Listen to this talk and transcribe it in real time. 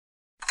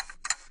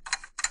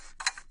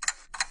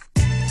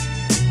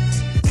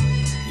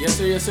Yes,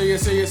 sir, yes, sir,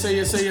 yes, sir, yes, sir,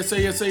 yes, sir, yes, sir,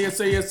 yes, sir, yes,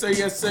 sir, yes, sir,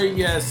 yes, sir,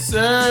 yes,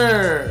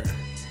 sir.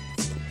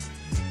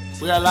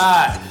 We are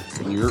live.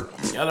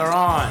 Yep. Y'all are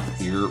on.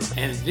 Yep.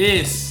 And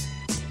this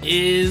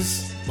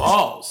is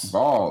Balls.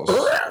 Balls.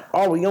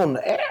 Are we on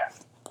the air?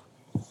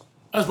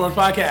 A sports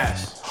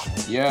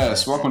podcast.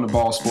 Yes, welcome to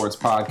Ball Sports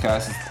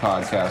Podcast. It's the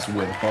podcast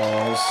with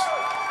balls,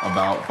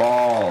 about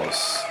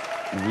balls.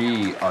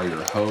 We are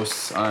your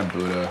hosts. I'm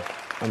Buddha.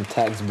 I'm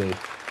Tax Bay.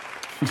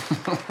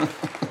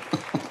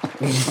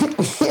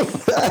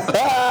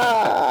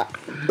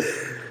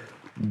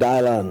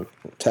 Dylan,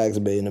 Tax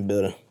Bay in the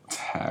building.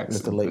 Tax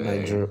Mr. Late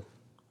Night Drew.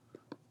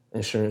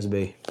 Insurance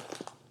Bay.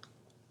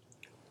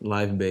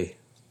 Life Bay.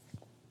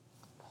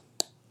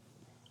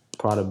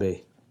 Prada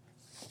Bay.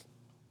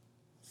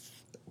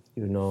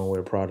 You know I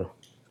wear Prada.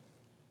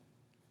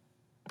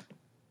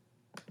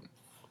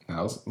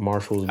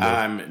 Marshall's Bay.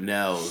 I'm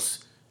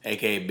Nels,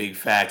 a.k.a. Big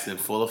Facts in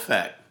full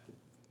effect.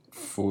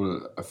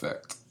 Full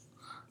effect.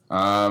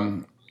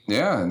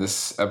 Yeah,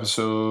 this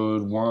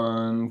episode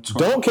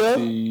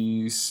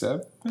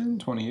 127,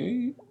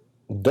 28,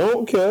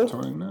 Don't care.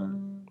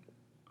 29,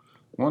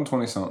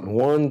 120 something.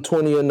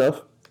 120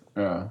 enough.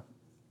 Yeah.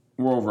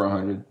 We're over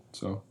 100,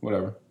 so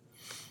whatever.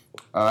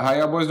 How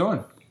y'all boys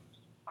doing?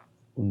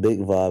 Big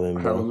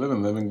vibing, How we bro.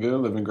 living? Living good,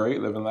 living great,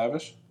 living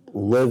lavish?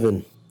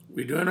 Living.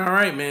 We doing all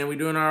right, man. We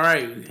doing all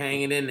right. We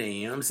hanging in there,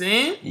 you know what I'm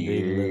saying?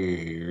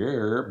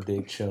 Yeah.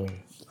 Big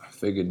chilling.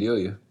 Figure deal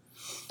you.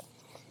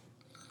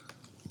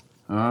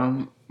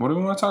 What do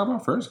we want to talk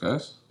about first,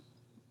 guys?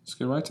 Let's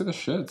get right to the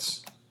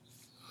shits.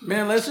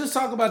 Man, let's just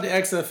talk about the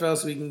XFL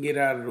so we can get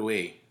out of the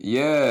way.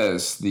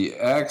 Yes, the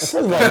X.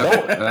 First of all,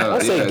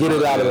 don't say get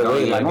it out of the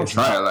way like don't it's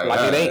try not, it like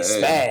it ain't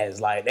hey.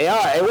 spaz. Like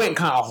it went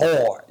kind of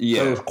hard.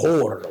 Yeah. First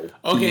quarter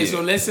though. Okay, Yeah.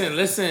 so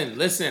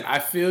listen. I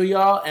feel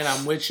y'all and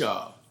I'm with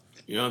y'all.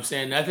 You know what I'm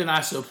saying? Nothing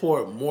I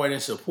support more than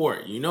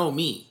support. You know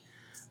me.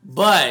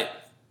 But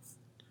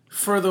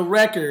for the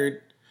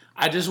record,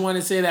 I just want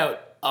to say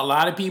that a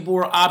lot of people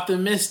were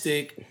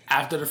optimistic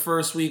after the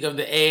first week of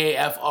the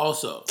AAF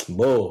also.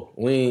 Bull.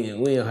 We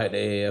ain't hype the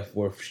AAF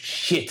worth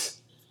shit.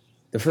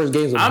 The first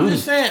games were I'm booty.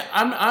 just saying,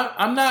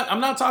 I'm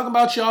not talking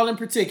about y'all in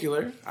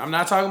particular. I'm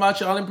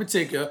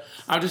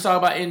just talking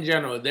about in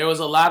general. There was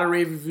a lot of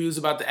rave reviews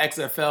about the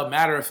XFL.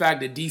 Matter of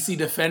fact, the DC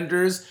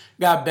Defenders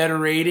got better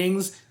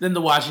ratings than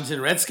the Washington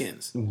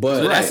Redskins.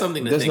 But so that's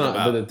something to think about.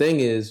 But the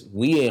thing is,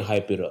 we ain't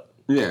hype it up.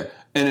 Yeah,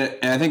 and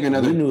I think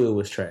We knew it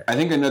was trash. I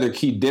think another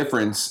key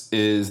difference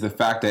is the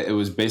fact that it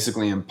was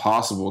basically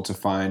impossible to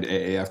find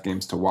AAF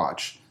games to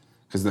watch.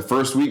 Because the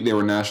first week they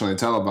were nationally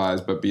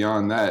televised, but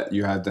beyond that,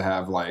 you had to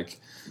have like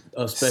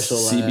A special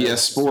CBS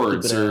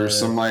Sports or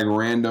some like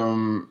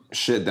random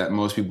shit that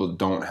most people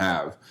don't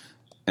have.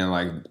 And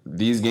like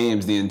these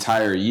games, the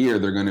entire year,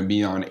 they're going to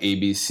be on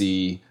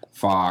ABC,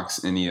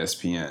 Fox, and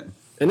ESPN.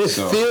 And it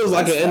So, feels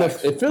like that's an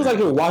facts. NFL. It feels like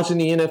you're watching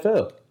the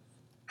NFL.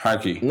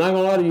 Hockey. Not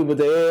gonna lie to you, but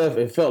the AAF,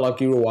 it felt like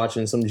you were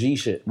watching some G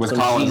shit. With some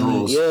college G,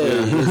 rules. Yeah,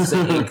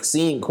 Yeah. it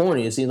seemed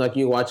corny. It seemed like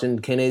you're watching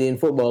Canadian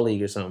Football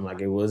League or something.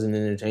 Like it wasn't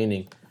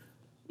entertaining.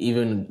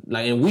 Even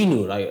like, and we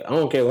knew. Like I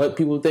don't care what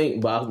people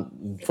think, but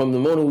from the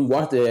moment we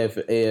watched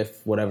the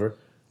AF whatever,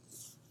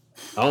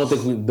 I don't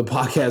think the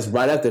podcast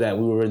right after that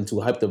we were really too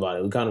hyped about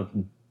it. We kind of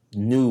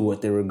knew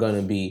what they were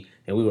gonna be,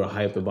 and we were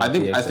hyped about.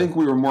 I think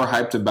we were more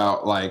hyped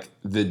about like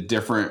the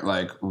different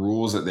like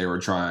rules that they were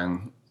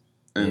trying.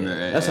 In the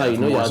That's how you AAF,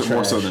 know y'all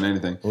more so trash. than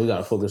anything. We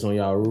gotta focus on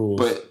y'all rules.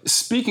 But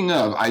speaking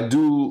of, I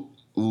do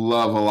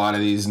love a lot of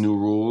these new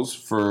rules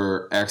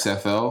for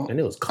XFL. And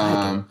it was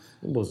clapping.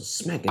 It was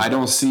smacking. I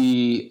don't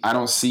see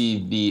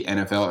the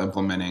NFL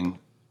implementing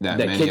that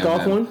many kickoff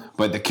of them. one?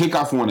 But the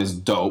kickoff one is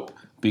dope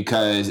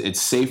because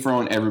it's safer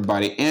on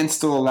everybody and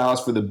still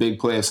allows for the big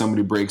play if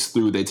somebody breaks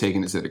through, they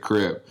taking it to the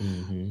crib.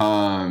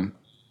 Mm-hmm.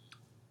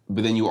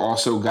 But then you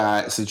also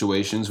got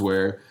situations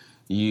where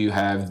you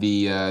have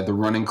the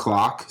running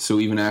clock. So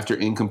even after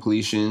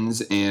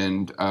incompletions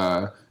and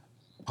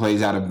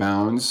plays out of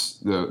bounds,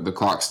 the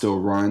clock still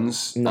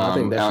runs I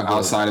think that should go-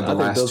 outside of the I think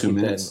last they'll 2 keep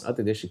minutes. that- I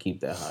think they should keep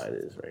that how it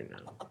is right now.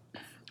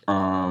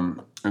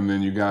 And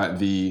then you got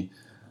they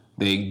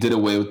did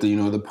away with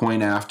the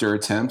point after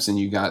attempts, and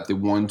you got the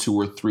 1, 2,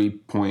 or 3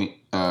 point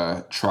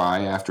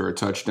try after a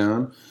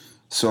touchdown.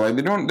 So like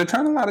they're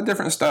trying a lot of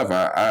different stuff.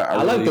 I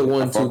I like really- the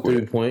 1, I 2, fuck with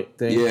 3 it. point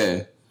thing.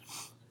 Yeah,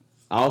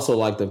 I also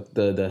like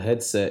the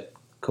headset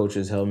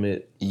coach's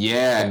helmet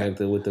yeah.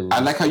 connected with the. I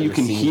like how you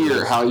can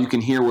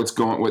hear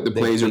what the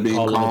plays are being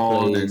calling the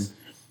called, and plays.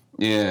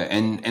 yeah,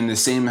 and the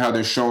same how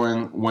they're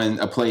showing when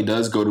a play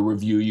does go to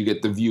review, you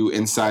get the view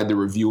inside the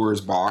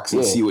reviewer's box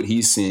and Yeah. see what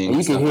he's seeing. And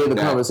you stuff can hear like the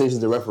that. conversations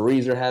the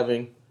referees are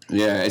having.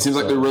 Yeah, it seems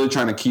like they're really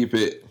trying to keep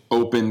it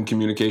open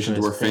communication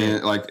to where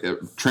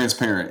Transparent.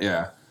 transparent.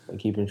 Yeah, And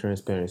keeping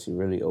transparency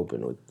really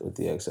open with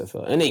the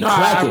XFL. And they No,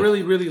 crack I it.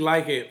 really, really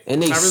like it.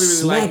 And they I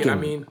really like it. I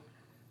smacking. mean,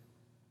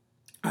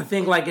 I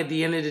think like at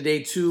the end of the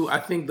day too, I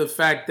think the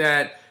fact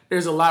that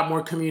there's a lot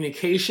more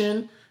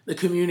communication, the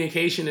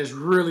communication is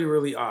really,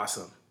 really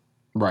awesome.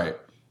 right.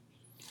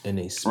 And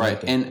they smack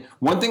Right. it. And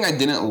one thing I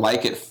didn't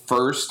like at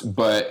first,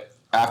 but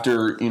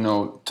after,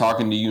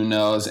 talking to you,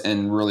 Nels,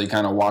 and really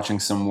kind of watching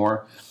some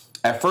more,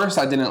 at first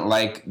I didn't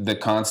like the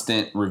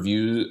constant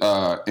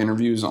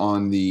interviews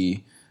on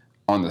the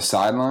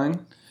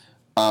sideline.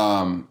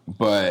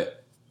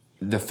 But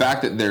the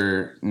fact that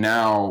they're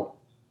now,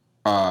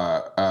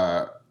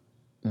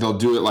 they'll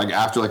do it like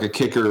after like a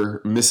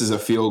kicker misses a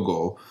field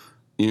goal.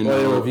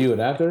 They review it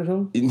after or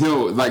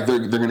something? Like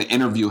they're going to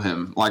interview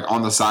him like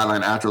on the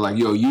sideline after, like,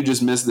 yo, you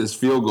just missed this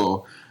field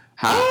goal.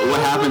 What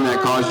happened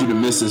that caused you to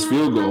miss this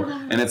field goal?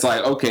 And it's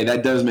like, okay,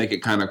 that does make it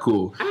kind of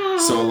cool.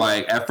 So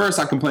like at first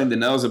I complained to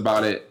Nels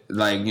about it,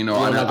 like, I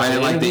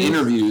didn't like the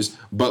interviews,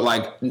 but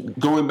like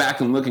going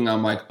back and looking,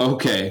 I'm like,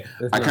 okay,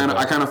 I kind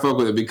of fuck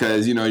with it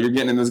because you're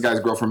getting in this guy's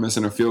girlfriend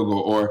missing a field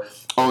goal, or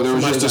there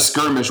was just a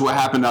skirmish. What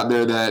happened out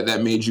there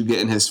that made you get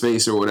in his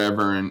face or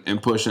whatever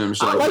and push him?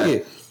 Shit like that.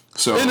 It.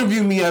 So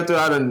interview me after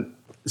I done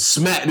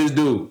smacked this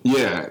dude.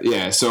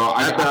 Yeah. So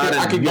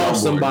I could get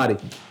somebody.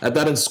 After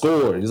I done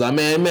scored. He's like,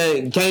 man,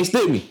 you can't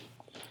stick me.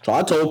 So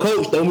I told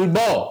coach, then we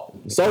ball.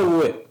 It's over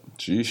with.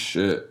 Gee,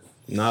 shit.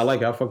 Nah, I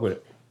like it. I fuck with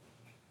it.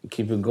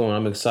 Keep it going.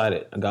 I'm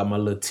excited. I got my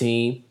little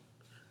team.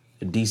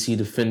 The DC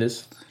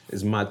Defenders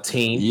is my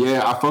team.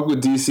 Yeah, I fuck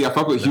with DC. I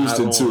fuck with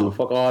Houston too. I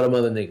fuck all them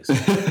other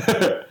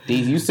niggas.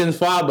 Houston's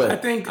fine, but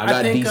I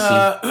got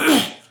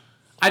DC.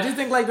 I just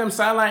think like them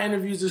sideline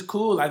interviews is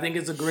cool. I think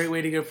it's a great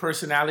way to give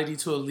personality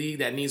to a league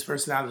that needs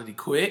personality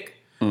quick.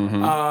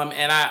 Mm-hmm.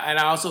 And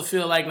I also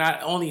feel like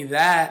not only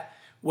that,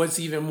 what's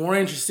even more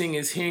interesting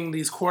is hearing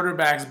these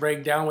quarterbacks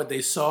break down what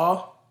they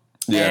saw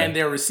and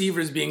their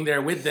receivers being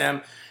there with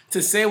them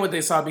to say what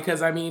they saw,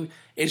 because I mean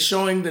it's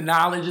showing the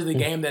knowledge of the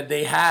game that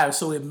they have,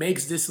 so it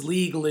makes this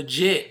league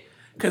legit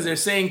because they're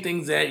saying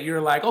things that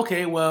you're like,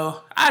 okay,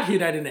 well, I'd hear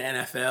that in the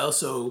NFL,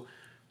 so.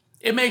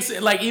 It makes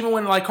it like even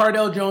when like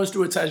Cardell Jones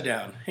threw a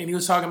touchdown and he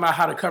was talking about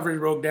how the coverage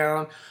broke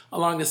down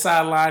along the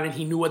sideline and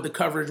he knew what the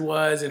coverage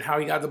was and how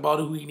he got the ball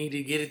to who he needed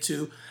to get it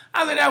to.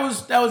 I think that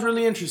was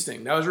really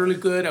interesting. That was really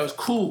good. That was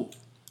cool.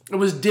 It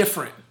was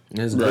different.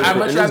 I'd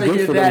much rather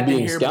hear that than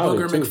hear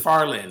Booger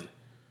McFarland.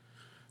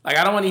 Like,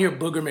 I don't want to hear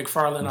Booger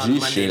McFarland on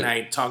Monday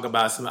night talk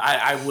about some.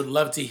 I would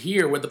love to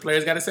hear what the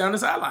players got to say on the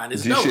sideline.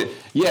 It's dope.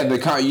 Yeah,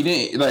 you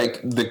didn't like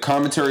the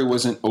commentary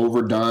wasn't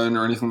overdone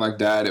or anything like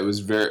that. It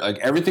was very like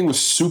everything was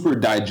super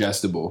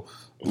digestible.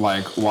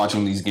 Like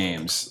watching these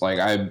games, like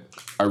I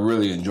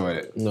really enjoyed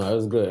it. No, it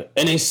was good,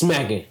 and they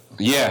smacking.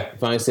 Yeah,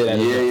 if I ain't say that.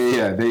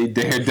 Yeah.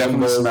 They're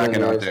definitely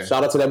smacking out there.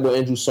 Shout out to that boy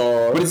Andrew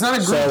Sarr. But it's not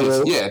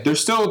egregious. Yeah, they're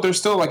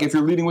still like if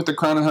you're leading with the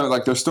crown and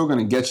like they're still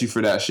gonna get you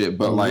for that shit.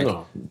 But like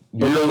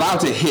you're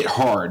allowed to hit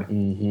hard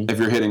if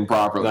you're hitting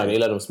properly. Nah, they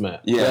let him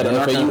smack. Yeah,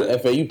 the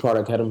FAU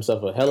product had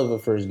himself a hell of a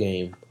first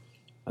game.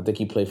 I think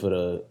he played for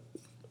the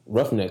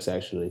Roughnecks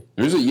actually.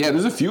 There's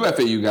a few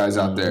FAU guys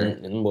out there.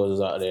 And them boys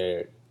was out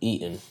there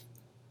eating.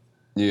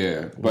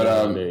 Yeah, but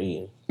let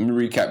me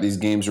recap these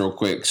games real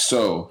quick.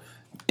 So,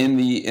 in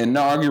the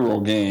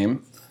inaugural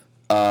game,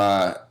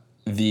 the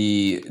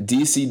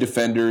DC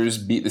Defenders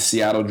beat the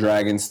Seattle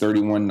Dragons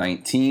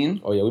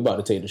 31-19. Oh yeah, we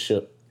about to take the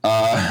ship.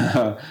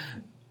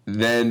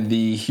 Then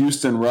the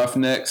Houston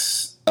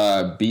Roughnecks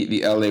beat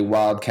the LA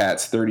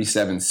Wildcats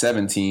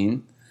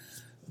 37-17.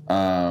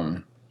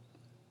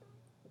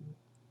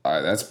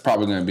 That's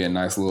probably going to be a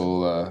nice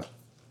little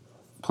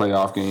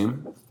playoff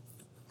game.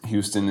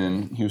 Houston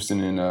and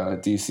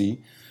DC.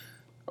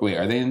 Wait,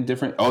 are they in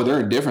different? Oh, they're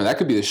in different. That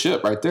could be the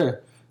ship right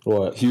there.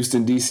 What?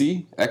 Houston,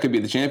 DC. That could be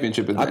the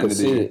championship at the end of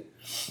the year.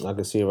 I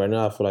can see it right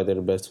now. I feel like they're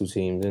the best two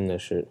teams in that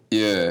shit.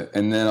 Yeah,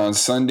 and then on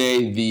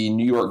Sunday, the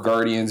New York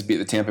Guardians beat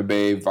the Tampa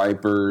Bay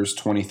Vipers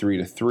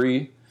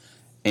 23-3,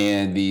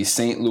 and the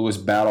St. Louis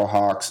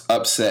Battlehawks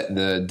upset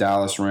the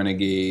Dallas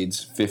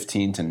Renegades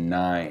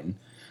 15-9.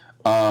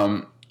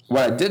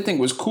 What I did think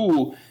was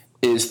cool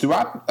is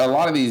throughout a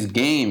lot of these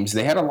games,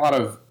 they had a lot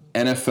of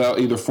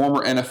either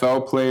former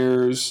NFL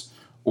players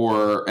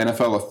or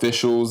NFL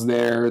officials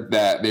there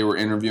that they were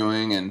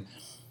interviewing, and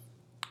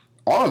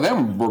all of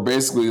them were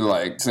basically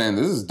like saying,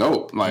 "This is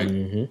dope." Like,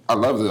 I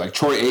love it. Like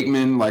Troy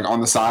Aikman, like on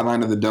the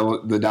sideline of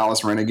the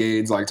Dallas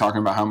Renegades, like talking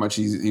about how much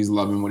he's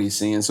loving what he's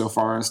seeing so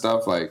far and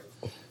stuff. Like,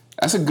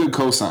 that's a good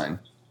cosign.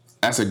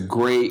 That's a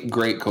great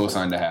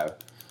cosign to have.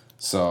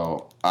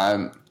 So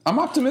I'm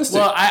optimistic.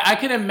 Well, I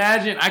can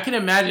imagine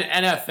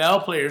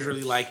NFL players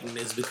really liking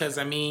this because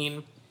I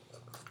mean,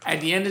 at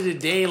the end of the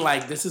day,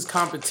 like this is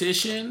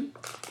competition.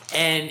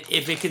 And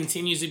if it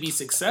continues to be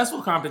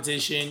successful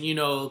competition,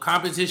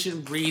 competition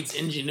breeds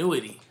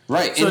ingenuity.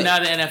 Right. So now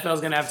the NFL is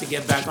going to have to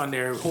get back on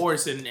their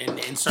horse and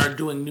start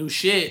doing new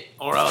shit.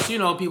 Or else,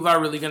 people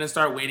are really going to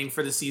start waiting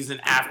for the season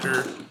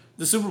after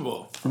the Super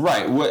Bowl.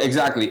 Right. Well,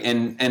 exactly.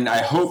 And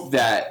I hope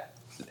that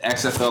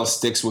XFL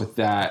sticks with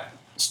that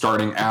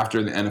starting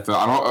after the NFL.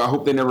 I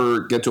hope they never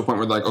get to a point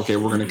where like, okay,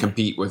 we're going to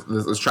compete with,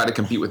 let's try to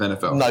compete with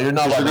NFL. No, you're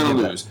not. You're going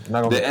to lose. The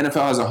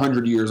NFL has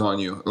 100 years on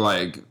you.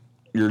 Like,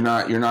 you're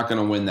not going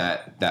to win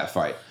that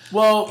fight.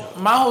 Well,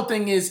 my whole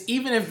thing is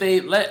even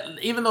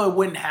though it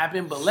wouldn't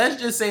happen, but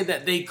let's just say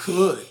that they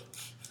could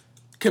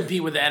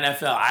compete with the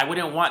NFL. I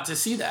wouldn't want to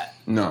see that.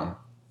 No.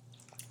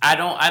 I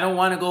don't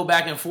want to go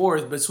back and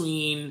forth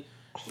between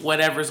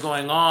whatever's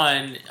going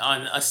on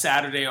a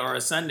Saturday or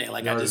a Sunday.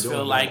 Like, I just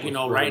feel like,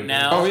 right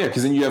now. Oh, yeah,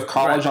 because then you have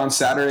college on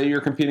Saturday you're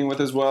competing with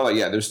as well. Like,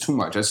 yeah, there's too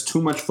much. That's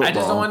too much football. I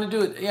just don't want to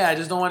do it. Yeah, I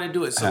just don't want to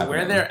do it. So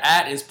where they're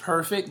at is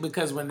perfect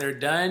because when they're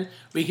done,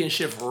 we can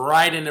shift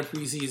right into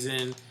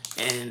preseason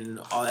and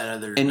all that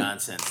other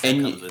nonsense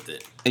that comes with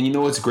it. And you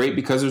know what's great?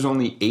 Because there's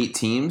only 8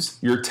 teams,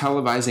 you're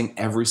televising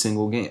every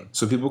single game.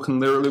 So people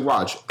can literally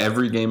watch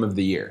every game of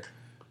the year.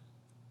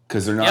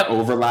 Because they're not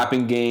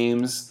overlapping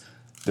games.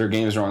 Their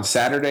games are on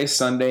Saturday,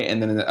 Sunday, and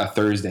then a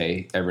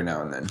Thursday every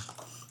now and then.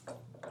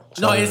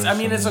 No, it's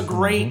a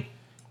great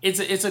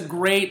it's a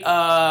great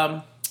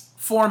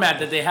format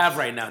that they have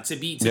right now. To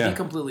be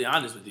completely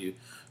honest with you,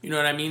 you know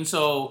what I mean.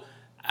 So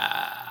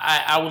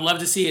I would love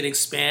to see it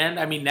expand.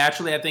 I mean,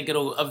 naturally, I think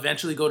it'll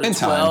eventually go to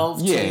 12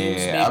 teams,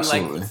 maybe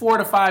absolutely. like 4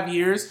 to 5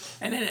 years,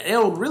 and then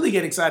it'll really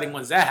get exciting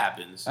once that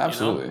happens.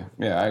 Absolutely,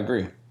 yeah, I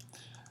agree.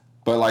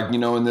 But like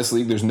in this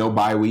league, there's no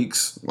bye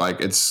weeks.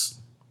 Like it's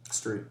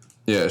straight.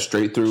 Yeah,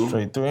 straight through.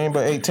 Ain't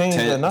but 18.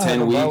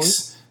 10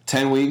 weeks.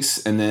 10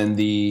 weeks, and then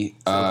the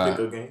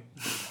game.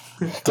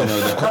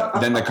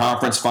 then the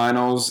conference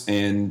finals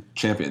and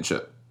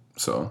championship.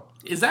 So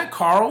is that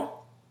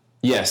Carl?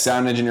 Yeah,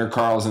 sound engineer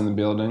Carl's in the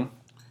building.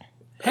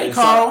 Hey,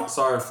 Carl.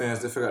 Sorry, fans.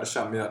 They forgot to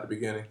shout me out at the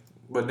beginning.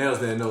 But Nails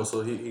didn't know,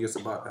 so he gets a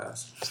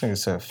bypass. This nigga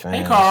said fans.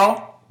 Hey,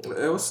 Carl.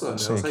 Hey, what's up,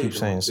 Nails? Keep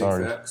saying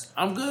sorry.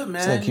 I'm good,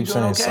 man. Keep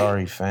saying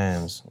sorry,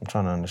 fans. I'm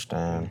trying to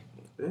understand.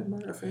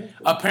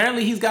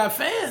 Apparently, he's got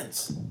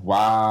fans.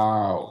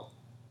 Wow.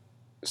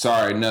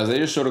 Sorry, no, they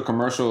just showed a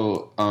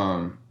commercial.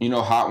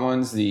 Hot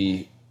Ones,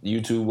 the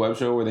YouTube web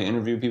show where they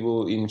interview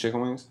people eating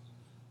chicken wings?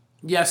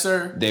 Yes,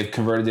 sir. They've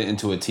converted it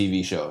into a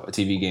TV show, a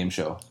TV game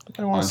show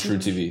on True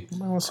TV.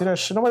 Nobody want to see that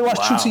shit. Nobody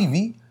watch True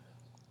TV.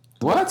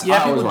 What?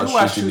 Yeah, people do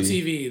watch True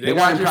TV. They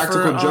watch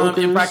Impractical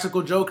Jokers.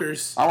 Impractical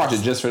Jokers. I watch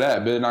it just for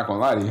that, but not gonna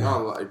lie to you. I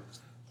like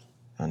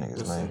that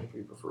niggas, man.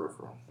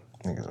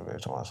 Niggas over there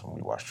talking about something.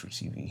 We watch True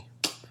TV.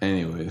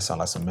 Anyway, it sound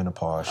like some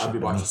menopause shit. I'll be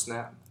watching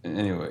Snap.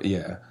 Anyway,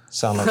 yeah.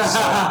 Sound like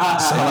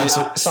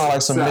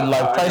some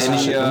midlife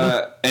crisis shit.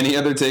 Any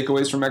other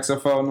takeaways from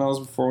XFL Nels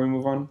before we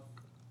move on?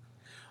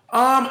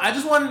 I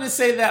just wanted to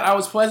say that I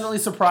was pleasantly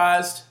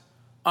surprised.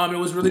 It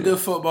was really good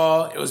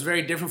football. It was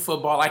very different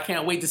football. I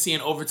can't wait to see an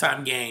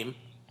overtime game.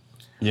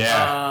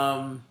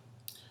 Yeah.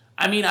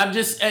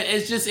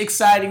 It's just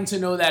exciting to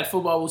know that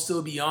football will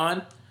still be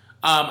on.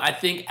 I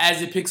think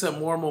as it picks up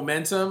more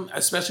momentum,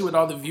 especially with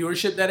all the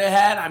viewership that it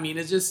had,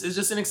 it's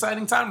just an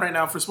exciting time right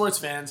now for sports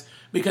fans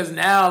because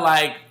now,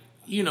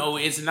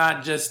 it's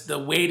not just the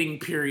waiting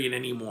period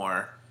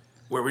anymore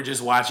where we're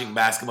just watching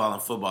basketball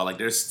and football. Like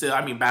there's still,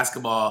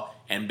 basketball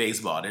and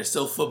baseball. There's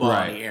still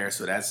football in the air,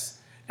 so that's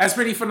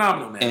pretty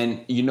phenomenal, man.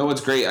 And you know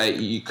what's great?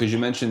 Because you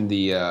mentioned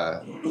the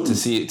to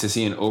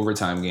see an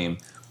overtime game.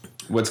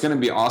 What's going to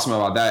be awesome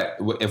about that,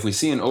 if we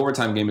see an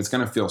overtime game, it's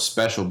going to feel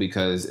special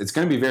because it's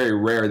going to be very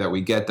rare that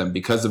we get them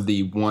because of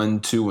the 1,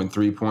 2, and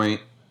 3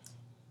 point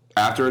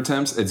after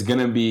attempts. It's going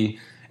to be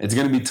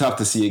tough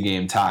to see a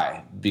game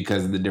tie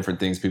because of the different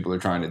things people are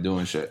trying to do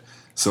and shit.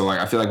 So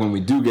I feel like when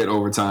we do get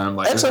overtime,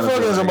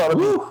 XFL is about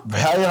to be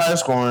high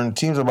scoring.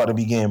 Teams are about to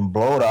be getting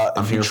blowed out.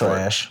 I'm here for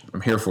it.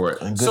 I'm here for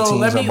it. So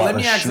let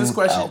me ask this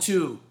question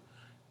too.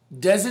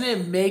 Doesn't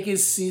it make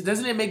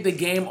the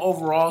game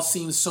overall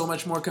seem so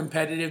much more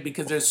competitive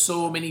because there's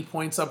so many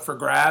points up for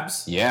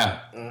grabs? Yeah,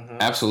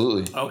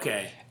 absolutely.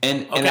 Okay.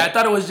 And I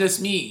thought it was just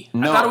me.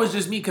 No. I thought it was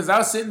just me because I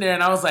was sitting there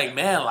and I was like,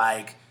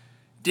 man,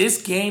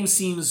 this game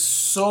seems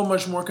so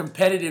much more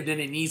competitive than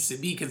it needs to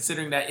be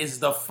considering that it's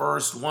the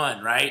first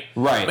one, right?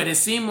 Right. But it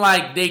seemed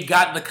like they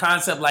got the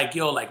concept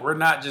we're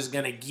not just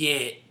going to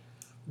get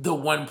the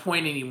 1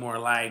 point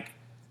anymore.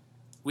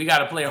 We got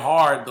to play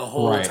hard the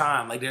whole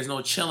time. There's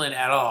no chilling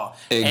at all.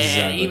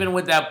 Exactly. And even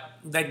with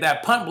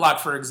that punt block,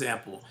 for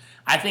example,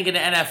 I think in the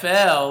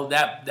NFL,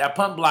 that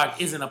punt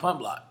block isn't a punt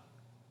block.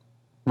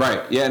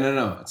 Right. Yeah,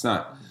 no, it's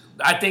not.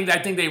 I think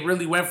they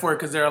really went for it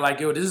because they're like,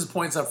 yo, this is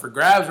points up for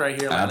grabs right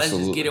here. Let's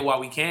just get it while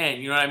we can.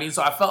 You know what I mean?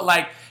 So I felt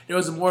like there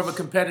was more of a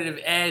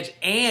competitive edge.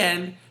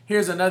 And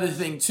here's another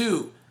thing,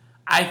 too.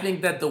 I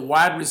think that the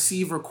wide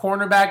receiver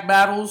cornerback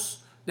battles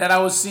that I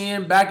was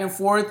seeing back and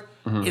forth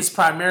is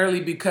primarily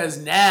because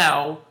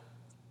now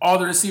all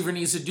the receiver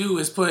needs to do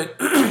is put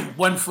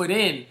 1 foot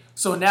in.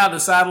 So now the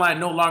sideline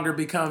no longer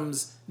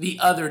becomes the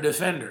other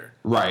defender.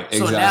 Right,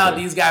 exactly. So now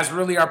these guys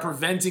really are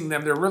preventing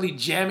them. They're really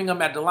jamming them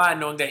at the line,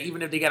 knowing that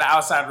even if they get an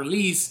outside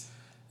release,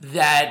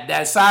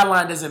 that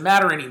sideline doesn't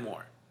matter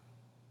anymore.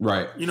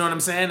 Right. You know what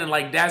I'm saying? And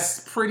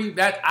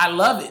I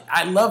love it.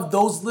 I love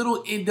those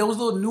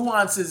little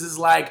nuances is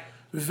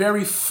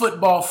very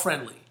football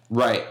friendly.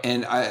 Right,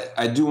 and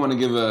I do want to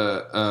give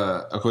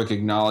a quick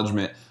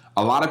acknowledgement.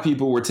 A lot of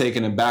people were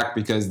taken aback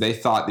because they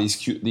thought these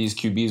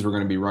QBs were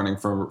going to be running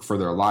for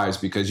their lives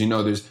because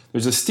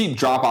there's a steep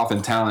drop off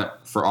in talent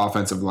for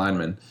offensive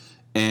linemen,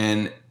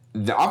 and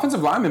the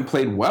offensive linemen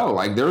played well.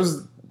 There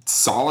was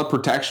solid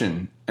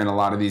protection in a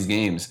lot of these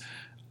games.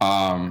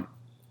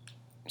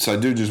 So I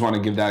do just want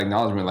to give that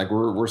acknowledgement. Like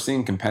we're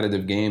seeing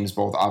competitive games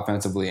both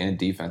offensively and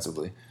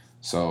defensively.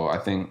 So I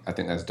think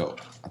that's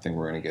dope. I think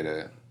we're gonna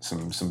get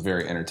some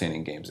very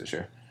entertaining games this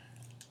year.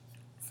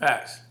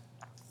 Facts.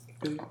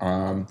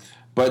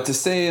 But to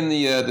stay in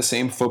the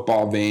same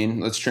football vein,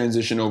 let's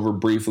transition over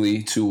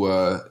briefly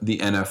to the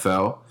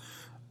NFL.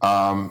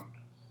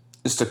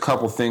 Just a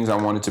couple things I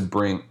wanted to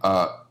bring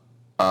up.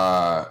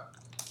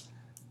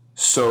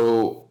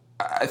 So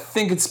I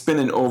think it's been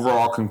an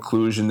overall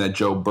conclusion that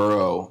Joe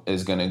Burrow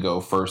is going to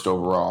go first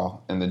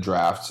overall in the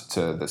draft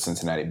to the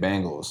Cincinnati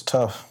Bengals.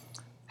 Tough.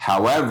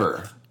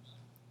 However,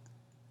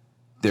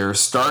 there's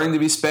starting to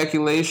be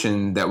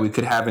speculation that we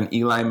could have an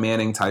Eli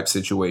Manning type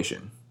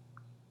situation.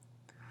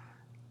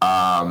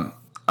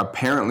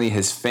 Apparently,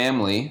 his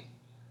family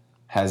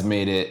has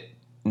made it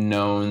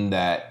known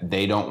that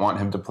they don't want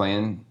him to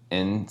play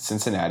in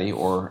Cincinnati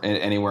or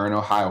anywhere in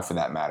Ohio for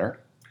that matter.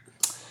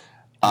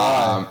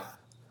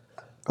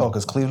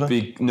 Because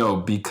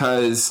Cleveland?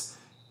 Because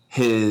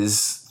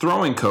his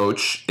throwing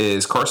coach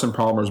is Carson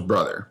Palmer's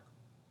brother.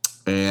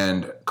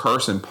 And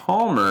Carson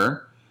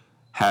Palmer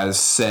has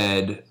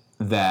said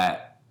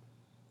that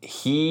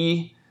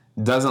he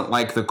doesn't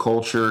like the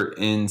culture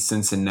in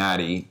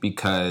Cincinnati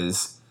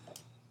because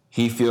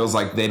he feels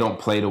like they don't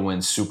play to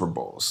win Super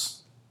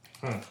Bowls.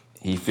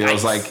 He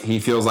feels like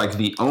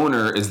the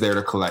owner is there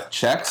to collect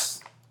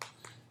checks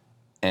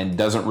and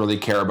doesn't really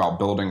care about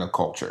building a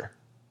culture.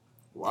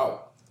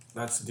 Wow.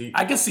 That's deep.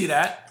 I can see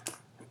that.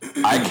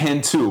 I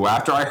can too.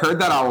 After I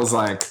heard that, I was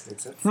like,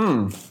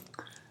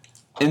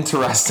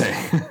 interesting.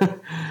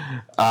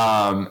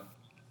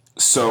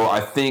 So I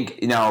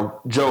think,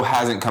 now, Joe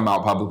hasn't come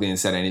out publicly and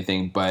said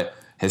anything, but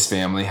his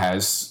family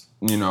has,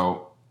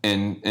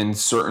 in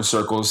certain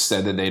circles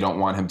said that they don't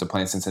want him to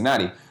play in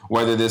Cincinnati.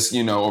 Whether this,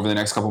 over the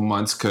next couple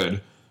months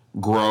could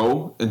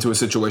grow into a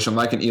situation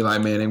like an Eli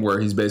Manning where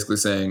he's basically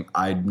saying,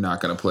 I'm not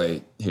going to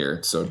play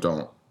here, so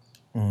don't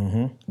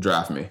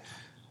draft me.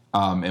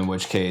 In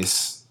which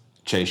case,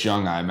 Chase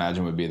Young, I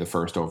imagine, would be the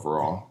first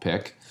overall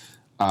pick.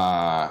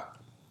 They're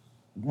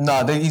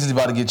easily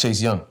about to get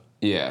Chase Young.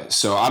 Yeah,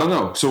 so I don't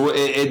know. So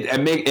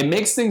it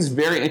makes things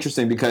very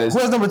interesting because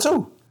Where's number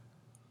 2?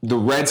 the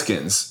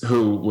Redskins,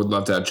 who would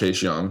love to have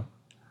Chase Young,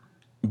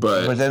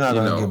 but they're not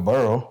going to get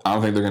Burrow. I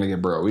don't think they're going to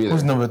get Burrow either.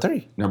 Who's number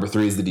 3? Number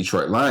 3 is the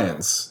Detroit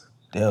Lions.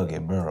 They'll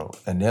get Burrow,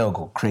 and they'll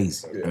go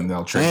crazy. And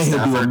they'll trade And he'll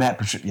do a Stafford. Matt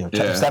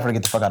Patricia. Stafford to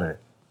get the fuck out of there.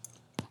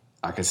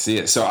 I can see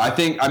it. So I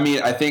think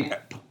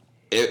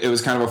it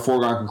was kind of a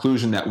foregone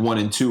conclusion that 1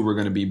 and 2 were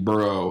going to be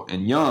Burrow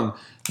and Young.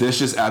 This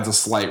just adds a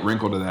slight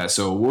wrinkle to that.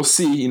 So we'll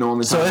see.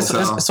 Only time will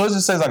tell. So it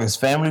just says like his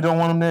family don't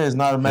want him there. It's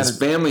not a matter. His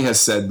family has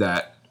said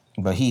that.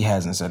 But he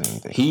hasn't said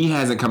anything. He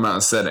hasn't come out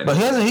and said anything.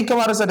 But he come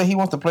out and said that he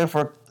wants to play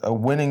for a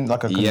winning,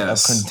 like a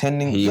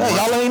contending. Y'all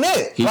ain't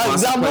it.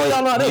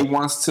 Y'all not it. He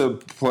wants to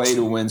play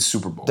to win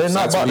Super Bowls. They're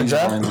not about to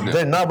draft.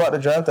 They're not about to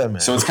draft that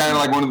man. So it's kind of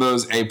like one of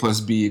those A plus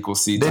B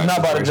equals C. They're not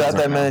about to draft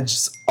that man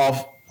just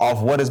off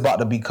what is about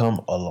to become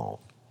alone.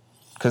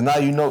 Because now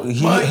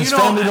his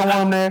family don't want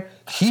him there.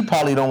 He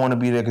probably don't want to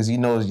be there because he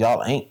knows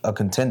y'all ain't a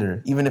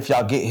contender. Even if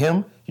y'all get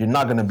him, you're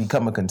not going to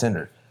become a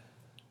contender.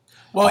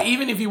 Well,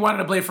 even if you wanted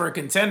to play for a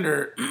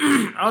contender,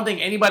 I don't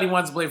think anybody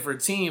wants to play for a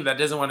team that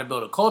doesn't want to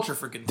build a culture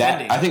for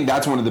contending. I think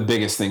that's one of the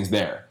biggest things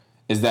there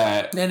is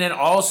that. And then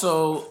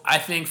also, I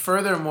think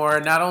furthermore,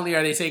 not only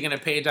are they taking a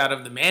page out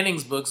of the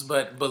Manning's books,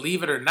 but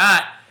believe it or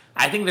not,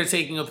 I think they're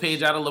taking a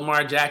page out of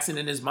Lamar Jackson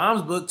and his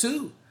mom's book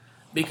too.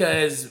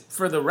 Because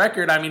for the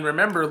record,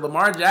 remember,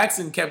 Lamar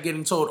Jackson kept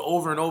getting told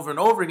over and over and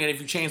over again, if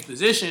you change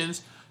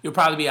positions, you'll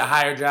probably be a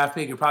higher draft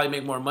pick, you'll probably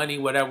make more money,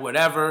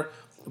 whatever.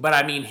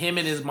 But him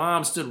and his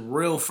mom stood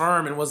real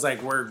firm and was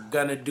like, we're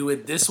going to do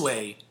it this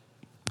way,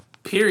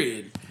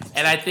 period.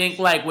 And I think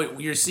what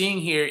you're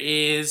seeing here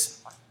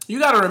is, you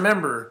got to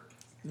remember,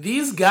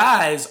 these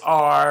guys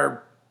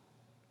are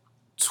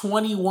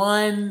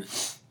 21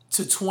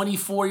 to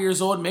 24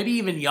 years old, maybe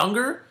even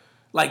younger.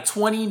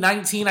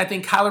 2019, I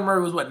think Kyler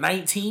Murray was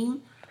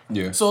 19?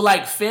 Yeah. So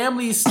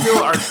families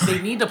still they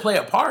need to play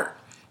a part.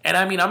 And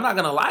I'm not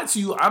gonna lie to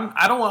you,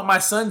 I don't want my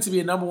son to be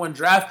a number 1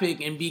 draft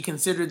pick and be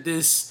considered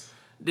this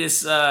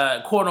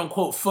quote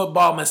unquote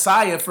football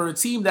messiah for a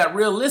team that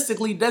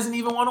realistically doesn't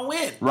even want to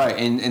win. Right,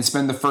 and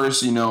spend the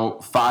first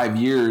 5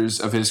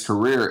 years of his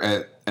career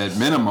at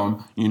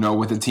minimum,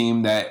 with a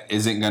team that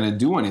isn't going to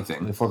do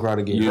anything. The fuck out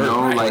of game. You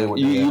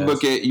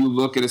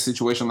look at a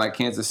situation like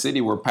Kansas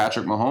City where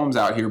Patrick Mahomes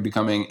out here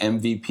becoming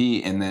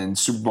MVP and then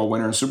Super Bowl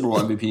winner and Super Bowl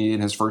MVP in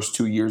his first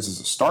 2 years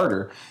as a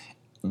starter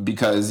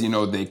because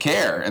they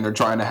care and they're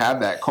trying to have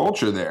that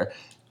culture there,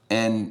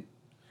 and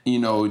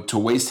to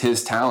waste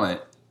his talent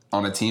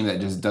on a team that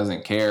just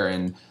doesn't care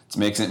and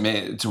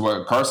to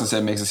what Carson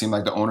said, makes it seem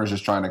like the owner's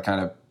just trying to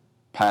kind of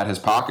pad his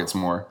pockets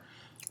more.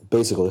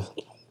 Basically.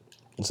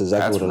 That's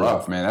exactly That's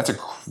rough, man. That's a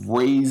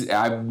crazy.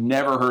 I've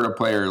never heard a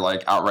player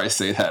outright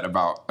say that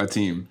about a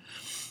team.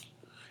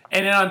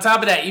 And then on top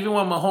of that, even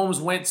when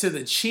Mahomes went to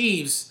the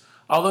Chiefs,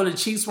 although the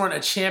Chiefs weren't a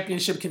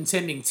championship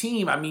contending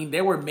team, I mean,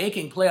 they were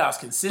making playoffs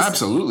consistently.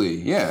 Absolutely,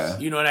 yeah.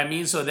 You know what I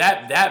mean? So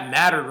that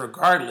mattered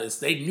regardless.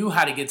 They knew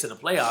how to get to the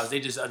playoffs. They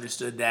just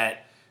understood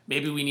that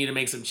maybe we need to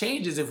make some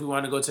changes if we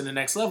want to go to the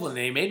next level, and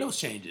they made those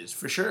changes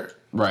for sure.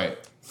 Right.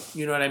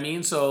 You know what I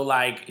mean? So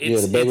like the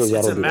Bengals it's a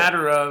gotta do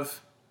matter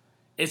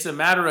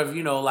of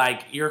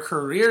like your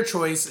career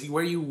choice,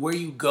 where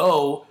you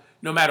go,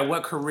 no matter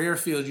what career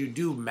field you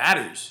do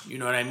matters. You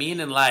know what I mean?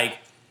 And like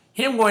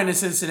him going to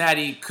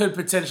Cincinnati could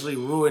potentially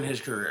ruin his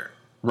career.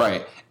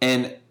 Right.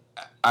 And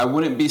I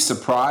wouldn't be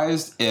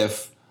surprised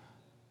if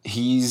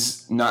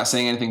he's not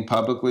saying anything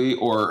publicly,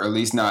 or at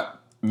least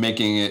not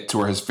making it to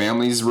where his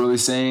family's really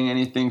saying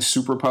anything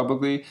super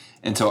publicly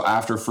until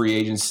after free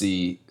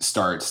agency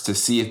starts, to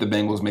see if the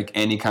Bengals make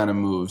any kind of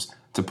moves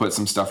to put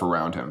some stuff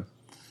around him,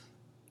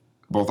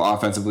 both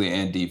offensively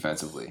and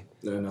defensively.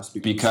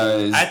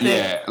 Because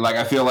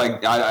I feel like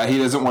he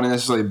doesn't want to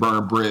necessarily burn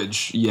a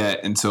bridge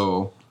yet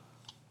until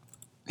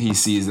he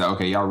sees that,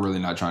 okay, y'all really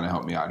not trying to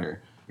help me out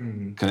here.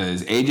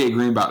 Because AJ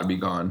Green about to be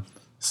gone.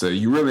 So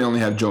you really only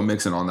have Joe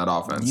Mixon on that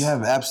offense. You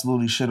have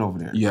absolutely shit over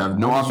there. You have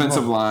no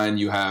offensive line.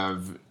 You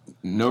have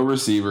no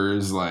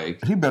receivers.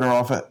 Like, he better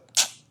off at.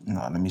 No,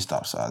 let me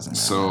stop sizing.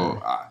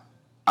 So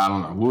I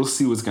don't know. We'll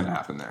see what's gonna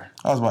happen there.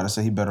 I was about to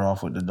say he better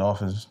off with the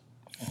Dolphins.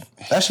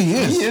 Actually, he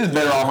is. He is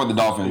better off with the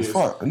Dolphins.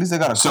 Fuck. At least they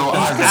got a. So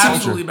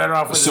absolutely better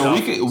off with the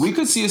Dolphins. So we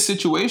could see a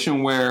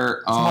situation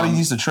where somebody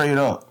needs to trade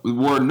up.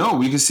 Or no,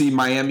 we could see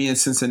Miami and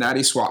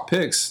Cincinnati swap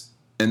picks,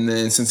 and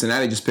then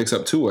Cincinnati just picks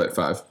up Tua at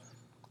 5.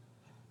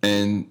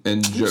 And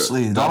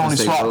not only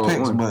swap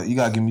picks, but you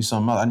gotta give me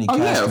something else. I need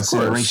cash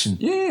consideration.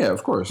 Yeah,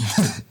 of course.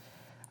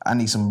 I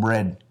need some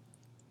bread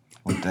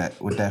with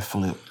that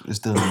flip. It's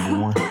still number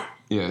one.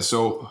 Yeah,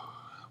 so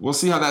we'll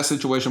see how that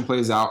situation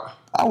plays out.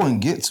 I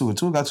wouldn't get to it.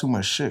 Tua got too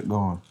much shit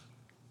going.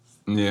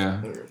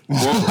 Yeah.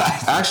 Well,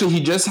 actually, he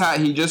just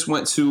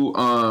went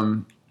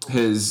to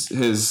his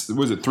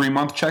was it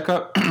 3-month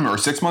checkup or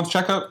 6-month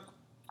checkup?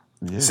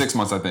 Yeah. 6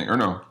 months, I think, or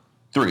no,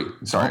 3.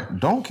 Sorry.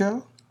 Don't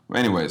care.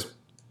 Anyways,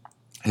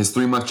 his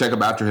 3-month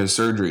checkup after his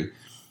surgery,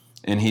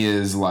 and he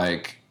is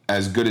like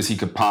as good as he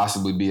could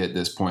possibly be at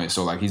this point.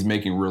 So like he's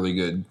making really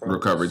good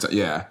recoveries.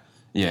 Yeah.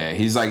 Yeah,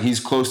 he's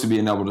close to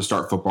being able to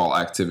start football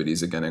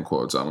activities again, in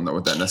quotes. I don't know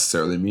what that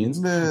necessarily means.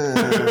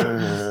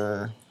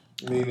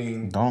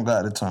 Meaning, don't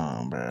got the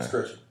time, bro.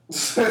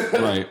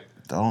 Right.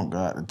 Don't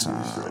got the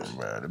time,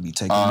 bro. To be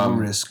taking no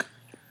risk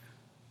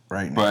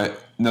right now.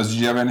 But no, did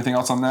you have anything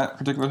else on that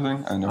particular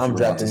thing? I don't know if I'm you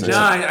were about to say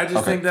I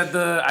just think that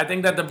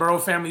the Burrow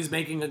family is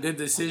making a good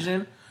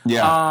decision.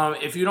 Yeah.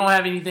 If you don't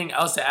have anything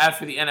else to add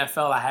for the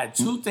NFL, I had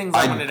 2 things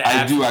I wanted to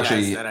add for you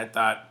guys that I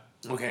thought.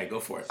 Okay, go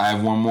for it. I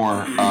have one more,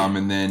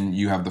 and then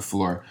you have the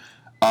floor.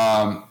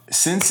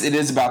 Since it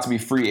is about to be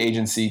free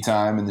agency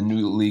time and the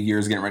new league year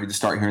is getting ready to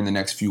start here in the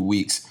next few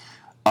weeks,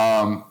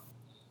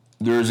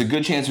 there's a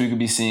good chance we could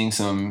be seeing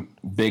some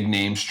big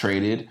names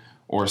traded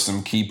or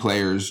some key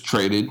players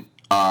traded.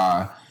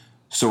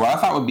 So what I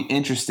thought would be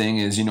interesting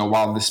is,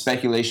 while the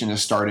speculation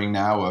is starting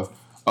now of,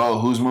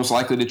 who's most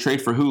likely to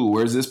trade for who?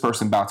 Where's this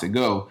person about to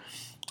go?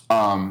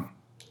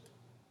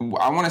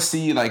 I want to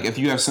see, like, if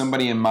you have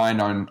somebody in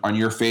mind on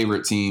your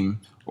favorite team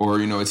or,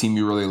 a team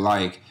you really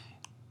like,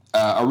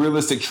 a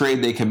realistic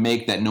trade they can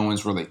make that no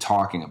one's really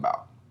talking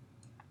about.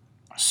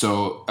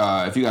 So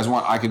if you guys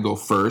want, I could go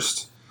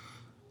first.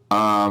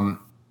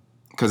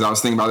 Because I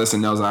was thinking about this,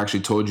 and Nels, I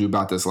actually told you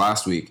about this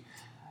last week.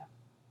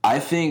 I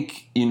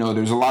think,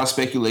 there's a lot of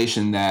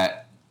speculation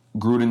that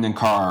Gruden and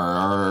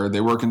Carr, are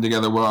they working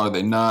together well? Are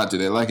they not? Do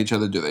they like each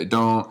other? Do they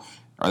don't?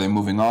 Are they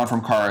moving on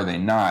from Carr? Are they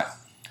not?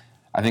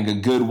 I think a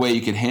good way you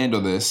could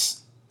handle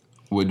this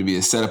would be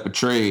to set up a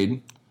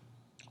trade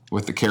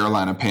with the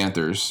Carolina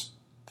Panthers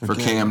for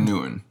Cam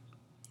Newton.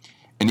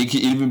 And it could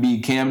even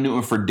be Cam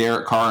Newton for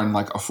Derek Carr in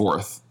like a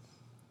 4th.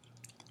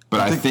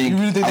 But you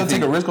really think they'll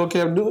take a risk on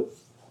Cam Newton?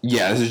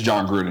 Yeah, this is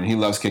John Gruden. He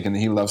loves kicking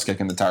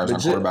the tires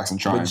on quarterbacks and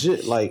trying.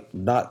 Legit, like,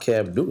 not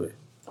Cam Newton.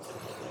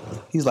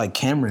 He's like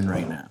Cameron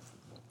right now.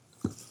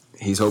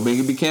 He's hoping he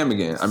can be Cam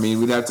again. I mean,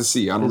 we'd have to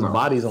see. I don't know. His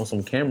body's on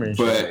some Cameron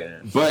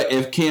shit. But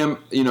if Cam,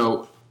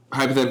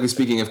 hypothetically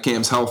speaking, if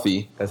Cam's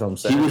healthy, that's what I'm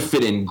saying. He would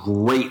fit in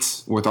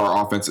great with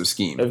our offensive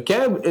scheme. If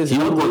Cam is he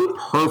healthy, would work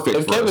perfect.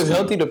 If Cam is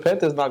healthy, the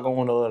Panthers not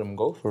going to let him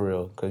go for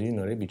real, because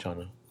they be trying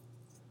to.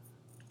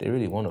 They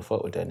really want to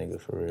fuck with that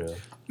nigga for real.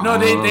 No,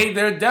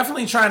 they're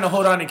definitely trying to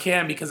hold on to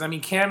Cam because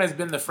Cam has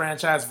been the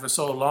franchise for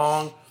so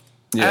long.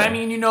 Yeah.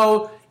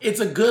 And it's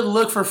a good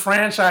look for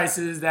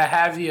franchises that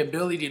have the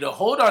ability to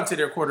hold on to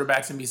their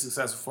quarterbacks and be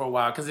successful for a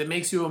while because it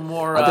makes you a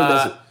more.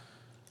 What's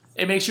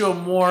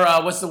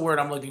the word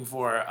I'm looking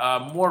for?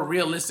 More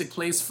realistic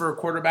place for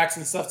quarterbacks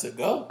and stuff to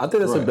go. I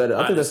think that's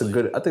I think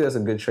that's a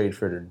good trade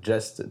for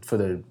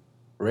the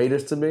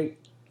Raiders to make.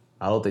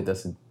 I don't think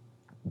that's a trade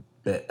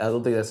that. I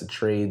don't think that's a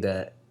trade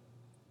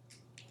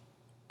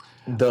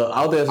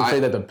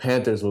that the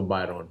Panthers would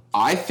bite on.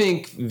 I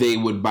think they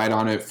would bite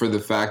on it for the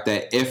fact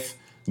that if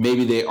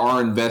maybe they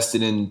are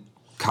invested in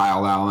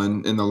Kyle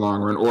Allen in the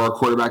long run or a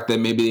quarterback that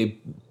maybe they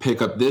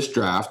pick up this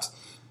draft,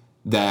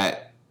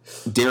 that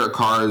Derek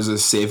Carr is a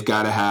safe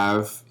guy to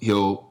have.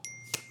 He'll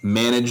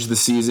manage the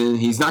season.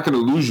 He's not going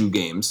to lose you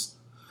games,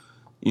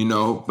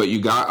 but you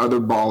got other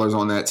ballers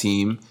on that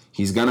team.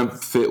 He's going to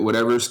fit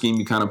whatever scheme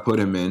you kind of put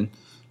him in.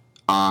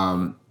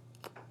 And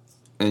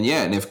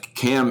if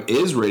Cam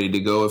is ready to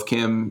go, if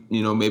Cam,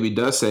 maybe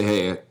does say,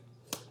 hey,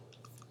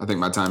 I think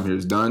my time here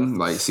is done,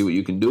 like, see what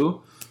you can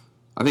do,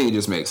 I think it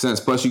just makes sense.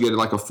 Plus, you get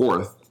like a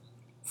fourth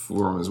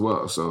for him as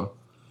well. So,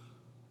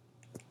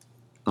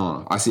 I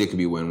don't know. I see it could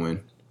be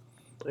win-win.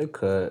 It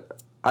could.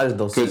 I just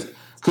don't see it.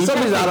 For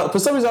some reason,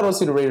 I don't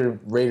see the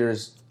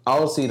Raiders. I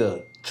don't see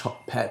the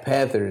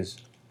Panthers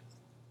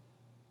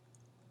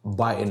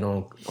biting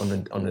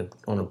on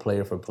a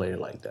player for player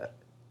like that.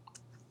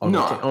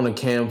 On a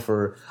Cam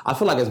for. I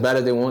feel like as bad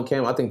as they want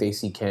Cam, I think they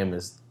see Cam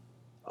as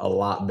a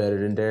lot better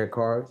than Derek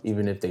Carr,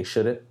 even if they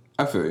shouldn't.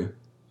 I feel you.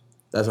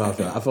 That's what I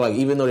feel. I feel like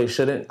even though they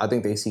shouldn't, I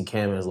think they see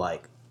Cam as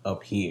like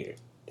up here.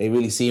 They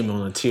really see him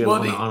on a tier,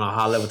 on a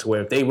high level, to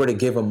where if they were to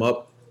give him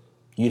up,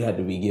 you'd have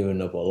to be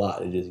giving up a lot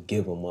to just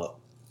give him up.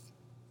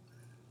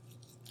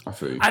 I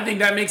feel you. I think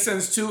that makes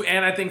sense too,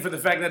 and I think for the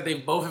fact that they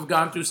both have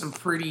gone through some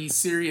pretty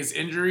serious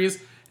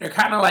injuries, they're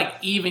kind of like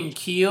even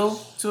keel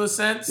to a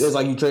sense. It's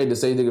like you trade the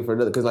same nigga for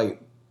another, because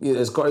like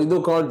as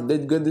Carr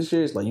did good this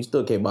year. It's like you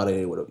still came out of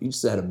here with him. You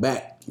just had a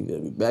back.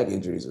 Back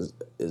injuries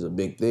is a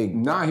big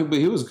thing. Nah, he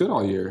was good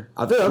all year.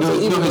 I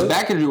think his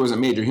back injury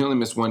wasn't major. He only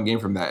missed one game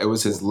from that. It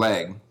was his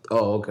leg.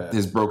 Oh, okay.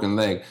 His broken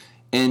leg,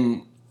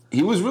 and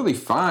he was really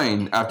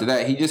fine after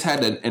that. He just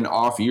had an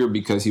off year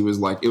because he was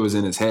like, it was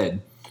in his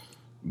head.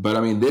 But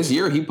I mean, this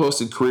year he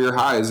posted career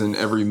highs in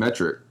every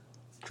metric.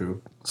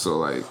 True. So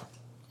like,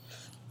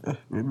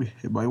 maybe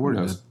it might work.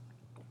 I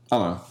don't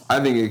know. I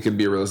think it could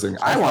be a realistic.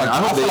 I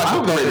hope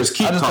the Raiders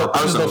keep Carr. I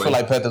just don't feel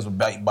like Panthers would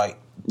bite.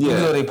 Yeah.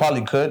 Even though they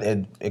probably could,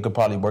 and it could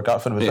probably work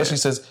out for them. Especially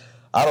since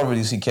I don't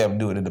really see Cam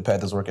do it in the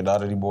Panthers working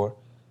out anymore.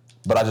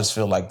 But I just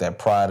feel like that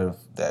pride of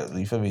that,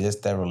 you feel me? It's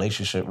that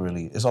relationship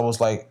really. It's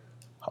almost like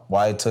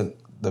why it took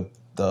the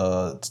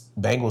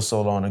Bengals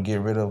so long to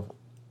get rid of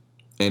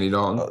Andy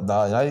Dalton.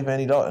 Not even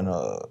Andy Dalton,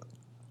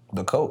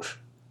 the coach.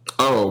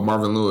 Oh,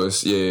 Marvin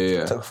Lewis.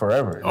 Yeah. It took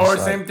forever. Or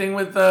same thing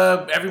with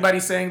everybody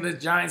saying the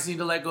Giants need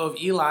to let go of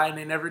Eli, and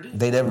they never did.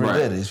 They never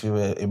did.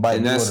 It might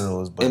be one of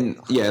those. But. And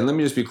let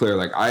me just be clear.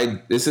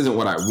 Like, this isn't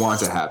what I want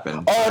to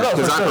happen. Oh, no,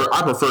 because sure.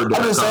 I prefer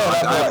Derek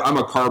Carr. I'm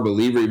a Carr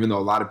believer, even though a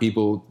lot of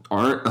people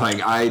aren't.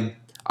 Like,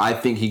 I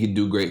think he could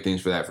do great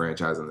things for that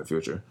franchise in the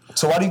future.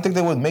 So why do you think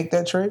they would make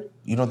that trade?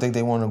 You don't think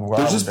they want to go?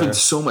 There's just been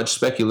so much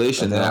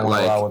speculation that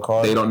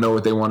like they don't know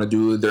what they want to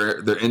do.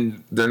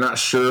 They're not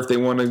sure if they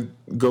want to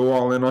go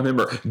all in on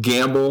him or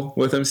gamble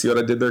with him. See what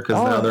I did there?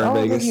 Because now they're in Vegas. I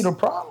don't think he's a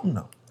problem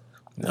though.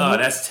 Oh,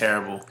 that's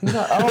terrible.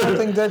 I don't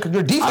think that because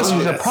your defense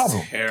is a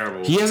problem.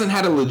 Terrible. He hasn't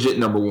had a legit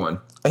number one.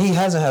 He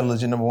hasn't had a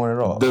legit number one at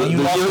all. The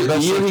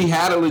year he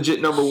had a legit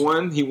number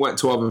one, he went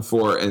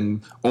 12-4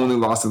 and only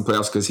lost in the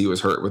playoffs because he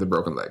was hurt with a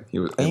broken leg.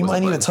 And you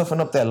might need to toughen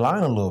up that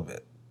line a little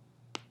bit.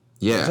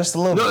 Yeah, just a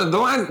little bit.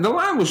 The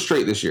line was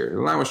straight this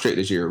year.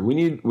 We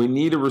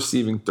need a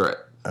receiving threat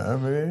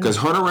because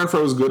Hunter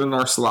Renfrow is good in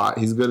our slot.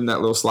 He's good in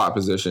that little slot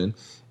position.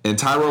 And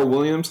Tyrell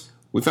Williams,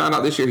 we found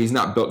out this year he's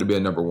not built to be a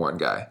number one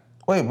guy.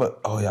 Wait,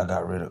 but y'all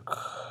got rid of.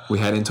 We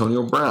had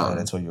Antonio Brown.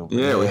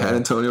 We had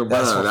Antonio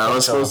Brown. That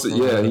was supposed to.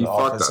 Yeah, he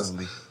fucked us.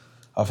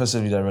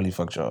 Offensively, that really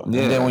fucked y'all.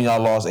 Yeah. And then when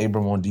y'all lost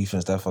Abram on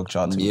defense, that fucked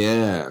y'all too.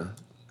 Yeah.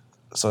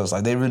 So it's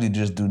like they really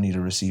just do need a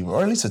receiver,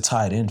 or at least a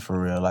tight end for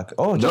real. Like,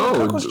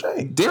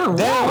 Darren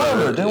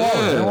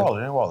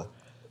Waller.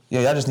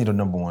 Yeah, y'all just need a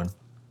number one.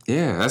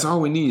 Yeah, that's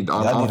all we need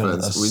on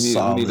offense. We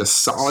need a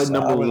solid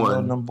number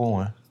one. Number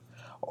one.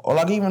 Or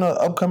like even an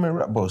upcoming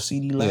bro,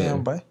 CeeDee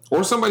Lamb, boy.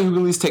 Or somebody who can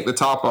at least take the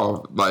top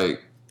off,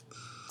 like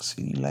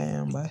CeeDee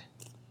Lamb, boy.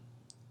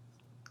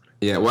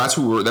 Yeah, well,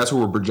 that's who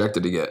we're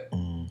projected to get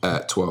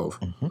at 12.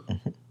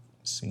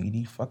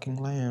 CeeDee fucking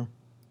Lamb.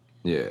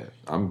 Yeah,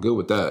 I'm good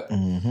with that.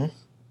 Mm-hmm.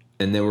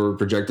 And then we're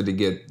projected to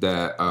get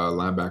that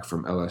linebacker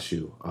from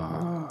LSU.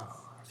 I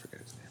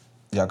forget his name.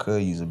 Y'all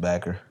could use a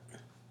backer.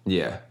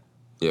 Yeah,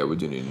 we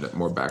do need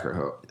more backer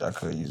help. Y'all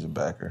could use a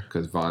backer.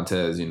 Because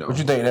Vontez, What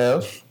you think,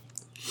 Nels?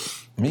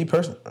 Me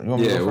personally.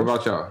 What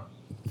about y'all?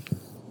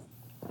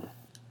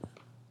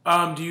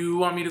 Do you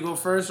want me to go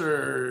first,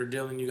 or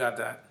Dylan, you got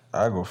that?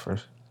 I'll go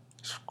first.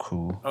 It's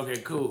cool. Okay,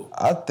 cool.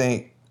 I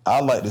think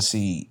I'd like to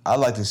see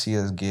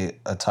us get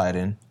a tight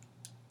end.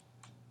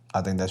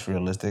 I think that's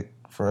realistic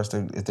for us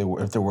to if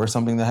there were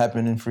something that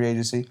happened in free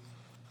agency.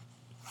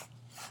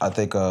 I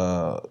think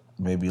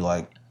maybe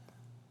like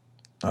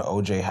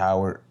OJ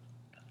Howard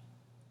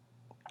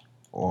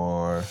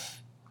or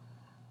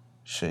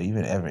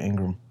even Evan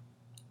Ingram.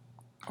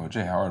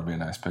 OJ Howard would be a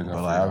nice pickup.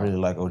 But I really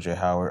like OJ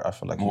Howard. I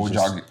feel like what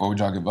would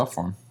y'all give up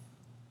for him?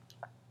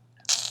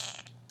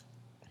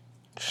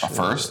 A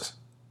first?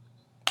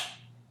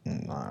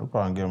 Nah, I'll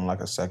probably give him like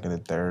a second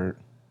and third.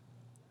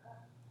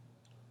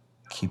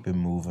 Keep it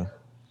moving.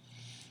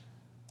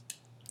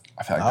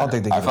 I feel like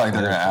they're going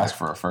to ask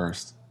for a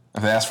first.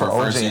 If they ask for a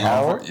first, OJ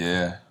Howard?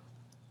 Yeah.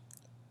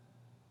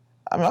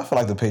 I mean, I feel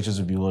like the Patriots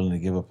would be willing to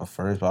give up a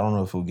first, but I don't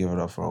know if we'll give it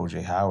up for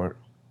O.J. Howard.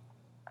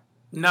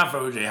 Not for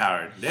O.J.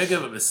 Howard. They'll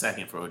give up a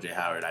second for O.J.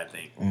 Howard, I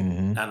think.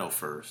 Mm-hmm. Not no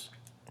first.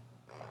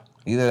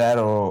 Either that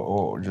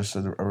or just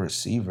a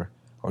receiver.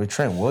 Or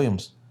Trent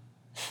Williams.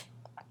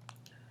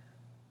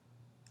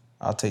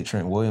 I'll take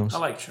Trent Williams. I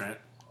like Trent.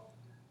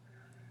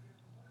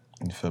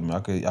 You feel me?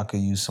 I could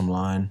use some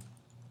line.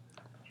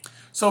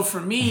 So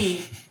for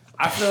me,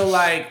 I feel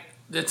like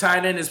the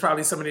tight end is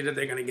probably somebody that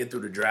they're going to get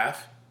through the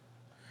draft.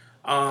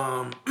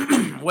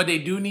 What they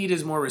do need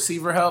is more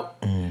receiver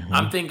help. Mm-hmm.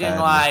 I'm thinking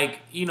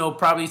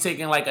probably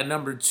taking like a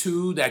number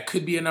 2 that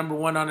could be a number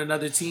 1 on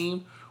another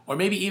team, or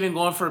maybe even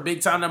going for a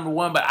big time number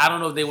 1. But I don't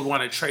know if they would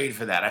want to trade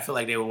for that. I feel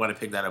like they would want to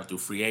pick that up through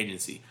free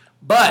agency.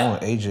 But I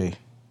want AJ.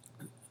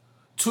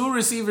 2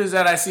 receivers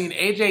that I've seen,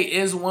 AJ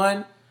is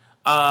one.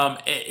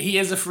 He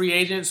is a free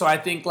agent, so I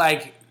think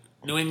like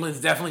New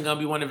England's definitely going to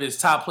be one of his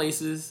top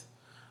places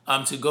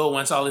to go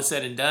once all is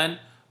said and done.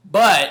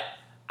 But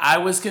I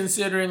was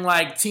considering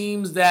like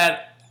teams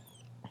that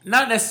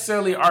not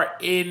necessarily are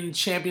in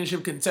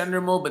championship contender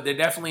mode, but they're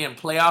definitely in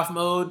playoff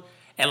mode,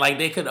 and like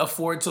they could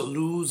afford to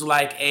lose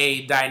like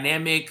a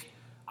dynamic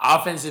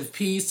offensive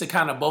piece to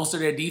kind of bolster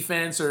their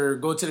defense or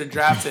go to the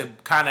draft to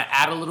kind of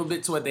add a little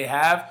bit to what they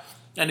have.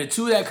 And the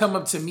 2 that come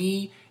up to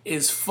me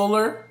is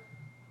Fuller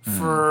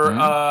for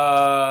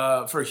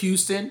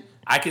Houston.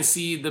 I could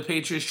see the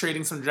Patriots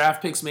trading some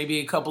draft picks, maybe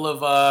a couple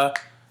of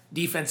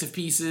defensive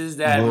pieces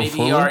that maybe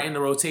Fuller? are in the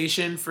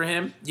rotation for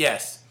him.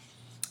 Yes.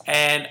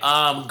 And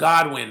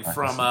Godwin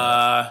from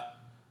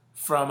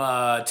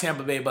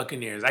Tampa Bay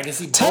Buccaneers. I can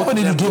see both Tampa of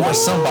need to them give going.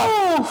 us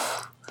somebody.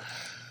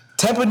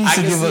 Tampa needs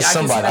to give us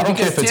somebody. I don't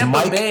care if it's Tampa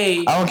Mike.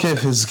 Bay- I don't care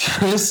if it's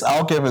Chris. I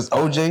don't care if it's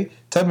OJ.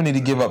 Tampa need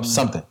to give up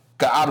something.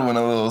 Godwin,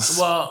 a little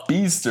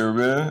speedster,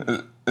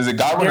 man. Is it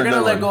Godwin They're or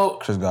going to Godwin? let go.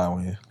 Chris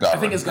Godwin, yeah. I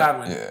think it's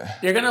Godwin. Yeah.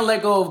 They're gonna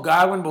let go of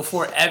Godwin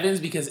before Evans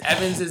because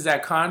Evans is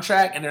that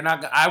contract, and they're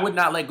not. I would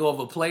not let go of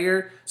a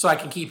player so I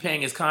can keep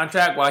paying his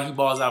contract while he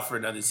balls out for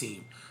another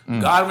team.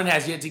 Godwin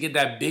has yet to get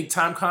that big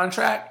time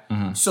contract,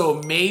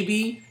 so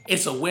maybe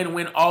it's a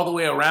win-win all the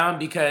way around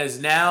because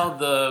now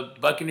the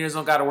Buccaneers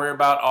don't got to worry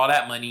about all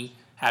that money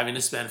having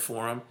to spend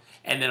for him,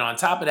 and then on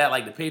top of that,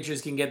 like the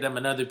Patriots can get them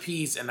another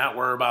piece and not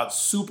worry about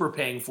super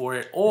paying for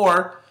it,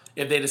 or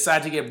if they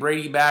decide to get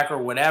Brady back or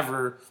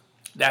whatever.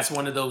 That's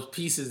one of those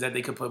pieces that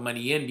they could put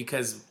money in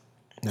because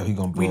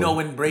we know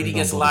when Brady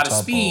gets a lot of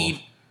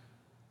speed,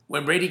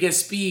 when Brady gets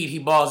speed, he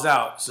balls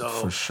out. So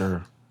For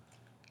sure.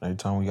 Every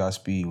time we got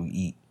speed, we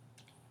eat.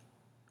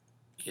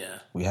 Yeah.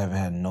 We haven't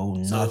had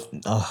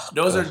nothing.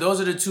 Those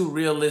are the 2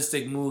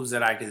 realistic moves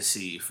that I can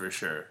see for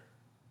sure.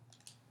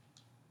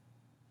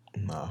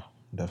 No,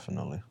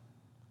 definitely.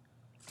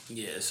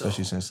 Yeah. So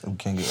Especially since we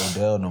can't get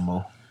Odell no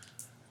more.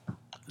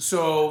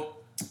 So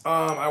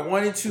I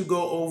wanted to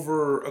go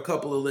over a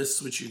couple of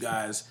lists with you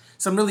guys.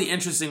 Some really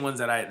interesting ones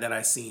that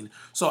I seen.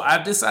 So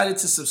I've decided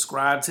to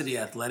subscribe to The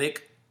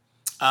Athletic,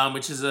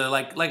 which is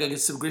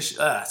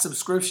a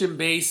subscription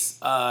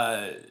based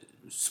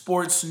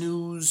sports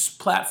news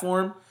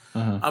platform.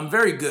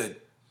 Very good,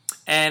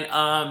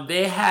 and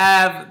they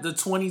have the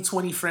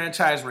 2020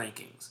 franchise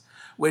rankings,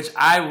 which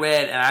I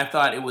read and I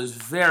thought it was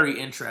very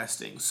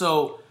interesting.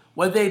 So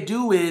what they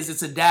do is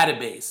it's a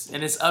database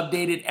and it's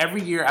updated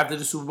every year after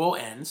the Super Bowl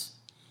ends.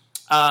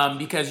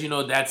 Because,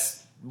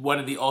 that's one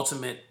of the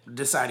ultimate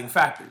deciding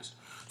factors.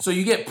 So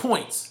you get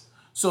points.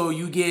 So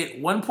you get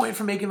 1 point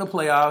for making the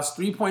playoffs,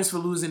 3 points for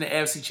losing the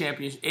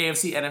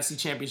AFC-NFC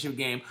championship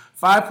game,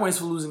 5 points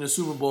for losing the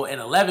Super Bowl, and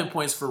 11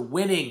 points for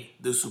winning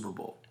the Super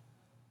Bowl.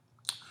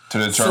 To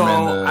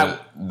determine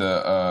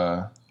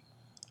A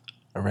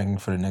ranking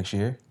for the next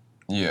year?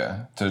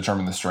 to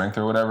determine the strength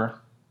or whatever?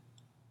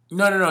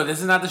 No. This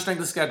is not the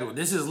strength of schedule.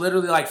 This is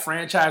literally like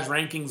franchise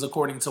rankings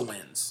according to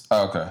wins.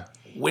 Oh, okay.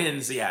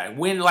 Wins, yeah.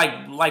 Win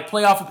like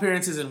playoff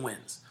appearances and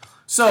wins.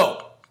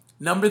 So,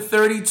 number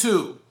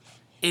 32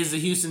 is the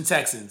Houston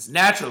Texans.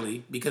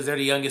 Naturally, because they're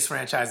the youngest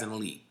franchise in the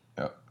league.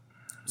 Yep.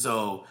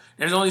 So,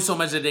 there's only so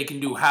much that they can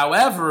do.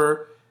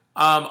 However,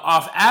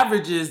 off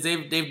averages,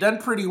 they've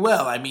done pretty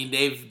well. I mean,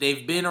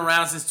 they've been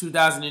around since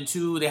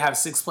 2002. They have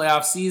 6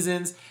 playoff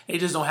seasons. They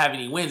just don't have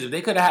any wins. If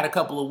they could have had a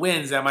couple of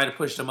wins, that might have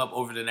pushed them up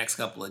over the next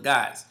couple of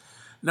guys.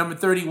 Number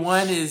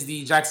 31 is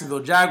the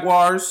Jacksonville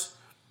Jaguars.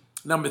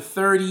 Number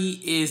 30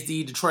 is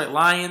the Detroit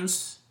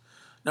Lions.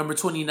 Number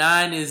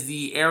 29 is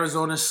the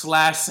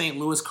Arizona/St.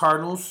 Louis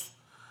Cardinals.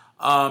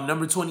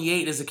 Number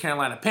 28 is the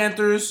Carolina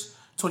Panthers.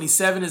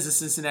 27 is the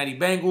Cincinnati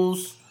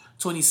Bengals.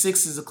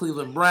 26 is the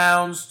Cleveland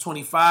Browns.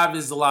 25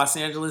 is the Los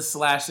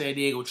Angeles/San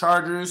Diego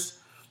Chargers.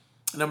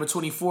 Number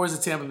 24 is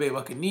the Tampa Bay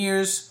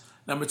Buccaneers.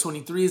 Number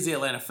 23 is the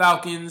Atlanta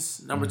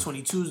Falcons. Number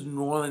 22 is the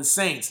New Orleans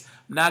Saints.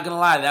 I'm not going to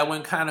lie, that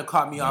one kind of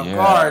caught me off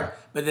guard.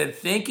 But then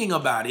thinking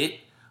about it,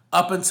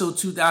 up until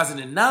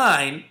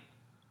 2009,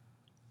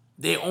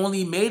 they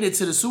only made it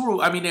to the Super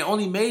Bowl. I mean, they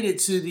only made it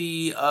to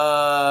the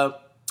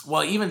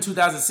even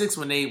 2006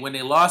 when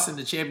they lost in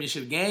the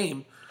championship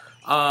game.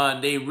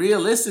 They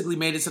realistically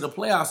made it to the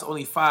playoffs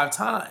only 5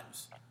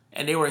 times,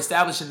 and they were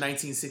established in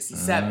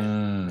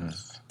 1967.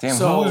 Damn,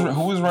 So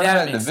who was running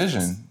that makes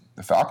division? sense.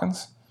 The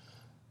Falcons?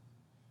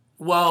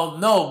 Well,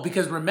 no,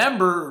 because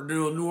remember, the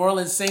New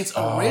Orleans Saints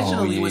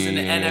originally was in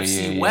the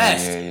NFC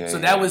West. So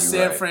that was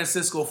San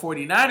Francisco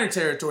 49er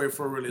territory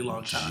for a really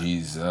long time.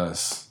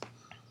 Jesus.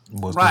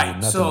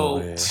 Right,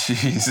 so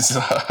Jesus.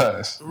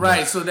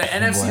 Right, so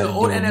the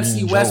old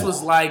NFC West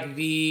was like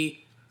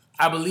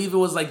I believe it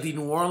was like the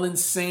New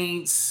Orleans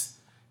Saints,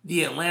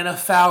 the Atlanta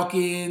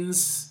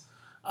Falcons,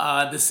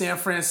 the San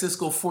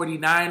Francisco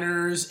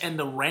 49ers, and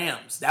the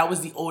Rams. That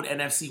was the old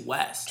NFC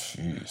West.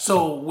 Jeez.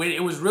 So when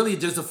it was really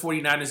just the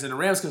 49ers and the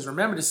Rams, because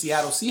remember, the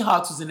Seattle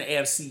Seahawks was in the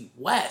AFC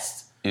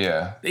West.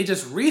 Yeah. They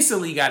just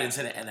recently got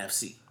into the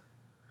NFC.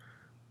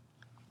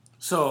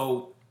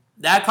 So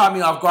that caught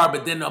me off guard,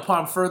 but then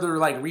upon further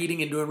like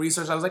reading and doing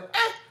research, I was like,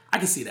 I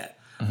can see that.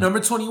 Mm-hmm. Number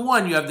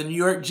 21, you have the New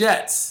York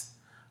Jets.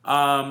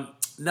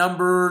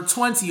 Number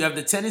 20, you have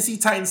the Tennessee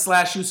Titans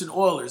 / Houston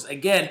Oilers.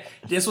 Again,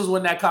 this was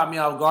one that caught me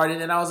off guard, and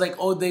then I was like,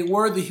 oh, they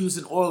were the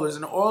Houston Oilers,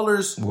 and the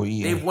Oilers,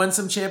 they've won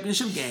some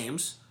championship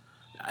games,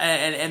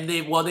 and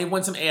they've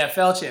won some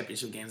AFL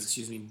championship games,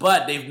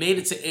 but they've made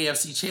it to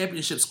AFC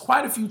championships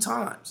quite a few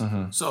times.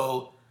 Mm-hmm.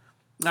 So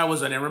that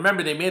was one. And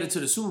remember, they made it to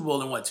the Super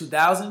Bowl in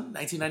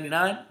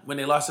 1999, when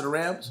they lost to the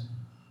Rams.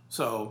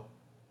 So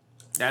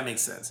that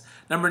makes sense.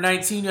 Number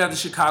 19, you have the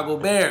Chicago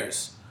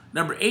Bears.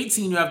 Number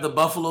 18, you have the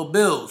Buffalo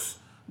Bills,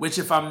 which,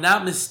 if I'm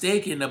not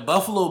mistaken, the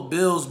Buffalo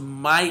Bills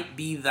might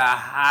be the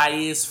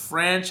highest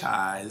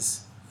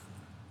franchise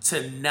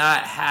to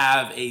not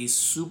have a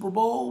Super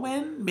Bowl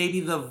win. Maybe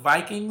the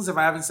Vikings, if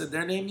I haven't said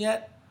their name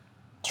yet.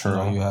 True.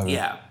 No, you haven't.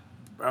 Yeah,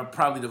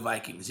 probably the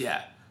Vikings,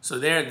 yeah. So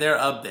they're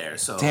up there.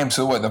 So damn,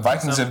 so what? The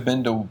Vikings have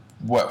been to,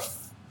 what,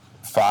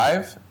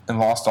 5 and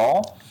lost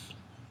all?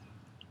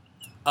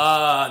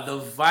 The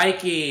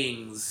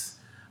Vikings...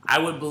 I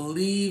would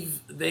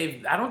believe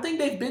I don't think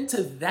they've been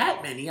to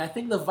that many. I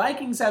think the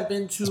Vikings have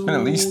been to... It's been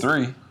at least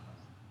 3.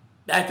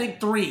 I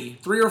think 3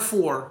 or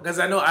 4. Because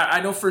I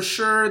know for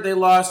sure they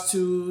lost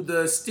to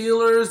the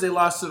Steelers, they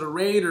lost to the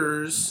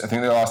Raiders. I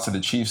think they lost to the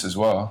Chiefs as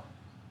well.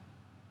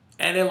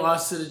 And they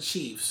lost to the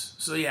Chiefs.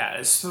 So yeah,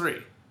 it's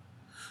 3.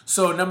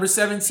 So number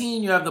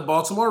 17, you have the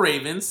Baltimore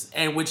Ravens,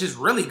 and which is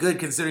really good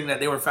considering that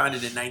they were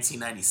founded in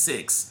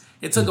 1996.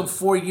 It took them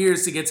 4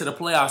 years to get to the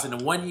playoffs, and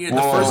in 1 year,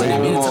 first year they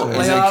made it to the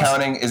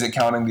playoffs. Is it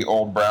counting the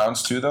old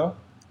Browns too, though?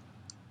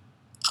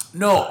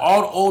 No,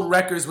 all old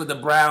records with the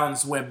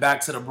Browns went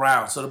back to the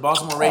Browns. So the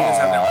Baltimore Ravens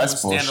have their own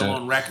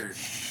standalone record.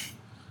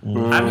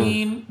 I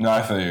mean, no,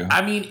 I feel you.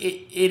 I mean,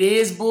 it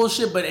is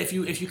bullshit, but if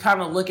you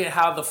kind of look at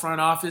how the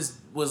front office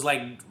was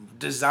like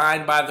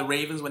designed by the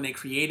Ravens when they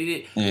created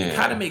it, it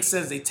kind of makes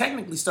sense. They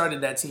technically started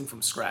that team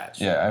from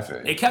scratch. Yeah, I feel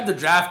you. They kept the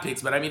draft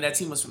picks, but I mean that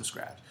team was from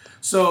scratch.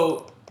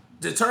 So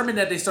determined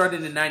that they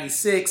started in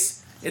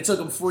 96. It took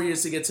them 4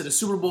 years to get to the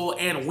Super Bowl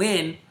and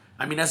win.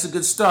 I mean, that's a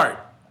good start.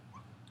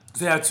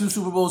 They have 2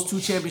 Super Bowls, 2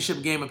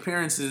 championship game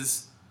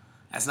appearances.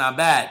 That's not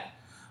bad.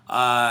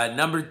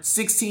 Number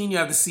 16, you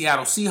have the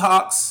Seattle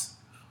Seahawks.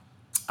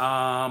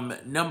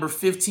 Number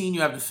 15,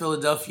 you have the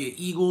Philadelphia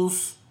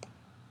Eagles.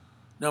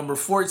 Number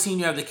 14,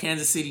 you have the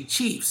Kansas City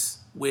Chiefs,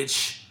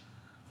 which,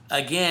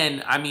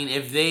 again, I mean,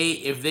 if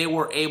they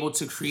were able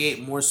to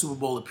create more Super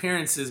Bowl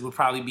appearances, would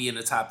probably be in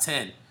the top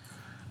 10.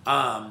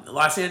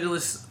 Los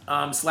Angeles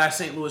 /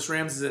 St. Louis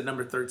Rams is at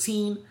number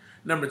 13.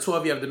 Number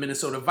 12, you have the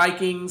Minnesota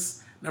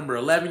Vikings. Number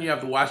 11, you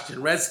have the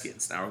Washington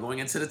Redskins. Now we're going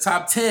into the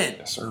top 10.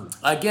 Yes, sir.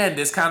 Again,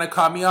 this kind of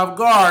caught me off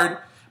guard,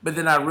 but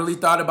then I really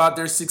thought about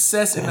their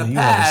success in the you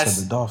past. haven't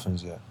said the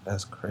Dolphins yet.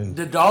 That's crazy.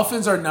 The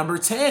Dolphins are number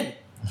 10.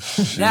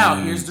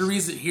 Now, here's the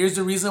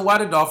reason why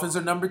the Dolphins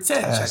are number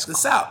 10. Check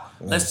this out.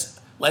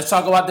 Let's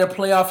talk about their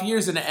playoff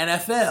years in the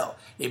NFL.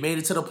 They made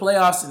it to the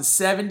playoffs in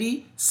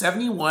 70,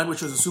 71,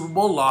 which was a Super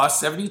Bowl loss,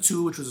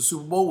 72, which was a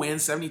Super Bowl win,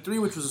 73,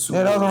 which was a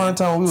Super Bowl win. Yeah, that was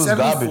the only time we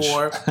was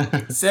 74,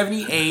 garbage.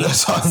 78,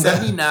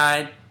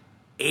 79,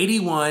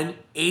 81,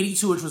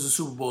 82, which was a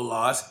Super Bowl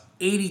loss,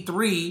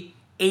 83,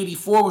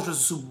 84, which was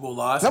a Super Bowl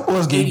loss. That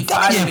boy's getting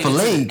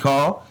filleted,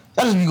 Carl.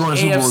 Y'all just be going to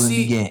Super Bowls and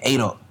be getting ate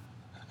up.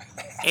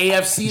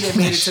 AFC, they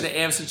made it to the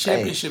AFC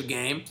Championship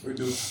game.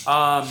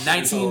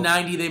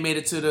 1990, they made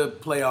it to the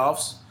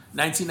playoffs.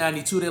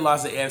 1992, they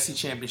lost the AFC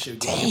Championship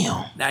game.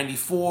 Damn.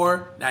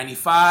 94,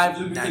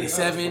 95,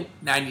 97,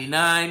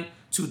 99,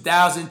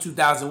 2000,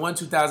 2001,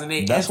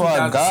 2008. That's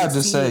why God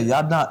just said,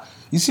 y'all not.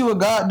 You see what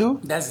God do?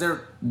 That's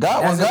their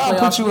God. that's When God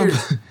put you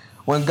years. in,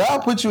 when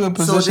God put you in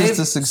positions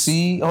to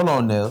succeed. Hold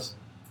on, Nels.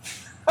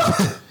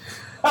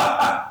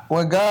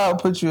 When God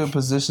put you in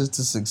positions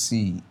to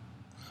succeed,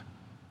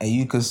 and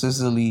you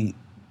consistently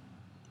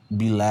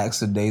be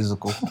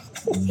lackadaisical,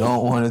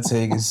 don't want to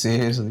take it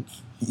seriously,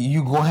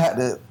 you gonna have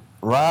to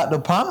ride the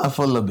pond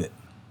for a little bit.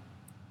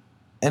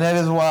 And that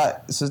is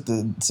why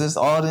since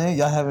all then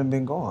y'all haven't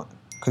been going,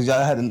 because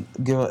y'all had to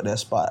give up that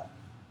spot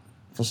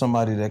for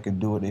somebody that could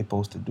do what they're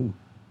supposed to do.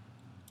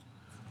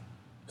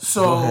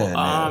 So,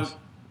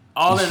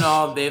 all in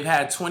all, they've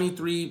had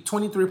 23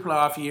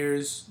 playoff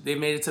years. They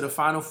made it to the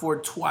Final Four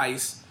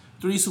twice,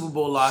 3 Super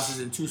Bowl losses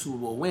and 2 Super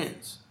Bowl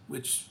wins,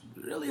 which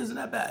really isn't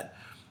that bad.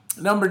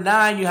 Number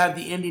 9, you have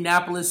the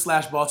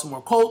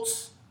Indianapolis/Baltimore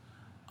Colts.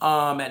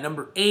 At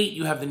number 8,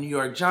 you have the New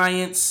York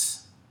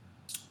Giants.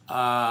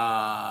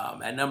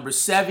 At number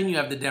 7, you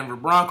have the Denver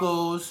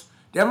Broncos.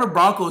 Denver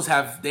Broncos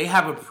have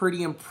a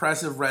pretty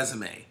impressive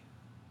resume.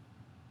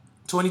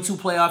 22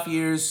 playoff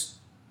years,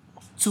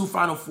 2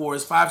 Final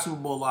Fours, 5 Super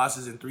Bowl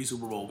losses, and 3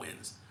 Super Bowl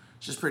wins.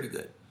 It's just pretty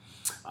good.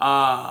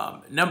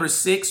 Number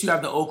 6, you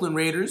have the Oakland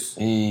Raiders.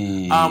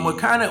 What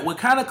kind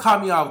of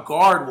caught me off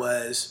guard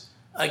was,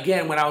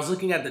 again, when I was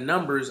looking at the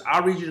numbers,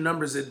 I'll read you the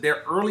numbers, that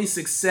their early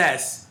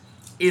success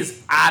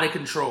is out of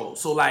control.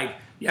 So, like,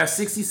 you have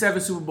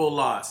 67 Super Bowl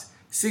loss,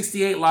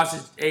 68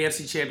 lost the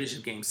AFC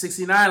Championship game,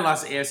 69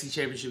 lost the AFC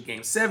Championship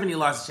game, 70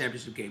 lost the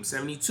championship game,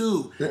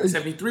 72,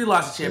 73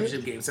 lost the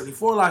championship game,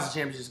 74 lost the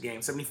championship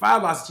game,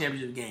 75 lost the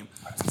championship game,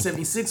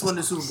 76 won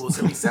the Super Bowl,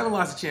 77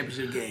 lost the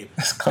championship game,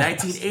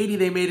 1980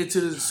 they made it to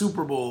the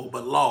Super Bowl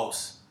but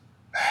lost.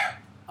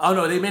 Oh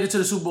no, they made it to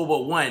the Super Bowl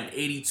but won.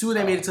 82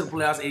 they made it to the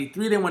playoffs,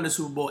 83 they won the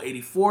Super Bowl,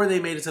 84 they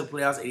made it to the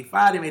playoffs,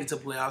 85 they made it to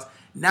the playoffs,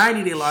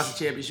 90 they lost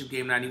the championship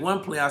game,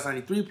 91 playoffs,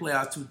 93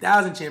 playoffs,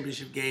 2000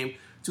 championship game,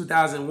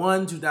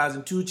 2001,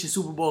 2002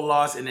 Super Bowl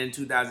loss, and then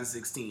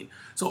 2016.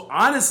 So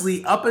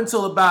honestly, up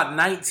until about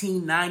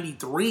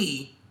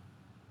 1993,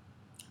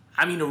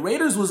 I mean, the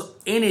Raiders was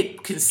in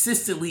it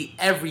consistently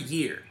every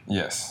year.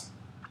 Yes.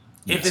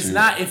 If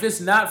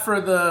it's not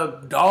for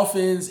the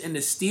Dolphins and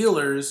the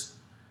Steelers,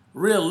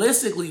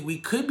 realistically, we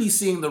could be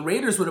seeing the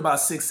Raiders with about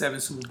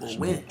 6-7 Super Bowl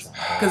wins.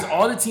 Because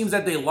all the teams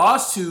that they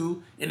lost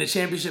to in the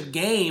championship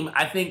game,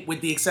 I think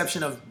with the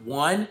exception of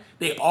one,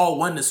 they all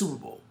won the Super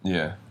Bowl.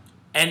 Yeah.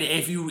 And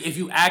if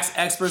you ask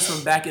experts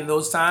from back in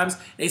those times,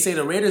 they say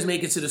the Raiders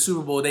make it to the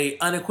Super Bowl, they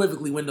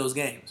unequivocally win those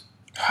games.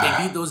 They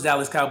beat those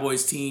Dallas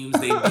Cowboys teams.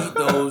 They beat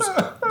those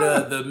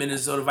the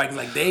Minnesota Vikings.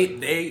 Like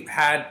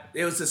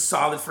it was a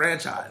solid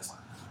franchise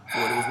for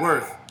what it was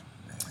worth.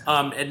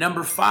 At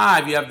number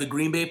 5, you have the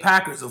Green Bay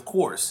Packers, of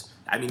course.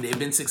 I mean, they've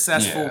been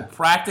successful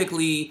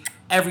practically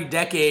every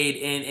decade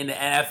in the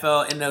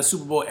NFL in the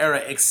Super Bowl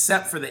era,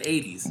 except for the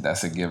 80s.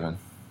 That's a given.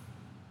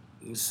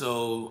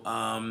 So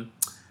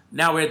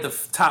now we're at the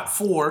top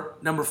 4.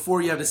 Number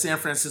 4, you have the San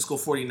Francisco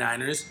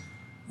 49ers.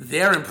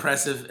 They're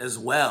impressive as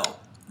well.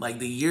 Like,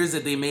 the years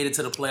that they made it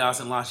to the playoffs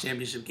and lost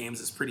championship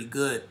games is pretty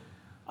good.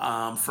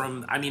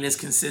 It's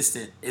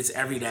consistent. It's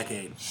every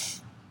decade.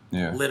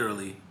 Yeah.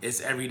 Literally.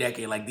 It's every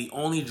decade. Like, the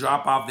only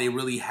drop-off they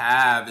really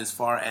have as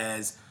far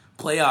as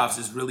playoffs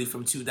is really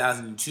from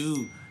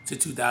 2002 to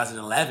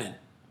 2011.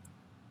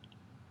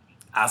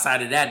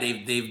 Outside of that,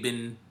 they've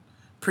been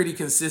pretty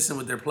consistent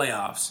with their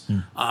playoffs.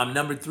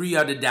 Number 3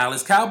 are the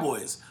Dallas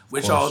Cowboys,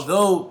 which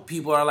although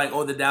people are like,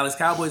 oh, the Dallas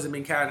Cowboys have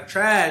been kind of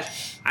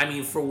trash, I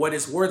mean, for what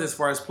it's worth as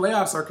far as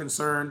playoffs are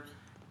concerned,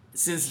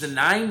 since the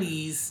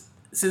 90s,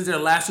 since their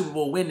last Super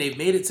Bowl win, they've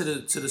made it to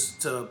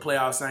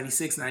playoffs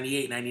 96,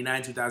 98,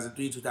 99,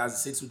 2003,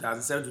 2006,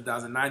 2007,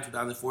 2009,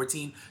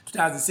 2014,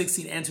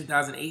 2016, and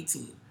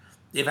 2018.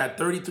 They've had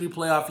 33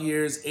 playoff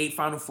years, 8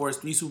 Final Fours,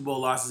 3 Super Bowl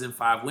losses, and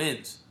 5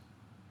 wins.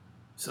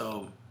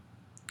 So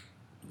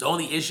the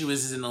only issue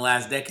is in the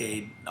last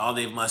decade, all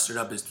they've mustered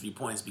up is 3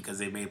 points because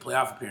they've made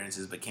playoff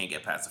appearances but can't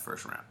get past the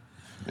first round.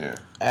 Yeah.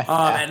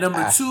 At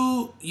number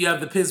 2, you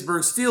have the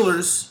Pittsburgh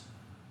Steelers.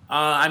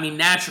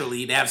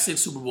 Naturally, they have 6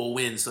 Super Bowl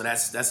wins, so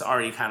that's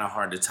already kind of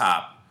hard to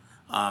top.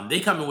 They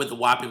come in with a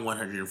whopping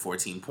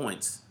 114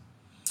 points.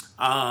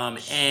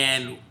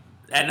 And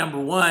at number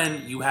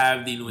 1, you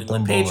have the New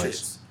England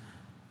Patriots.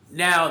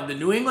 Now, the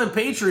New England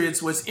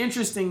Patriots, what's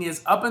interesting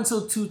is up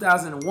until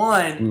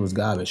 2001, it was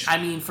garbage. I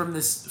mean, for the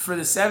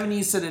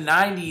 70s to the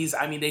 90s,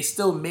 I mean, they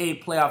still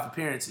made playoff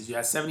appearances. You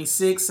had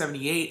 76,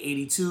 78,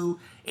 82,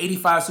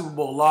 85 Super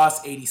Bowl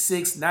loss,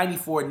 86,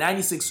 94,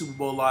 96 Super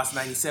Bowl loss,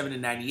 97,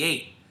 and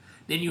 98.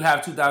 Then you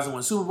have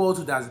 2001 Super Bowl,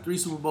 2003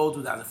 Super Bowl,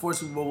 2004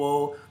 Super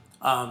Bowl,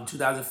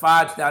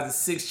 2005,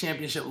 2006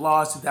 championship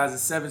loss,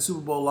 2007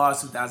 Super Bowl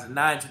loss,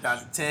 2009,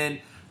 2010,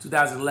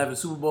 2011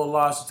 Super Bowl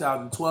loss,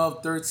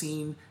 2012,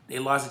 13, they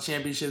lost the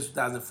championship,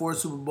 2004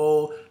 Super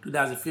Bowl,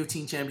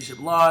 2015 championship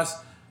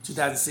loss,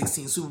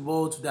 2016 Super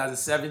Bowl,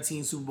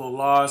 2017 Super Bowl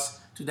loss,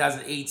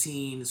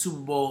 2018 Super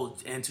Bowl,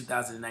 and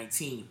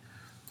 2019.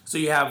 So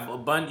you have a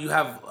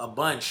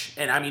bunch.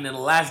 And I mean, in the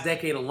last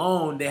decade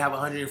alone, they have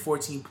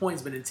 114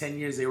 points, but in 10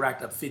 years, they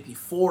racked up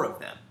 54 of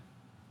them.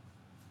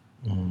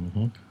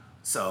 Mm-hmm.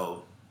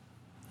 So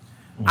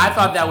I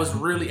thought that was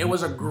it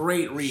was a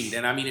great read.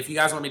 And I mean, if you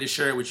guys want me to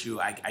share it with you,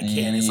 I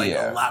can. It's like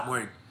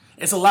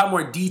it's a lot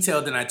more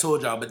detailed than I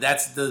told y'all, but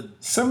that's the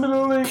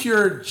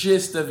pure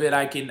gist of it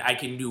I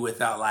can do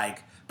without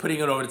like putting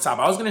it over the top.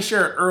 I was going to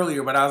share it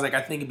earlier, but I was like,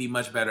 I think it'd be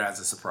much better as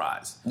a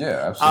surprise.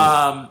 Yeah,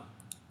 absolutely.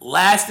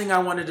 Last thing I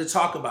wanted to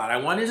talk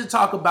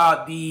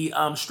about, the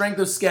strength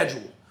of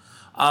schedule.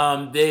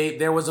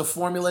 There was a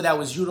formula that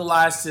was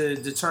utilized to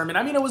determine.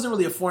 I mean, it wasn't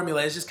really a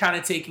formula. It's just kind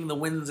of taking the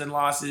wins and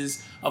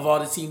losses of all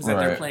the teams that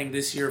they're playing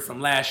this year from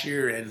last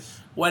year and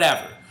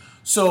whatever.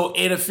 So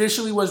it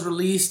officially was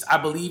released, I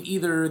believe,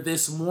 either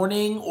this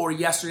morning or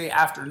yesterday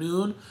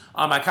afternoon.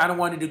 I kind of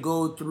wanted to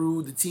go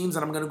through the teams,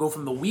 and I'm going to go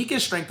from the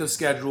weakest strength of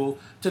schedule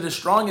to the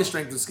strongest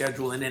strength of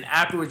schedule, and then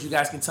afterwards, you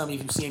guys can tell me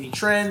if you see any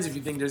trends, if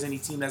you think there's any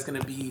team that's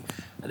going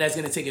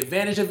to take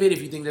advantage of it,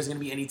 if you think there's going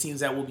to be any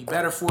teams that will be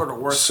better for it or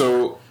worse.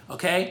 So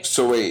okay.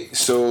 So wait.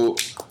 So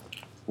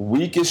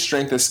weakest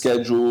strength of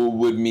schedule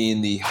would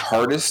mean the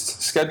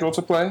hardest schedule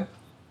to play.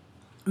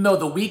 No,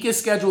 the weakest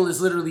schedule is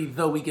literally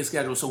the weakest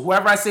schedule. So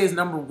whoever I say is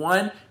number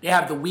one, they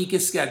have the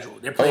weakest schedule.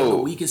 They're playing the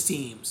weakest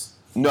teams.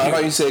 No, I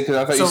thought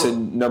you said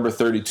number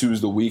 32 is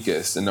the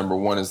weakest and number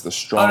 1 is the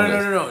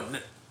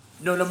strongest.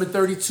 No, number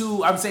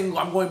 32.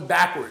 I'm going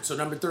backwards. So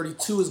number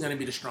 32 is going to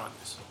be the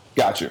strongest.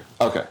 Got you.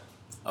 Okay.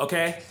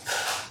 Okay.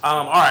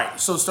 All right.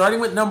 So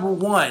starting with number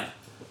 1,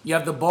 you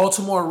have the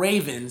Baltimore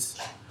Ravens.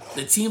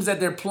 The teams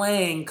that they're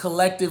playing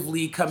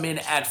collectively come in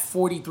at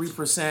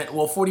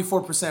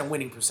 44%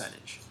 winning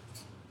percentage.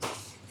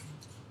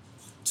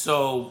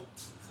 So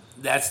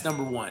that's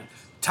number 1.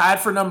 Tied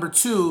for number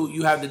 2,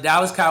 you have the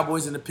Dallas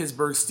Cowboys and the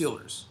Pittsburgh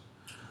Steelers.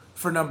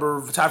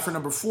 Tied for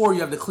number 4,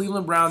 you have the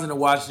Cleveland Browns and the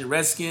Washington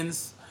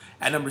Redskins.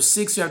 At number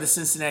 6, you have the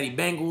Cincinnati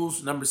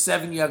Bengals. Number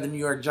 7, you have the New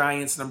York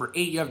Giants. Number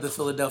 8, you have the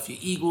Philadelphia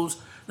Eagles.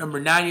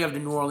 Number 9, you have the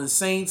New Orleans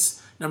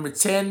Saints. Number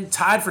 10,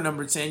 tied for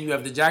number 10, you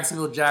have the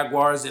Jacksonville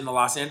Jaguars and the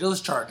Los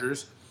Angeles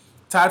Chargers.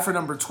 Tied for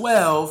number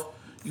 12,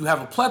 you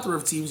have a plethora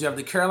of teams. You have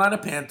the Carolina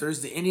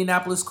Panthers, the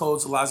Indianapolis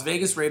Colts, the Las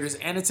Vegas Raiders,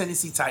 and the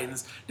Tennessee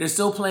Titans. They're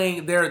still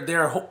playing.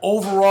 Their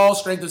overall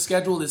strength of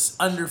schedule is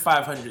under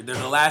 500. They're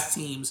the last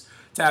teams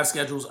to have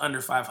schedules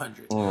under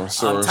 500. So we're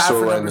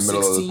still right in the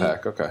middle 16, of the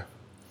pack. Okay.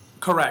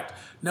 Correct.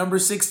 Number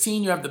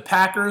 16, you have the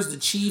Packers, the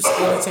Chiefs,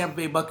 and the Tampa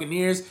Bay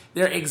Buccaneers.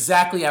 They're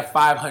exactly at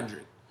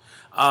 500.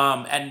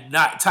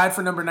 Tied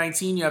for number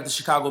 19, you have the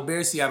Chicago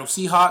Bears, Seattle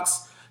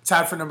Seahawks.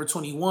 Tied for number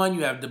 21,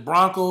 you have the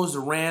Broncos, the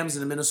Rams,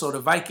 and the Minnesota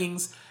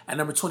Vikings. At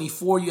number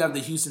 24, you have the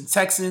Houston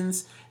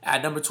Texans.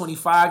 At number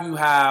 25, you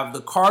have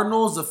the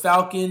Cardinals, the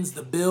Falcons,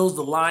 the Bills,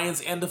 the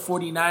Lions, and the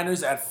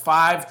 49ers at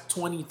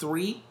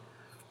 523.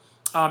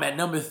 At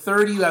number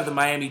 30, you have the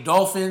Miami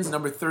Dolphins.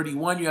 Number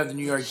 31, you have the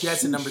New York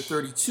Jets. And number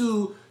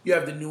 32, you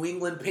have the New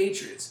England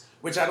Patriots,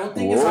 which I don't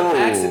think is on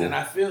accident.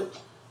 I feel...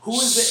 Who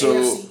is the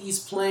AFC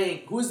East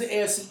playing? Who is the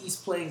AFC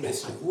East playing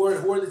this year?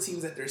 Who are the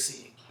teams that they're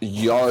seeing?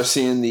 Y'all are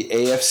seeing the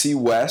AFC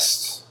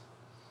West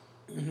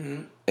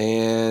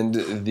and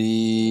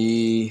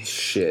the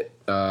trying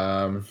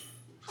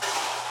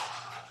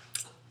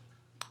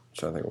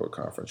to think of what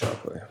conference y'all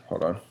play.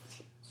 Hold on.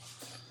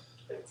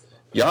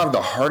 Y'all have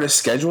the hardest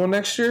schedule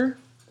next year?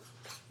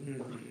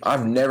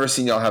 I've never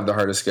seen y'all have the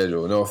hardest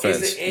schedule. No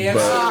offense. It's the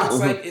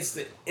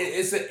AFC.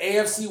 It's the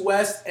AFC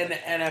West and the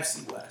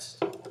NFC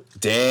West.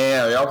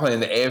 Damn, y'all playing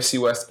the AFC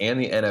West and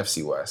the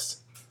NFC West.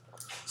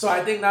 So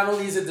I think not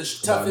only is it the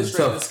toughest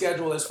strength of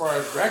schedule as far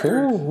as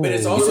record, but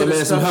it's also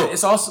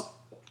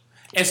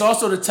it's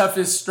also the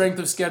toughest strength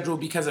of schedule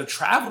because of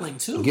traveling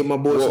too. Get my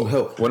boy some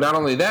help. Well, not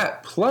only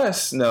that,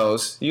 plus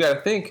Nose, you got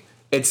to think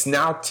it's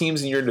now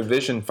teams in your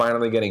division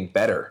finally getting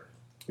better.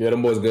 Yeah,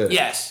 them boys good.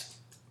 Yes.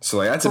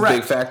 So that's a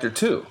big factor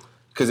too,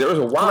 because there was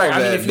a while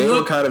that they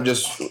were kind of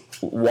just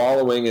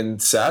wallowing in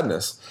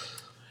sadness.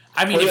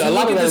 I mean, if you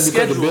look at the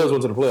schedule, the Bills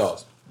went to the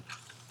playoffs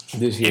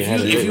this year.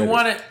 If you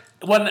want to.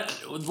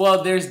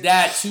 Well, there's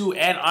that too,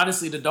 and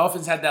honestly, the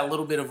Dolphins had that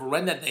little bit of a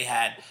run that they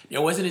had. There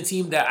wasn't a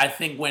team that I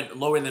think went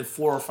lower than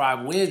 4 or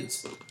 5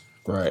 wins,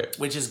 right?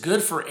 Which is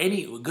good for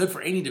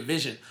any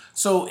division.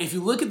 So if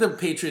you look at the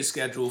Patriots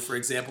schedule, for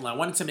example, I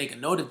wanted to make a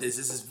note of this.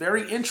 This is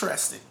very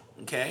interesting.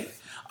 Okay,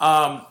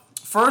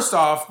 first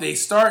off, they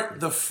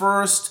start the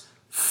first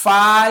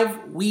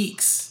 5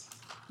 weeks.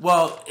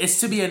 Well,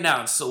 it's to be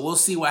announced, so we'll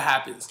see what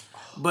happens.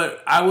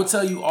 But I will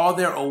tell you all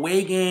their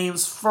away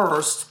games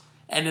first.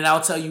 And then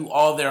I'll tell you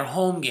all their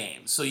home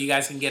games so you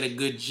guys can get a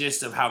good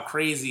gist of how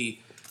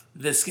crazy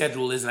this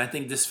schedule is. And I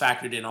think this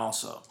factored in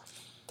also.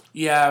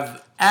 You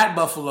have at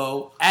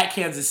Buffalo, at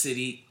Kansas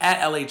City,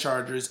 at LA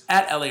Chargers,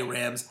 at LA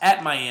Rams,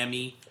 at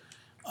Miami,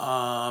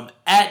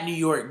 at New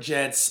York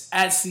Jets,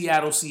 at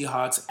Seattle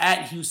Seahawks,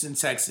 at Houston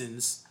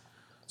Texans.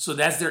 So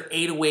that's their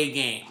 8 away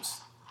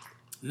games.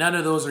 None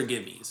of those are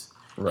gimmies.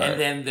 Right.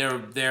 And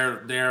then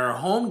their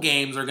home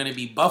games are going to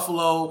be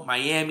Buffalo,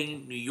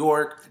 Miami, New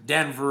York,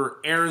 Denver,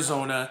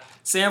 Arizona,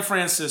 San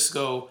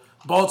Francisco,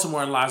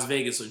 Baltimore, and Las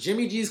Vegas. So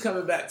Jimmy G's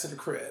coming back to the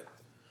crib.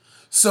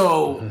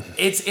 So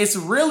it's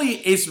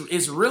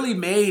really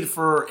made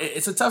for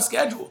it's a tough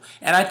schedule,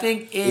 and I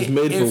think it's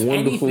made for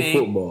wonderful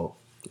football.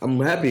 I'm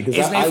happy because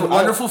it's made for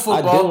wonderful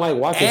football. I don't like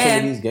watching some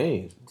of these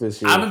games this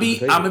year. I'm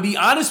gonna be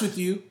honest with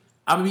you.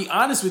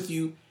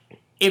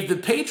 If the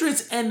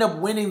Patriots end up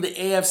winning the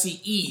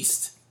AFC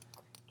East,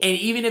 and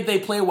even if they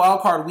play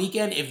wild card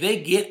weekend, if they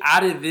get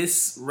out of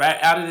this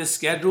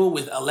schedule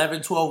with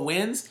 11, 12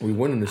 wins, we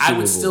win in the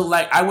Super Bowl.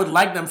 I would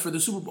like them for the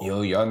Super Bowl.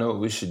 Yo, y'all know what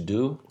we should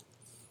do?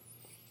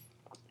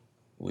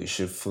 We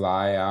should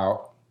fly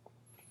out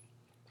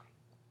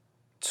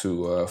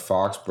to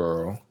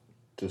Foxborough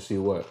to see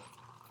what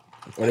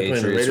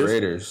Patriots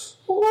Raiders.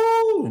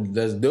 Ooh,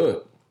 let's do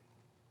it.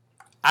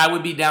 I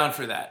would be down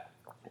for that.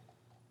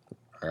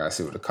 I gotta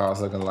see what the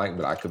call's looking like,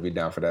 but I could be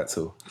down for that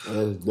too.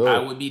 I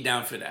would be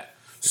down for that.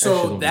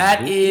 So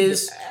that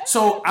is.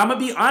 So I'm gonna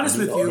be honest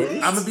with you.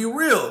 I'm gonna be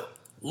real.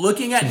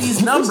 Looking at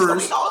these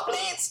numbers.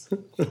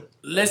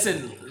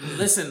 Listen.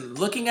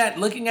 Looking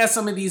at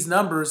some of these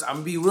numbers, I'm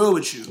gonna be real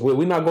with you.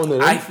 We're not going to.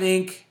 I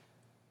think.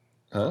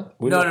 Huh?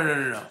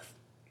 No.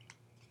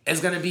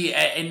 It's gonna be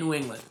in New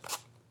England.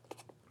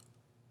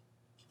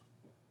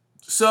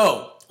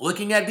 So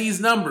looking at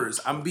these numbers,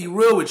 I'm gonna be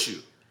real with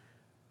you.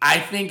 I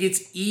think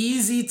it's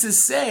easy to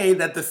say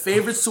that the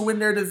favorites to win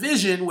their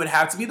division would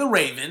have to be the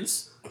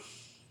Ravens,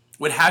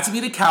 would have to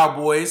be the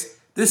Cowboys,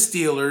 the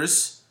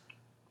Steelers,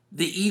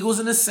 the Eagles,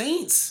 and the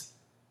Saints.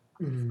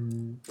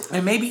 And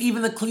maybe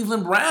even the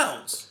Cleveland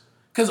Browns.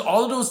 Because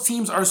all of those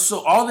teams are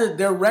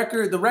the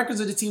records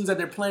of the teams that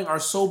they're playing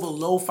are so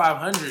below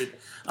 500.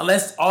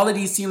 Unless all of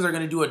these teams are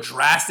going to do a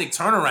drastic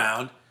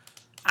turnaround.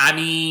 I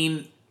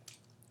mean,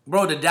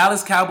 bro, the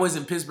Dallas Cowboys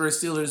and Pittsburgh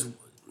Steelers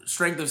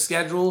strength of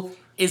schedule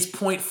is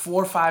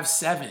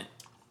 .457.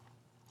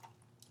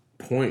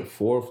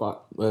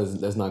 0.45.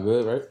 That's not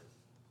good, right?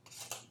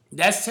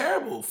 That's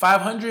terrible.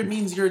 500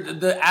 means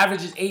the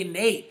average is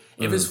 8-8.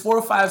 If it's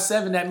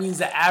 4.57, that means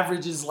the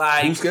average is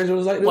like whose schedule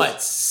is like this? What,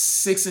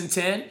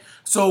 6-10?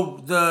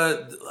 So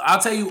I'll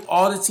tell you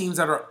all the teams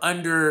that are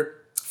under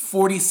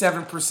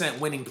 47%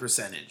 winning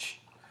percentage.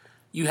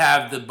 You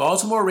have the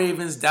Baltimore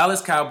Ravens,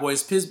 Dallas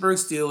Cowboys, Pittsburgh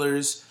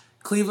Steelers,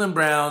 Cleveland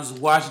Browns,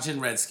 Washington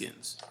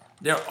Redskins.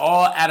 They're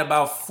all at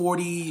about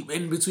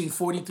in between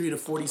 43 to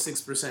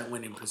 46%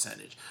 winning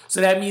percentage. So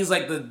that means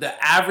like the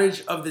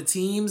average of the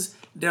teams,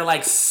 they're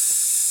like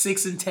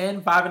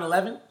 6-10,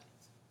 5-11.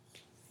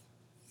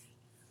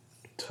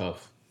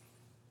 Tough.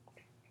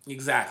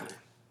 Exactly.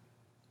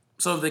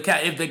 So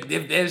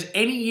if there's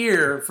any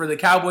year for the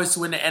Cowboys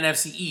to win the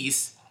NFC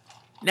East,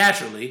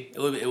 naturally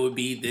it would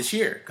be this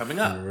year coming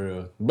up. For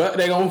real. But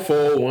they're gonna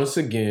fall once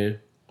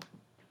again.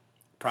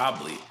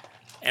 Probably.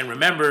 And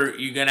remember,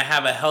 you're going to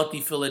have a healthy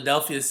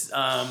Philadelphia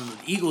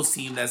Eagles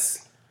team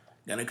that's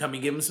going to come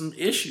and give them some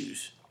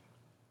issues.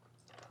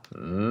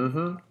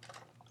 Mm-hmm.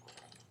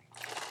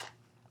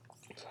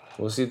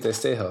 We'll see if they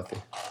stay healthy.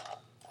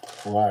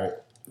 Right.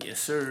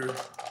 Yes, sir.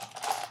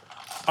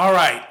 All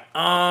right.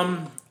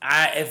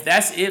 If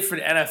that's it for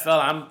the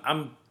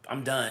NFL,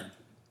 I'm done.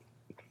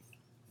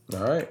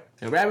 All right.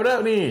 And wrap it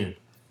up then.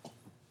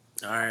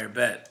 All right,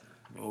 bet.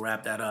 We'll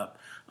wrap that up.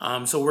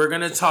 So we're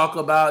going to talk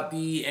about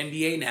the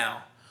NBA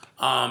now.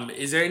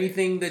 Is there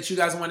anything that you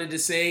guys wanted to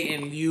say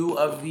in lieu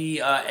of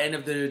the end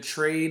of the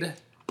trade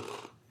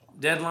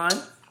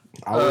deadline?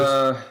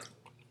 I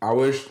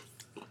wish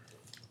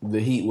the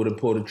Heat would have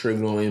pulled the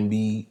trigger on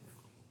Embiid.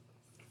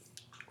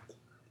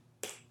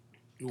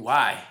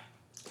 Why?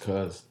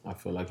 Because I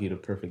feel like he's the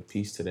perfect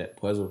piece to that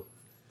puzzle.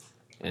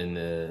 And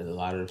a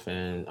lot of the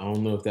fans, I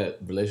don't know if that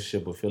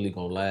relationship with Philly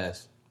going to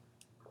last.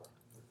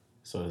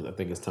 So I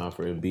think it's time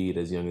for Embiid,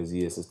 as young as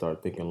he is, to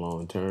start thinking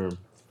long term.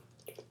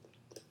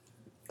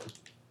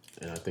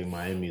 And I think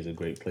Miami is a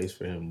great place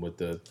for him with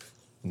the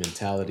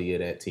mentality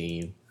of that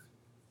team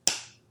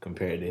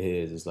compared to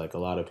his. It's like a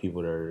lot of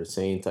people that are the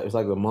same type. It's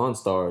like the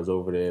Monstars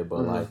over there,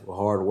 but like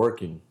hard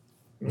working.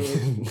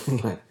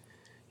 Like,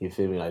 you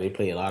feel me? Like they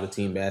play a lot of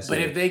team basketball.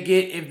 But if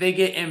they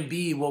get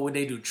Embiid, what would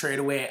they do? Trade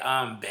away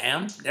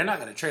Bam? They're not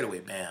going to trade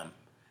away Bam.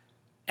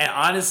 And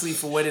honestly,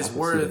 for what it's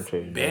worth,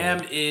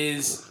 Bam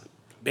is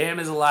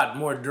a lot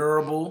more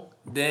durable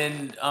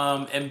than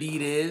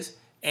Embiid is,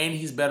 and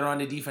he's better on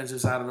the defensive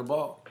side of the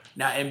ball.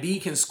 Now,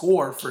 Embiid can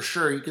score for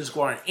sure. He can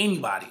score on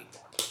anybody.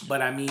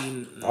 But I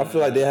mean, I feel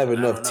like they have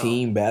enough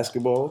team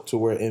basketball to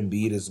where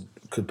Embiid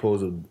could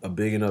pose a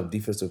big enough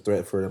defensive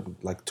threat for him,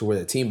 like to where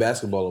the team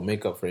basketball will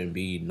make up for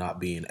Embiid not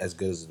being as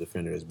good as a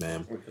defender as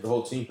Bam. The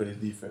whole team plays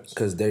defense.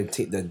 Because that's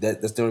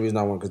the only reason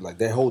I want. Because like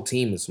their whole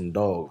team is some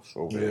dogs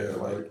over there.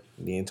 Like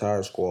the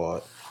entire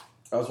squad.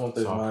 That's one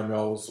thing Miami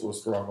always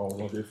was strong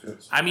on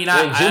defense. I mean,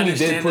 I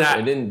understand that.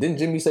 And then didn't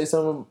Jimmy say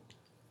something?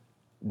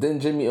 Didn't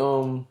Jimmy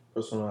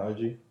Person on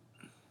IG.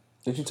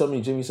 Did you tell me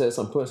Jimmy said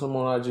something? Put something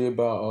on IG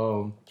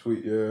about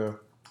tweet? Yeah,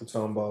 I'm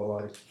talking about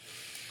like.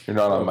 You're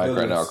not on mic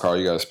right now, Carl.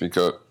 You gotta speak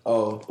up.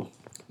 Oh,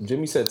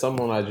 Jimmy said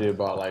something on IG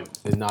about like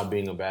it not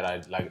being a bad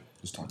idea. Like,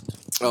 Just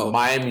talking.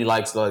 Miami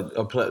likes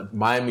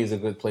Miami's a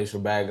good place for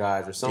bad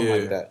guys or something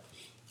like that.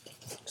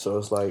 So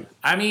it's like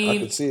I mean, I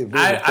could see it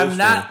being I'm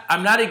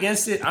not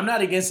against it. I'm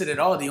not against it at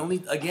all.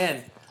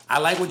 I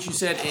like what you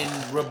said in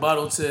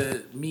rebuttal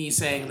to me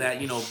saying that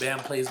Bam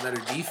plays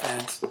better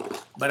defense.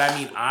 But I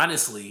mean,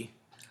 honestly,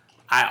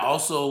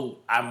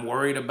 I'm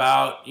worried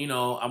about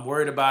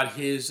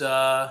his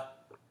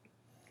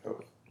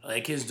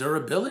his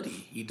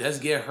durability. He does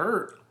get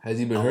hurt. Has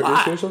he been hurt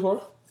this year so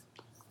far?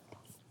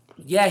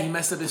 Yeah, he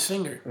messed up his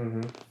finger.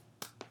 Mm-hmm.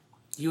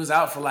 He was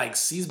out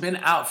he's been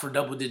out for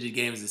double-digit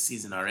games this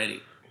season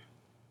already.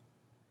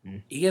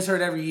 He gets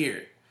hurt every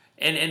year.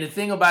 And the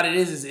thing about it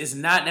is it's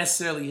not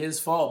necessarily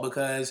his fault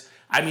because,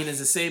 I mean, it's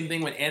the same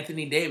thing with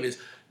Anthony Davis.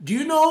 Do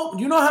you know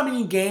how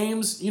many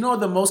games,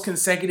 the most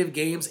consecutive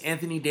games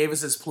Anthony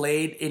Davis has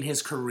played in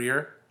his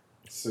career?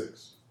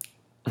 6.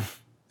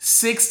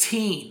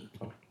 16.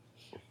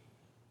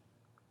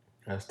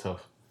 That's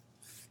tough.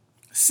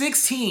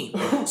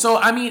 16. So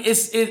I mean,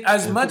 it's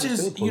as much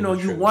as you know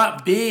you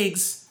want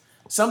bigs.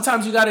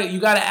 Sometimes you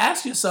gotta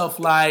ask yourself,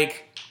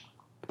 like,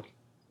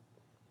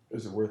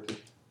 Is it worth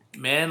it?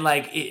 man,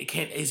 like,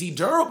 is he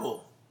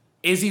durable?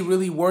 Is he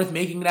really worth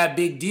making that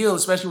big deal?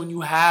 Especially when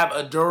you have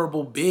a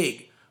durable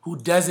big who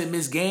doesn't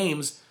miss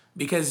games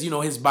because, you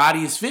know, his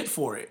body is fit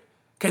for it.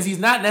 Because he's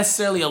not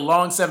necessarily a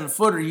long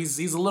 7-footer.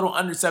 He's a little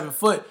under 7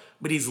 foot,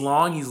 but he's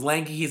long, he's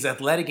lanky, he's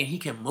athletic, and he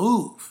can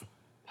move.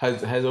 Did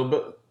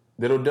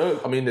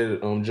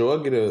Joel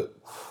get a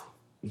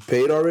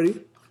paid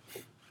already?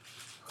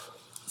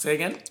 Say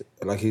again?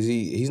 Like,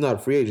 he's not a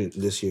free agent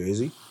this year, is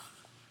he?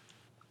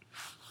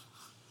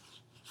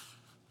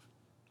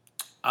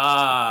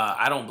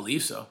 I don't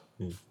believe so.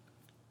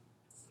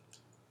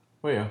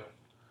 Well, yeah.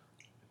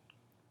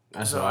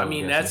 So I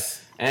mean,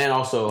 that's and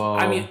also.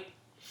 I mean,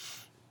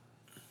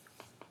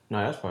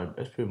 no, that's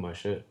pretty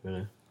much it,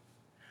 man.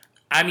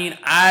 I mean,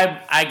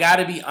 I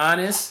gotta be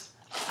honest.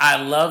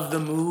 I love the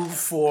move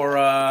for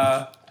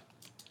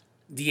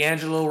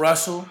D'Angelo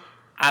Russell.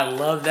 I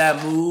love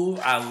that move.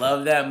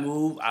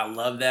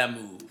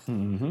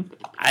 Mm-hmm.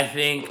 I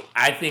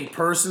think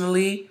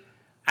personally,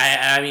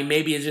 I mean,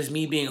 maybe it's just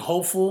me being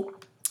hopeful.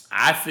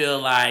 I feel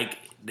like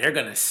they're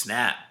gonna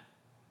snap.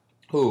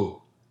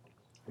 Who?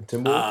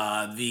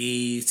 Timberwolves?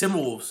 The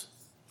Timberwolves.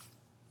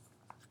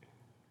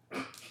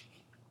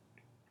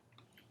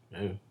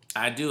 Maybe.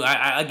 I do.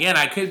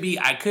 I could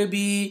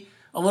be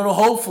a little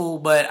hopeful,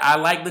 but I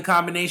like the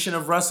combination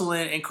of Russell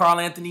and Karl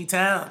Anthony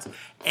Towns.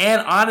 And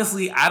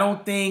honestly, I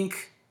don't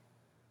think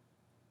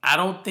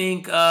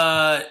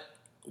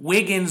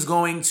Wiggins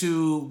going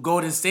to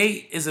Golden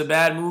State is a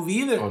bad move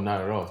either. Oh,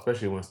 not at all.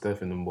 Especially when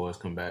Steph and them boys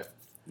come back.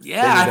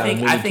 Yeah,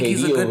 I think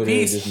he's a good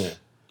piece.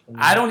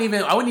 I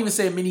wouldn't even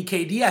say a mini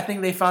KD. I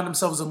think they found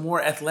themselves a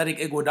more athletic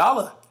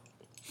Iguodala.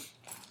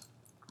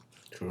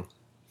 True.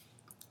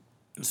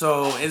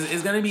 So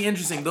it's going to be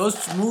interesting.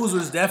 Those moves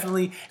was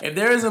definitely, if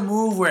there is a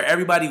move where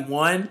everybody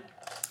won,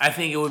 I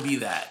think it would be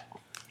that.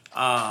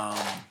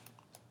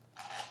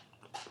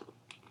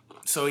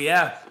 So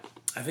yeah,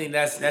 I think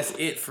that's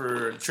it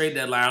for trade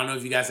deadline. I don't know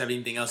if you guys have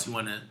anything else you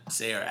want to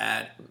say or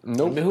add.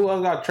 Nope. I mean, who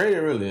else got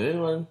traded really?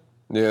 Anyone?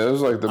 Yeah, it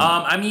was like the.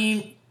 I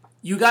mean,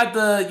 you got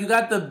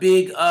the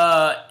big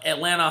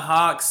Atlanta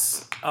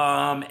Hawks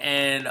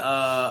and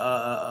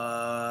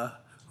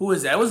who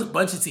was that? It was a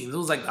bunch of teams. It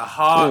was like the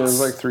Hawks. Yeah, it was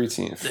like 3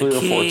 teams, 3 or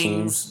 4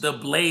 teams. The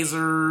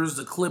Blazers,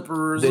 the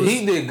Clippers. The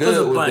Heat did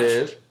good with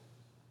theirs.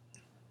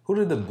 Who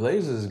did the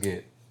Blazers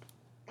get?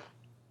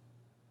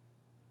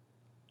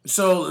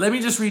 So let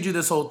me just read you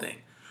this whole thing.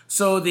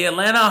 So the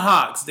Atlanta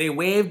Hawks, they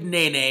waived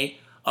Nene,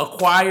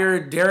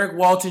 acquired Derek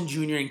Walton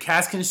Jr. in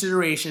cash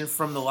consideration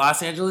from the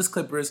Los Angeles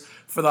Clippers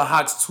for the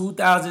Hawks'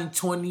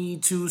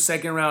 2022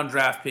 second-round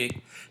draft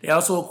pick. They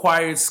also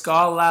acquired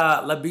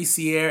Scala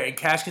Labissiere in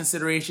cash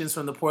considerations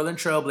from the Portland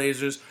Trail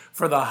Blazers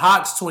for the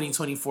Hawks'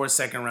 2024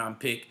 second-round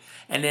pick.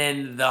 And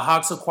then the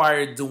Hawks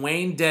acquired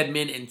Dwayne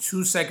Dedmon and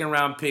 2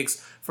 second-round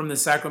picks from the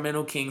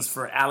Sacramento Kings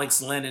for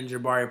Alex Len and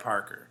Jabari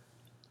Parker.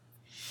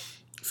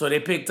 So they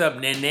picked up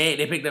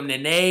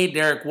Nene,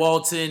 Derek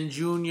Walton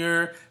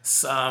Jr.,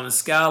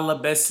 Scala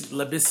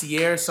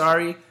Labissiere,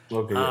 sorry.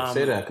 Okay, yeah,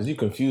 say that because you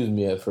confused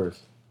me at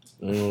first.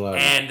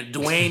 And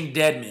Dwayne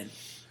Dedmon.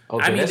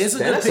 Okay, I mean, this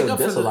is a good pickup.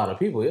 That's a lot of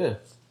people, yeah.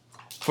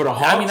 For the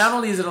Hawks, I mean, not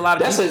only is it a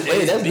lot of people,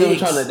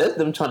 that's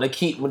them trying to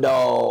keep my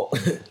dog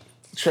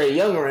Trae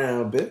Young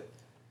around a bit.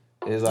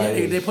 It's like,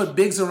 yeah, they put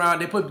bigs around.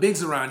 They put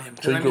bigs around him.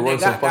 So I mean, they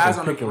got guys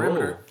on the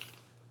perimeter.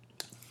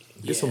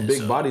 Get some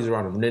big bodies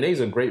around him.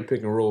 Nene's a great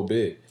pick and roll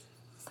big.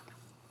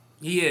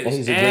 He is. And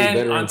he's a great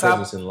veteran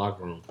presence in the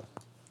locker room.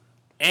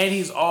 And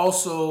he's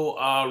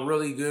also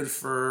really good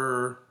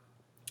for.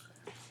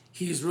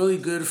 He's really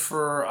good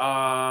for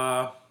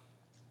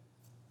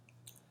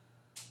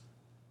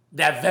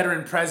that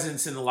veteran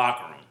presence in the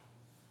locker room.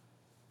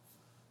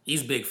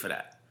 He's big for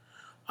that.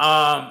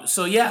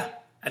 So yeah,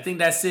 I think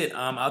that's it.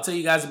 I'll tell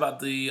you guys about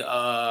the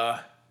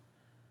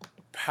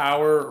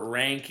power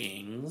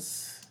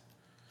rankings.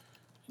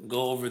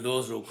 Go over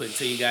those real quick.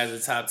 Tell you guys the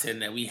top 10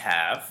 that we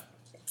have.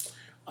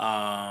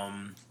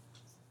 And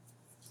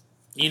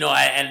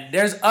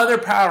there's other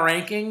power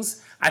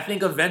rankings. I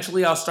think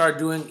eventually I'll start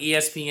doing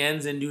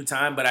ESPNs in due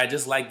time, but I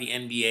just like the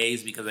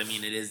NBA's because, I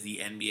mean, it is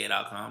the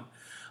NBA.com.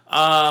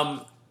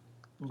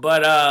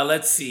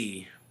 Let's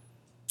see.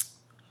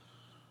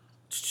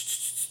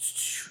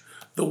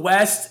 The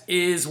West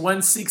is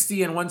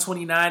 160 and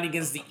 129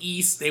 against the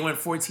East. They went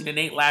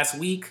 14-8 last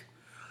week.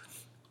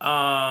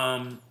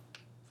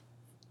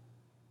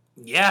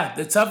 Yeah,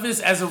 the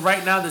toughest, as of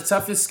right now, the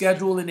toughest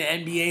schedule in the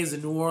NBA is the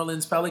New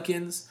Orleans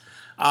Pelicans.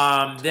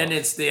 Then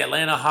it's the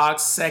Atlanta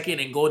Hawks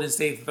second and Golden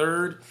State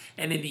third.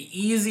 And then the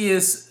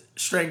easiest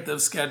strength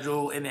of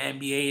schedule in the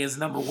NBA is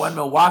number 1,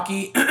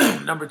 Milwaukee,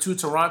 number 2,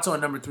 Toronto,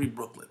 and number 3,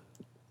 Brooklyn.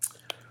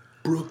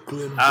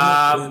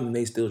 Brooklyn.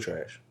 They still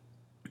trash.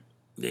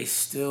 They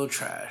still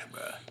trash,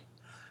 bro.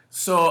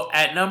 So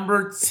at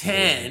number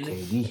 10,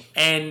 KD.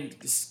 and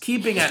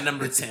keeping at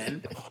number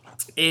 10,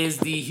 is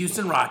the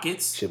Houston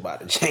Rockets. Shit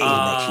about to change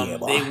next year,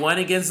 boy. They won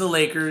against the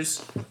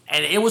Lakers,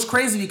 and it was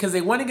crazy because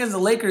they won against the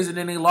Lakers and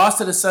then they lost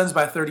to the Suns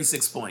by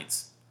 36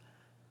 points.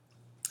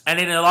 And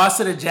then they lost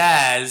to the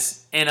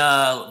Jazz in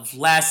a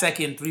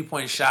last-second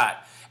three-point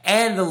shot.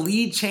 And the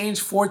lead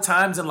changed 4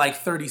 times in like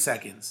 30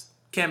 seconds.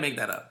 Can't make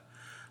that up.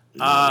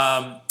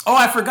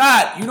 I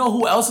forgot. You know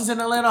who else is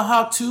an Atlanta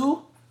Hawk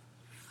too?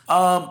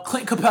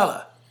 Clint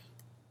Capella.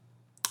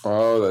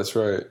 Oh, that's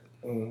right.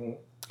 Mm-hmm.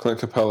 Clint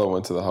Capella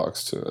went to the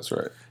Hawks too. That's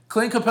right.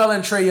 Clint Capella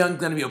and Trae Young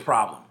going to be a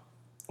problem.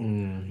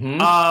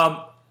 Mm-hmm.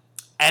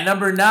 At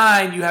number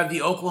 9, you have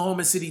the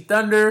Oklahoma City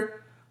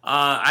Thunder.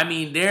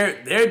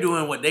 They're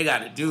doing what they got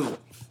to do.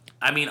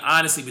 I mean,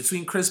 honestly,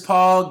 between Chris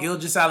Paul,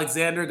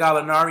 Gilgeous-Alexander,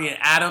 Gallinari, and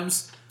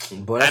Adams.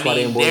 But that's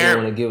why them boys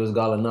don't want to give us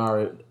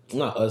Gallinari.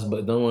 Not us,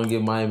 but don't want to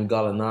give Miami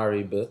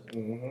Gallinari. But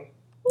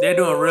they're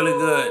doing really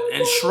good.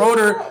 And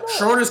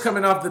Schroeder's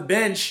coming off the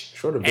bench.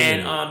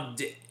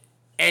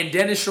 And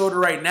Dennis Schroeder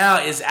right now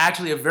is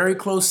actually a very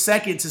close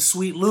second to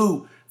Sweet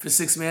Lou for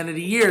 6th Man of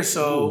the Year.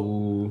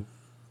 So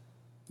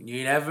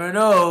you never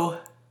know.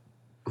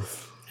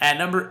 At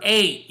number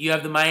 8, you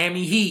have the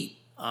Miami Heat.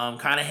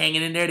 Kind of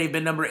hanging in there. They've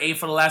been number 8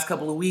 for the last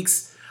couple of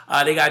weeks.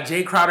 They got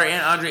Jay Crowder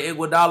and Andre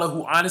Iguodala,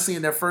 who honestly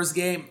in their first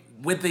game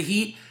with the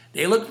Heat,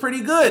 they looked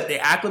pretty good. They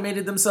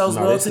acclimated themselves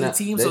well to the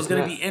team, so it's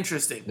going to be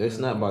interesting. It's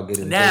not about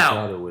getting Jay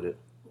Crowder with it.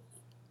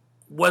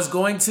 What's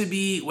going to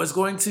be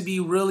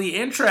really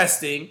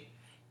interesting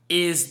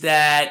is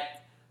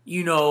that,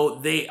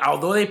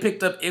 although they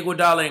picked up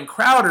Iguodala and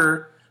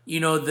Crowder,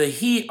 the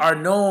Heat are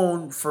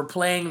known for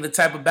playing the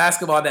type of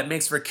basketball that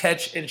makes for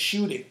catch and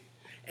shooting.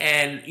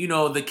 And,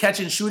 the catch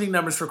and shooting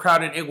numbers for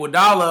Crowder and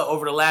Iguodala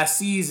over the last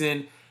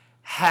season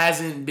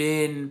hasn't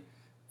been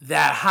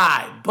that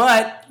high.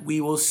 But we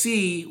will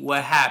see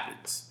what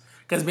happens.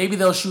 Because maybe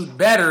they'll shoot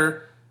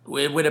better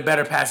with a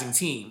better passing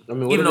team.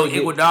 Even though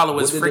Iguodala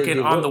was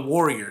freaking on the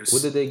Warriors.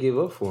 What did they give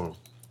up for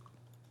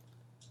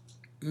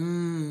I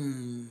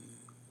him?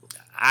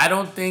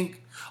 don't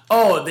think...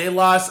 Oh, they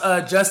lost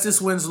Justice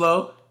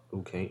Winslow.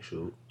 Who can't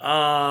shoot.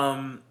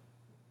 And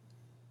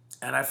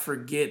I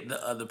forget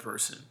the other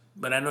person.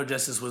 But I know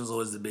Justice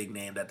Winslow is the big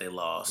name that they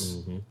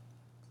lost. Mm-hmm.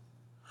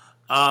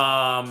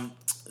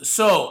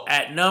 So,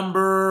 at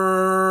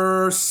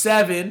number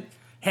 7,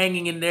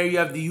 hanging in there, you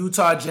have the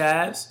Utah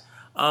Jazz.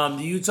 The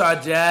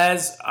Utah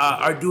Jazz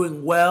are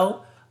doing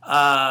well,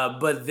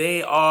 but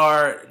they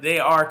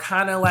are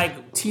kind of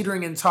like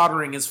teetering and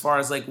tottering as far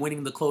as like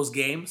winning the close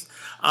games.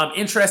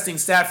 Interesting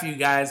stat for you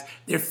guys.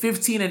 They're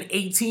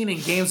 15-18 in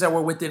games that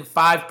were within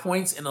 5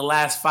 points in the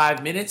last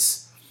 5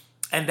 minutes.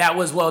 And that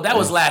was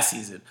last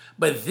season.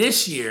 But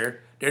this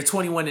year, they're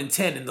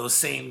 21-10 in those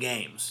same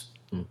games.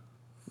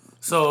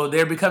 So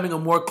they're becoming a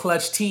more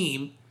clutch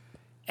team.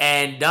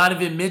 And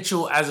Donovan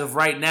Mitchell, as of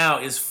right now,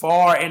 is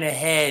far and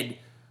ahead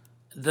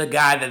the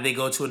guy that they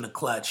go to in the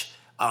clutch.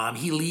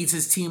 He leads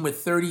his team with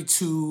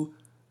 32.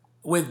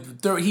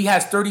 He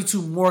has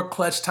 32 more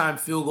clutch time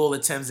field goal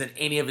attempts than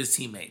any of his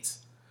teammates.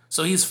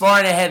 So he's far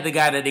and ahead the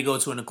guy that they go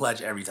to in the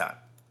clutch every time.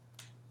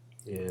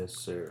 Yes,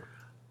 sir.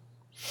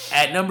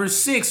 At number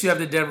 6, you have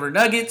the Denver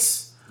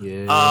Nuggets.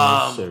 Yes,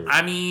 sir.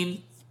 I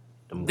mean,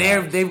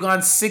 they've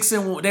gone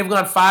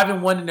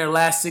 5-1 in their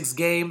last 6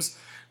 games,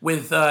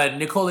 with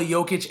Nikola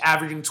Jokic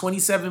averaging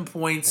 27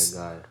 points,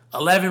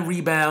 11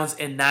 rebounds,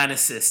 and 9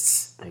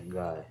 assists. That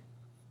guy.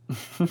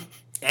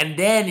 And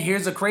then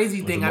here's a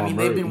crazy thing. I mean,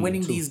 they've been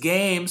winning these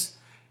games.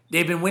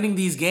 They've been winning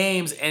these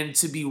games, and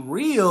to be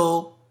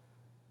real,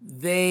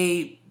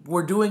 they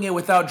were doing it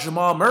without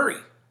Jamal Murray.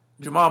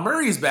 Jamal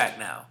Murray's back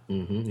now.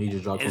 Mm-hmm. He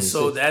just dropped 26. And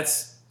so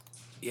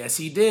yes,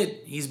 he did.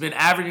 He's been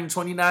averaging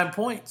 29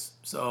 points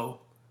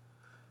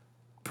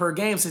per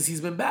game since he's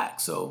been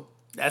back. So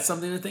that's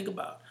something to think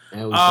about.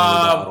 And we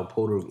talking about Otto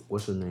Porter.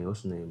 What's his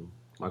name?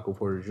 Michael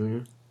Porter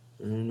Jr.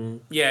 Mm-hmm.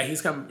 Yeah,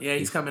 he's coming. Yeah,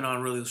 he's coming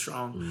on really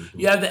strong. Mm-hmm.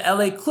 You have the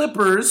LA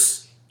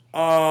Clippers.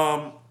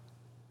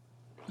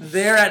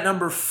 They're at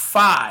number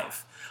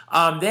 5.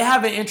 They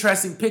have an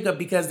interesting pickup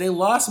because they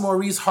lost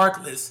Maurice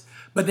Harkless,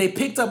 but they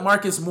picked up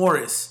Marcus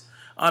Morris.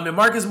 And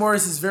Marcus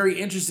Morris is very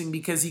interesting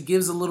because he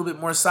gives a little bit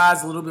more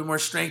size, a little bit more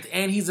strength,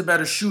 and he's a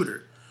better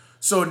shooter.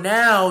 So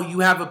now you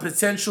have a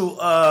potential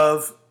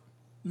of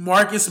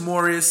Marcus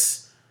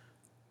Morris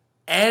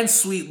and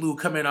Sweet Lou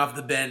coming off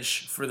the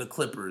bench for the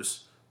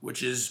Clippers,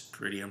 which is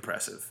pretty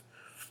impressive.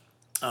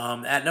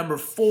 At number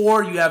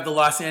 4, you have the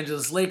Los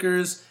Angeles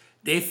Lakers.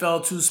 They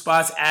fell 2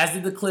 spots, as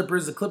did the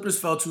Clippers. The Clippers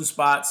fell 2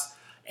 spots.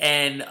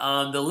 And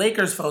the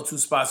Lakers fell 2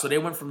 spots, so they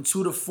went from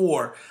 2 to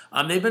 4.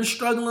 They've been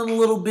struggling a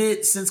little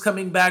bit since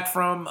coming back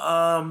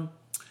from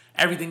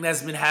everything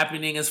that's been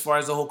happening as far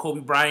as the whole Kobe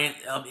Bryant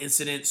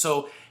incident.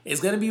 So it's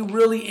going to be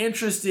really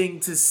interesting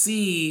to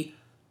see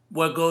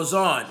what goes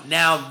on.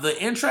 Now, the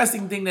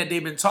interesting thing that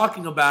they've been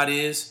talking about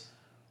is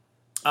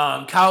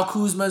Kyle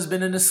Kuzma has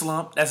been in a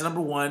slump. That's number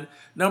 1.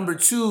 Number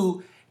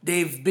 2,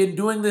 they've been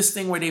doing this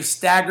thing where they've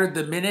staggered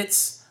the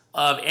minutes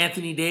of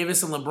Anthony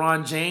Davis and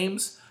LeBron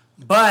James.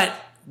 But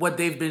what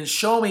they've been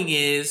showing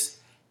is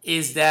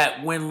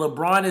that when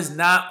LeBron is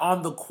not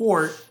on the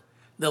court,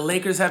 the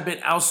Lakers have been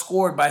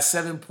outscored by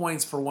 7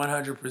 points per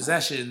 100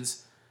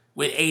 possessions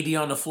with AD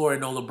on the floor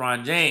and no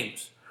LeBron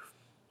James.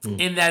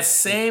 In that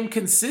same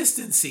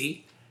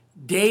consistency,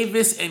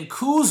 Davis and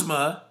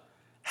Kuzma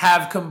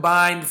have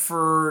combined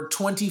for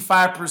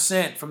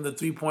 25% from the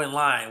three-point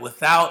line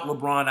without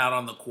LeBron out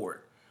on the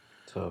court.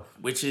 Tough.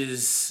 Which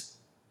is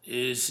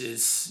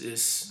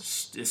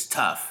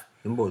tough.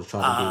 Them boys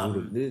try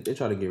to they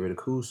try to get rid of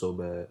Kuz so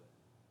bad.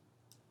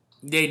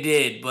 They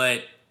did,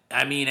 but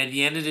I mean, at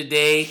the end of the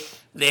day,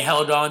 they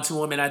held on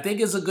to him, and I think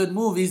it's a good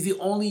move. He's the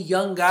only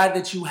young guy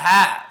that you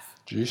have.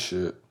 Gee,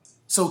 shit.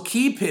 So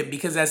keep him,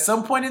 because at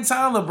some point in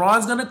time,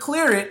 LeBron's going to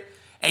clear it,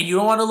 and you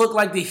don't want to look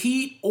like the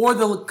Heat or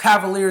the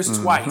Cavaliers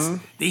twice.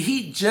 The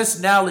Heat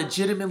just now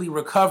legitimately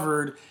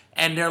recovered,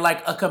 and they're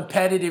like a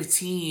competitive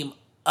team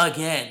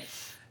again.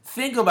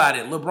 Think about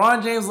it.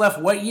 LeBron James left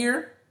what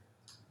year?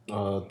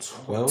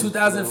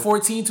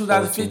 2014,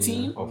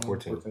 2015?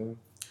 14.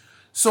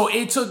 So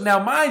it took, now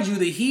mind you,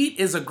 the Heat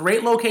is a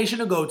great location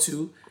to go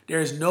to.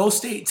 There's no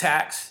state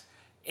tax.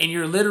 And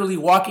you're literally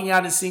walking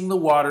out and seeing the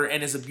water,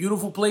 and it's a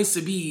beautiful place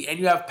to be. And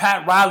you have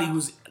Pat Riley,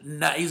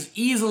 he's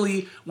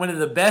easily one of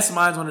the best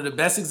minds, one of the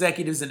best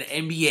executives in the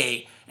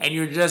NBA. And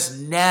you're just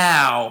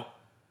now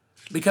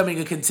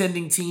becoming a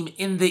contending team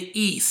in the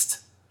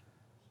East.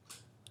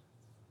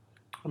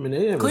 I mean,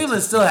 they never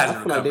Cleveland still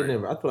hasn't recovered.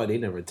 I feel like they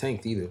never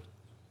tanked either.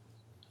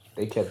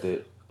 They kept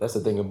it. That's the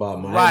thing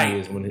about Miami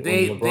is when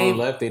LeBron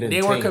left, they didn't.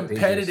 They tank. were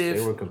competitive.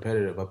 They were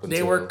competitive up until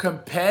they were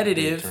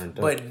competitive,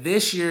 but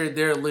this year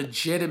they're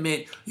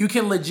legitimate. You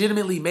can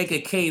legitimately make a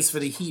case for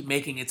the Heat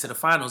making it to the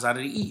finals out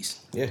of the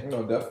East. Yeah,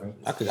 No,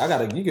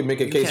 definitely. You can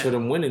make a case for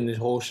them winning this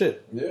whole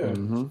shit. Yeah.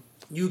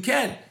 You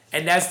can,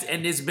 and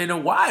it's been a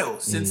while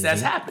since that's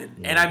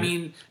happened. And I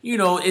mean,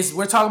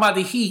 we're talking about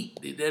the Heat.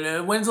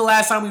 When's the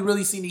last time we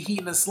really seen the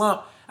Heat in a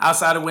slump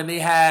outside of when they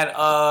had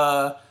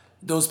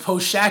those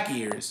post-Shaq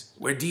years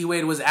where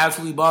D-Wade was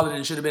absolutely balling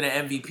and should have been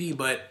an MVP,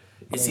 but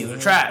his teams were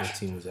trash.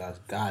 The team was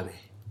out. Got it.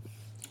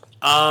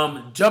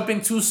 Jumping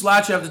 2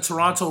 slots, you have the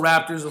Toronto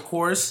Raptors, of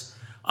course.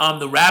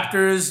 The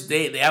Raptors,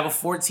 they have a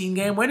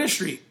 14-game winning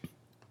streak.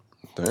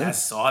 Damn.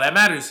 That's all that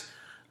matters.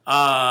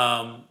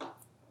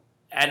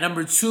 At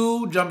number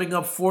 2, jumping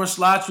up 4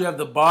 slots, you have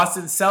the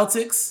Boston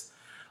Celtics.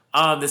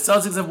 The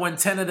Celtics have won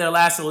 10 of their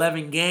last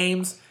 11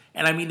 games,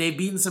 and I mean, they've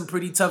beaten some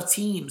pretty tough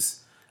teams.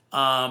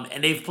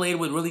 And they've played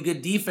with really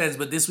good defense,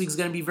 but this week's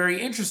going to be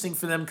very interesting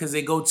for them because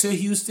they go to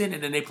Houston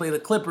and then they play the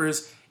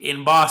Clippers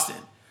in Boston.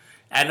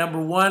 At number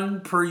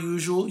 1, per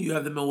usual, you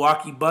have the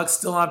Milwaukee Bucks,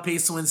 still on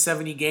pace to win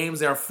 70 games.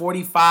 They are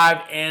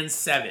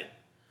 45-7.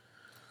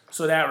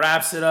 So that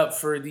wraps it up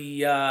for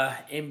the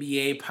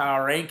NBA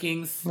Power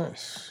Rankings.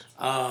 Nice.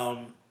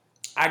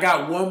 I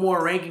got one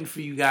more ranking for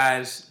you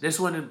guys. This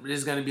one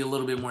is going to be a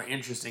little bit more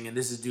interesting, and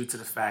this is due to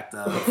the fact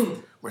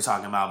of we're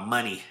talking about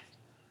money.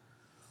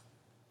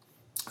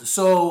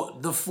 So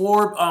the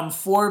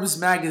Forbes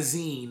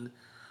magazine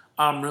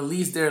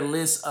released their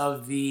list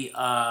of the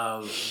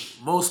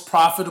most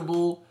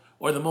profitable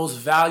or the most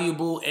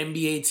valuable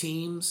NBA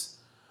teams,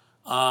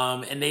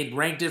 and they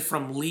ranked it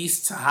from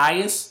least to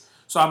highest.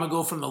 So I'm going to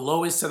go from the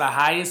lowest to the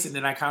highest, and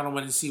then I kind of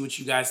want to see what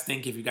you guys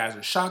think. If you guys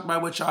are shocked by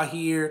what y'all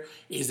hear,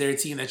 is there a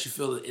team that you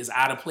feel is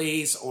out of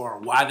place, or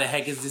why the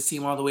heck is this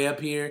team all the way up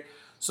here?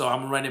 So I'm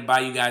going to run it by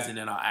you guys, and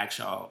then I'll ask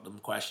y'all them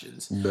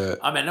questions. Bet.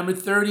 At number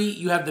 30,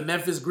 you have the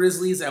Memphis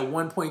Grizzlies at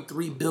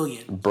 $1.3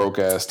 billion.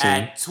 Broke-ass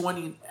team.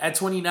 At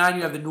 29,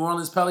 you have the New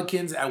Orleans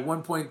Pelicans at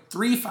 $1.35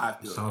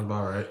 billion. Sounds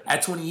about right.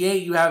 At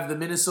 28, you have the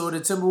Minnesota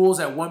Timberwolves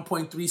at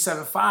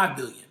 $1.375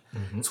 billion.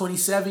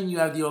 27, you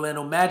have the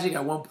Orlando Magic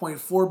at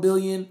 $1.4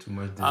 billion. Too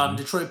much Disney.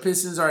 Detroit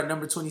Pistons are at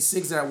number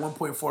 26. They're at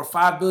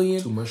 $1.45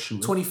 billion. Too much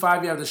shooting.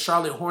 25, you have the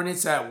Charlotte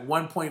Hornets at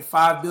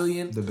 $1.5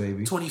 billion. The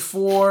baby.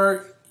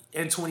 24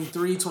 and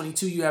 23,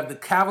 22, you have the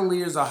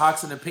Cavaliers, the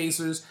Hawks, and the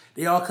Pacers.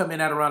 They all come in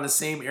at around the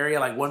same area,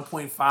 like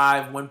 1.5,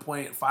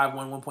 1.51,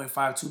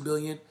 1.52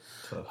 billion.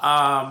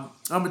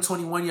 Number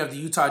 21, you have the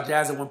Utah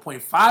Jazz at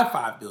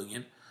 $1.55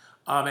 billion.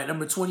 At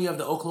number 20, you have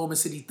the Oklahoma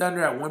City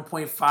Thunder at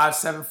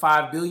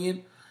 $1.575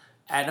 billion.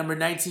 At number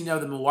 19, you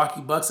have the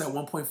Milwaukee Bucks at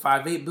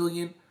 $1.58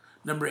 billion.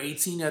 Number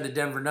 18, you have the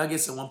Denver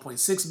Nuggets at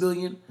 $1.6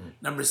 billion.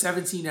 Number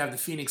 17, you have the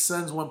Phoenix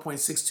Suns,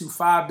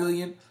 $1.625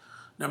 billion.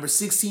 Number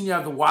 16, you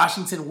have the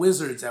Washington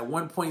Wizards at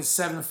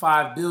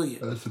 $1.75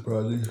 billion. That's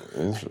surprising.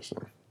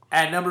 Interesting.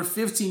 At number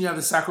 15, you have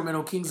the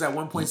Sacramento Kings at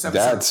 $1.775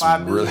 That's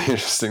billion. really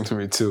interesting to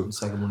me, too.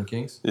 Sacramento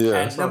Kings? Yeah.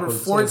 At number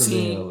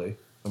 14,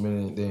 they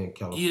in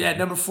California. at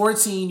number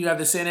 14, you have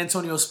the San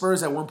Antonio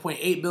Spurs at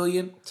 $1.8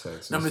 billion.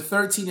 Texas. Number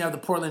 13, you have the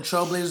Portland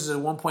Trailblazers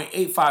at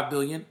 $1.85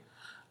 billion.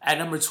 At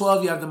number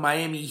 12, you have the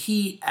Miami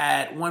Heat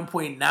at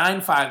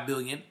 $1.95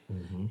 billion.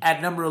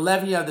 At number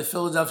 11, you have the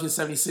Philadelphia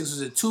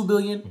 76ers at $2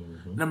 billion.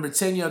 Number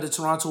 10, you have the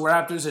Toronto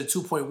Raptors at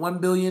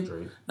 $2.1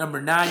 billion.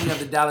 Number 9, you have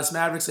the Dallas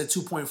Mavericks at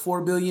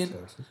 $2.4 billion.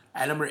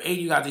 At number 8,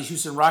 you got the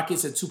Houston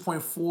Rockets at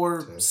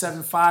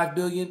 $2.475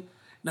 billion.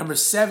 Number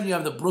 7, you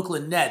have the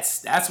Brooklyn Nets.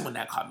 That's one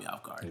that caught me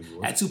off guard.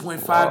 At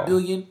 $2.5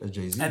 billion. That's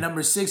Jay-Z. At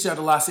number 6, you have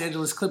the Los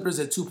Angeles Clippers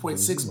at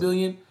 $2.6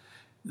 billion.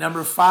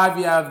 Number 5,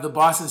 you have the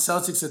Boston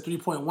Celtics at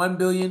 $3.1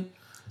 billion.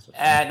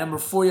 At number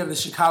 4, you have the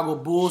Chicago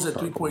Bulls at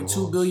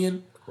 $3.2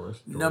 billion.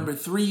 Number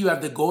 3, you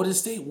have the Golden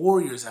State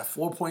Warriors at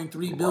 $4.3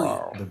 billion.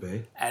 Wow. The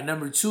Bay. At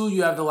number 2,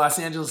 you have the Los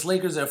Angeles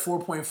Lakers at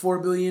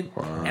 $4.4 billion.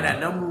 Wow. And at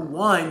number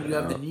 1, you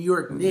have the New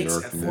York Knicks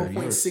at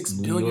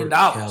 $4.6 billion.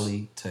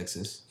 Cali,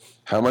 Texas.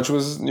 How much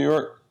was New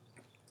York?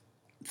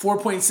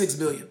 $4.6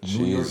 billion.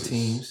 New York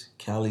teams,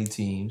 Cali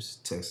teams,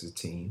 Texas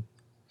team.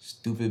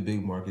 Stupid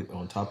big market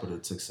on top of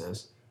the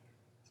success.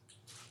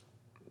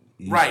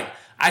 Yeah. Right.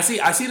 I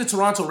see the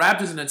Toronto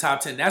Raptors in the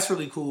top 10. That's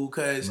really cool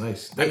because,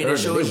 Nice. it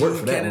shows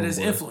you Canada's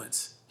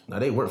influence. Now,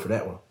 they work for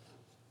that one.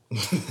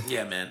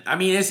 Yeah, man. I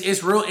mean,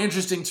 it's real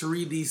interesting to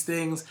read these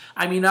things.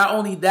 I mean, not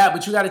only that,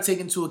 but you got to take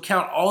into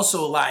account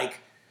also,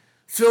 like,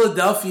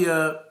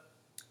 Philadelphia.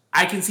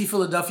 I can see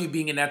Philadelphia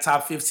being in that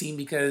top 15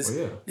 because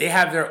they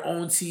have their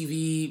own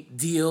TV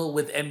deal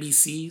with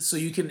NBC. So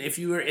you can, if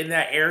you were in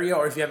that area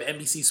or if you have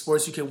NBC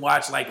Sports, you can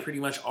watch, like, pretty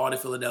much all the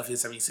Philadelphia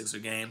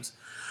 76er games.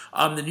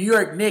 The New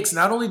York Knicks,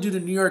 not only do the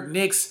New York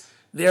Knicks,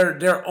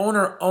 their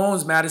owner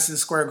owns Madison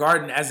Square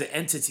Garden as an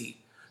entity.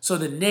 So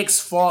the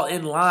Knicks fall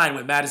in line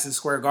with Madison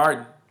Square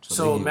Garden.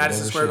 So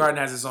Madison Square Garden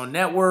has its own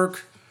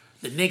network.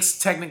 The Knicks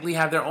technically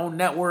have their own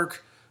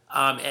network.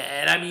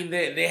 And I mean,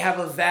 they have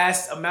a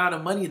vast amount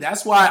of money.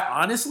 That's why,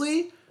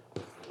 honestly,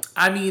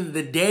 I mean,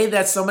 the day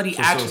that somebody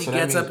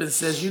gets up and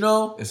says, I'm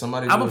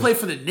going to play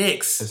for the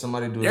Knicks,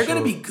 they're going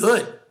to be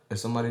good. If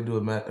somebody do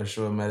a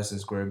show at Madison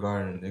Square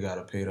Garden, they got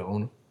to pay the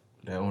owner.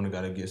 That owner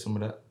got to get some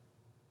of that.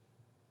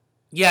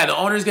 Yeah, the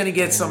owner's going to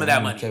get some of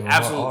that money.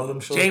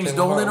 Absolutely. James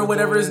Dolan or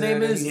whatever his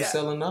name is. Yeah.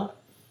 Selling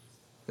up.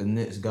 The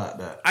Knicks got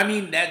that. I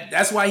mean,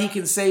 that's why he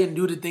can say and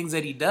do the things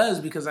that he does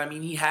because, I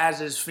mean, he has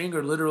his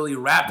finger literally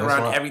wrapped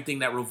around everything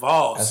that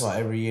revolves. That's why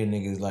every year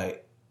niggas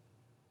like,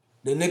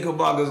 the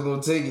Knickerbockers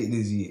going to take it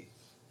this year.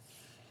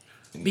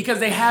 Because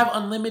they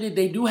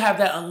do have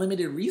that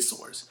unlimited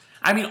resource.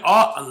 I mean,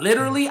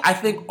 I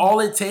think all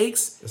it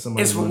takes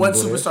is for one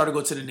superstar to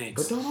go to the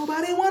Knicks. But don't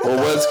nobody want to go.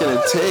 What's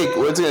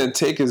going to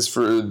take is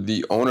for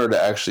the owner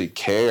to actually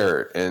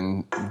care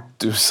and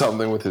do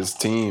something with his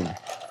team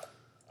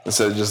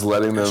instead of just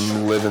letting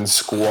them live in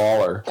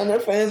squalor. And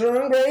their fans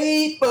are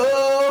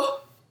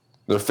ungrateful.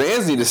 Their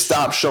fans need to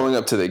stop showing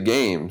up to the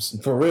games.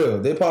 For real.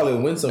 They probably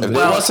win some. If they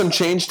want some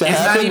change to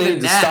happen, they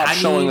need to stop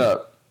showing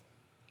up.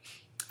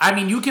 I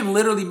mean, you can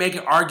literally make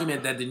an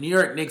argument that the New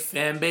York Knicks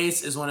fan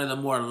base is one of the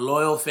more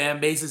loyal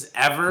fan bases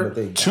ever.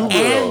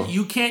 And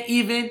you can't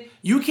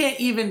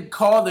even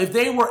call, if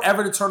they were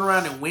ever to turn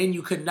around and win,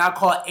 you could not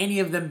call any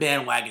of them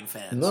bandwagon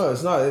fans. No,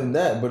 it's not even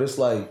that, but it's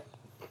like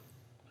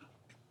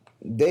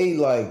they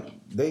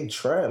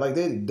try, like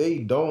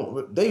they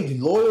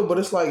loyal, but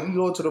it's like you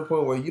go to the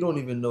point where you don't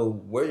even know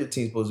where your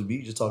team's supposed to be.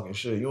 You're just talking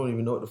shit. You don't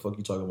even know what the fuck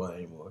you're talking about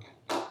anymore.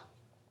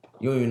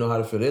 You don't even know how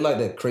to feel. They like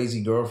that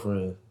crazy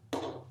girlfriend.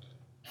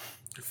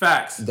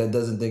 Facts. That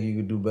doesn't think you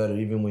could do better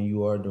even when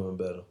you are doing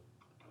better.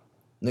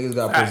 Niggas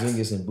got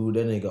Porzingis and booed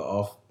that nigga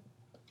off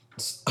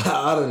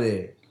out of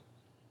there.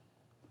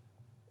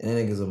 That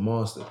nigga's a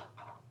monster.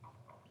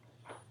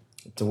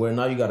 To where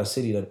now you got a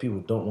city that people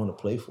don't want to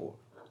play for.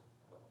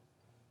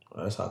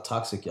 That's how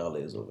toxic y'all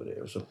is over there.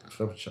 What's up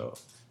with y'all?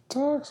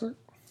 Toxic.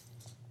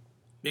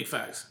 Big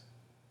facts.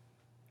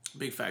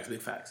 Big facts.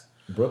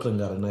 Brooklyn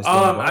got a nice.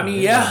 I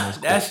mean,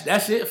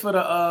 that's it for the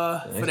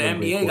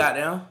NBA.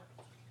 Goddamn.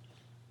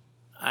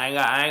 I ain't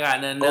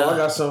got nothing else. I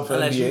got something for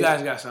unless NBA. You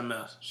guys got something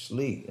else.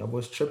 Sleep. I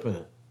was tripping.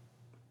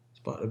 It's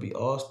about to be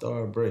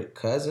All-Star break.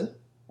 Cousin?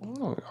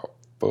 Oh,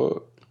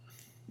 fuck.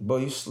 But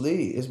you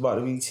sleep. It's about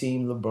to be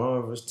Team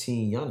LeBron versus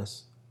Team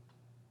Giannis.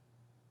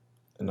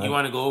 You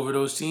want to go over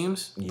those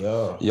teams?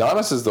 Yeah.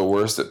 Giannis is the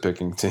worst at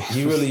picking teams.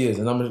 He really is.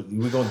 And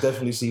we're going to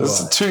definitely see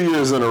That's why. 2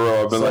 years in a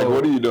row. I've been like,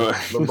 what are you doing?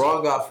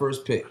 LeBron got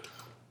first pick.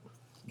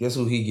 Guess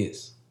who he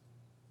gets?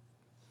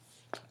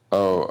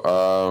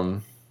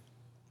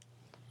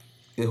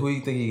 Who do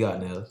you think he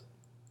got now?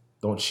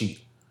 Don't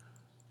cheat.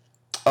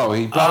 Oh,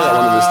 he probably got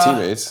one of his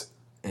teammates.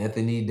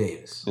 Anthony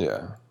Davis.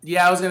 Yeah.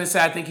 Yeah, I was going to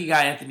say I think he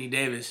got Anthony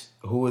Davis.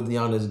 Who would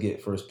Giannis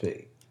get first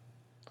pick?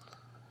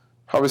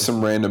 Probably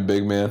some random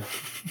big man.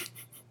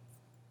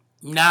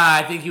 Nah,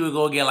 I think he would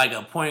go get like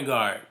a point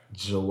guard.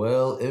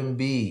 Joel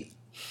Embiid.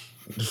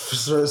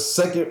 For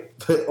second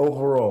pick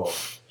overall.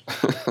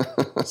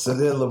 So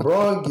then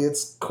LeBron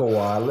gets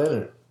Kawhi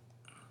Leonard.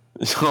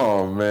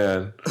 Oh,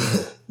 man.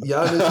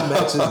 Giannis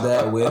matches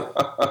that with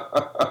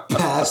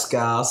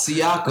Pascal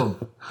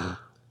Siakam.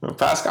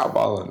 Pascal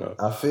balling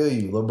up. I feel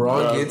you.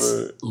 LeBron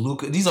gets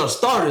Luka. These are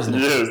starters now.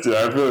 Yes,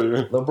 yeah, I feel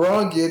you.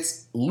 LeBron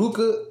gets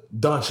Luka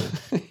Doncic.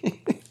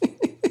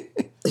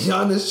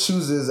 Giannis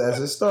chooses as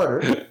his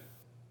starter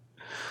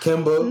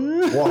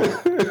Kemba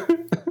Walker.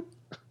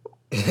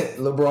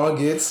 LeBron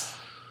gets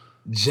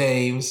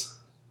James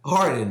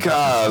Harden.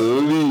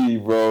 Golly,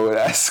 bro.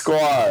 That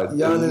squad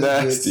is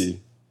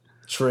nasty.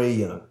 Trae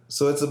Young.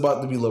 So it's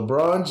about to be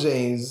LeBron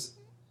James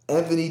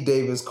Anthony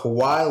Davis,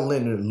 Kawhi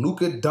Leonard,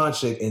 Luka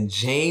Doncic, and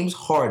James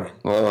Harden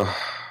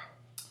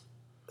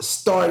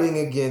starting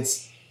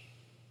against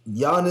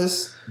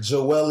Giannis,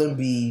 Joel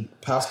Embiid,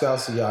 Pascal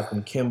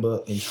Siakam,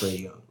 Kemba, and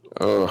Trae Young.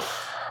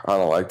 I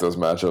don't like those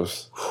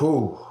matchups.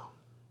 Whew.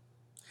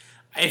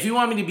 If you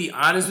want me to be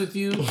honest with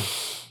you,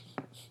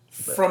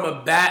 from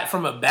a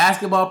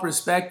basketball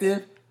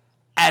perspective,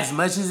 as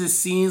much as it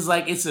seems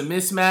like it's a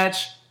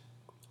mismatch,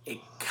 it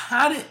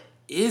kind of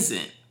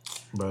isn't.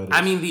 Bro,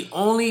 I mean,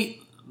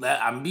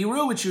 I'm gonna be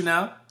real with you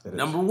now.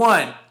 Number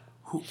one,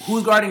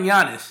 who's guarding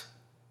Giannis?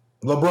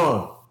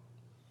 LeBron.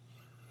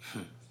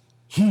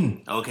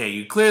 Okay,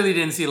 you clearly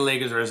didn't see the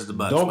Lakers versus the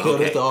Bucks. Don't care.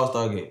 Okay. It's the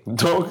All-Star game.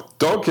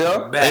 Don't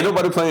care. Back. Ain't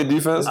nobody playing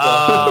defense.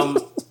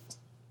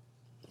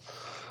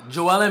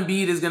 Joel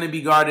Embiid is going to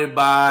be guarded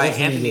by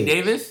Anthony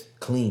Davis.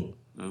 Clean.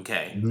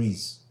 Okay.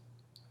 Breeze.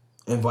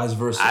 And vice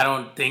versa. I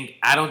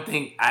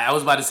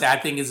was about to say I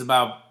think it's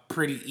about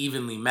pretty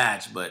evenly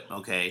matched, but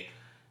okay.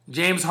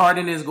 James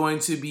Harden is going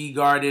to be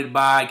guarded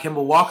by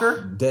Kemba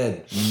Walker.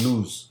 Dead. You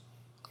lose.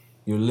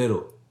 You're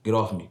little. Get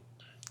off me.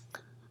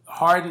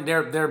 Harden,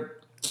 they're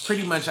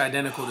pretty much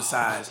identical to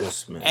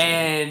size.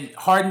 And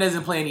Harden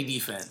doesn't play any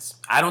defense.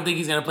 I don't think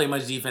he's going to play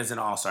much defense in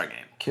the All-Star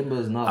game. Kimba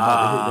is not about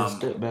to hit that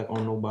step back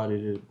on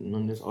nobody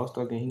on this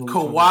All-Star game.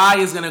 Kawhi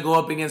is going to go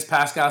up against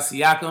Pascal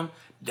Siakam.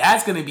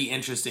 That's going to be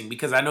interesting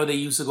because I know they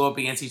used to go up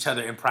against each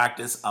other in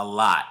practice a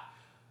lot.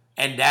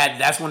 And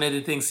that's one of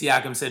the things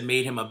Siakam said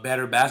made him a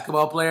better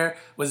basketball player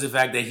was the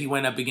fact that he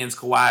went up against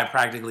Kawhi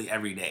practically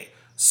every day.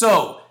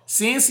 So,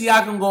 seeing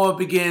Siakam go up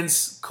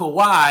against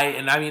Kawhi,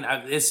 and I mean,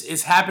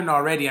 it's happened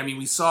already. I mean,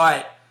 we saw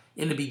it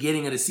in the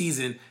beginning of the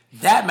season.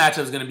 That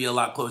matchup is going to be a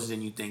lot closer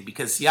than you think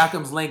because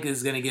Siakam's length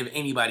is going to give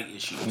anybody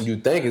issues. You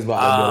think it's about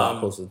to be a lot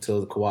closer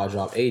until Kawhi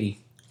drop 80.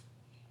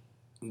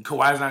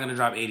 Kawhi's not going to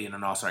drop 80 in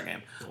an All-Star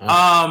game.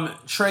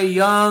 Trae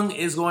Young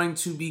is going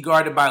to be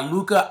guarded by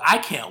Luka. I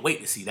can't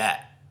wait to see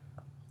that.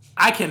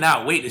 I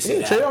cannot wait to see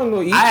that. Trae Young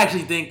gonna eat. I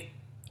actually think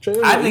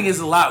it's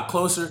a lot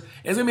closer.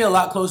 It's going to be a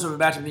lot closer of a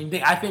matchup than you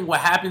think. I think what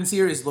happens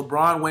here is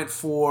LeBron went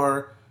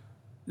for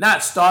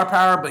not star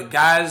power, but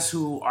guys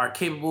who are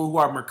capable, who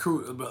are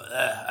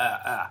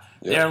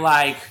they're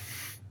like,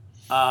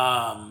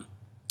 I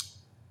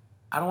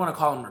don't want to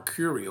call them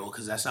mercurial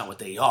because that's not what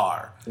they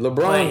are.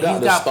 LeBron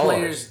got the stars.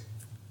 Players.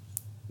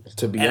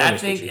 To be And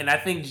honest, I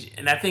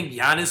think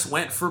Giannis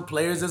went for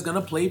players that's going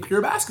to play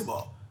pure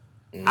basketball.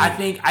 I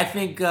think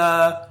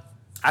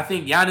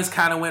Giannis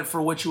kind of went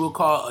for what you would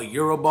call a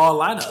Euroball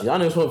lineup.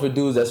 Giannis went for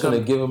dudes that's going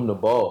to give him the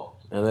ball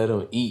and let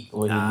him eat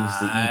when he needs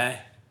to eat.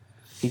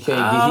 He can't.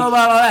 I don't know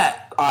about all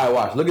that. All right,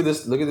 watch. Look at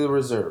this. Look at the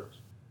reserves.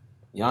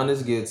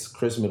 Giannis gets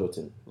Chris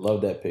Middleton.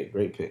 Love that pick.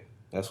 Great pick.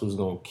 That's who's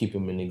going to keep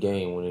him in the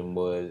game when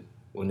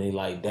they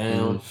like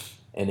down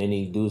and then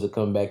these dudes will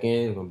come back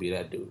in. It's going to be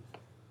that dude.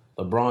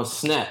 LeBron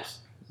snaps.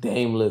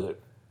 Dame Lillard.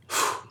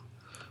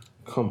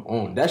 Come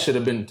on. That should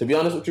have been, to be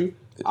honest with you,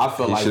 I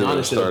felt like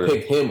Giannis should have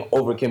picked him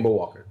over Kemba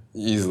Walker.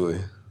 Easily.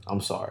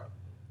 I'm sorry.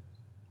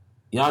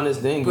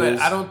 Giannis then But goes.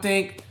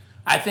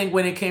 I think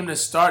when it came to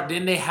start,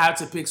 didn't they have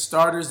to pick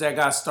starters that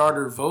got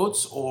starter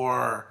votes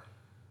or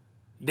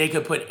they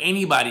could put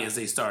anybody as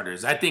their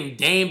starters? I think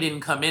Dame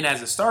didn't come in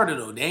as a starter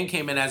though. Dame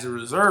came in as a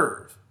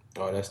reserve.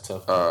 Oh, that's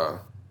tough.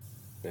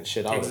 Then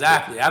shit,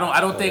 Exactly. I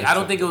don't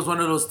think it was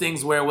one of those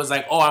things where it was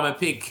like, oh, I'm gonna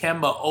pick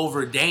Kemba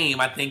over Dame.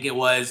 I think it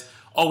was,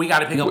 oh, we got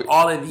to pick up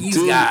all of these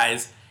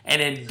guys,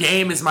 and then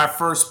Dame is my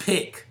first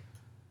pick.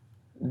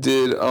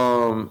 Did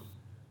Giannis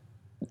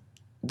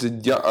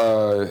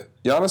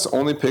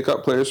only pick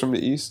up players from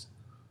the East?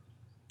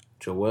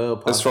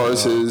 Joel, as far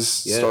as his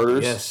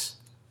starters? Yes.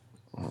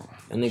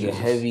 That nigga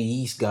heavy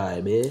East guy,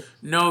 man.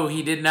 No,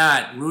 he did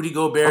not. Rudy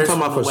Gobert from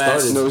the West.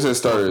 Starters. No, he said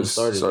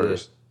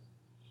starters.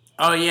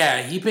 Oh,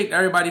 yeah. He picked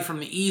everybody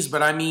from the East,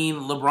 but I mean,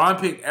 LeBron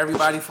picked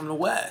everybody from the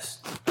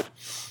West.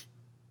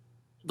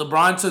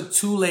 LeBron took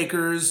 2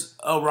 Lakers,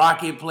 a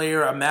Rocket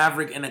player, a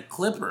Maverick, and a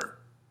Clipper.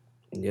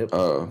 Yep.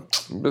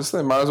 But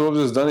they might as well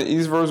just done it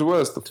East versus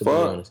West. The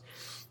fuck?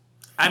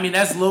 I mean,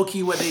 that's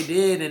low-key what they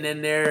did, and then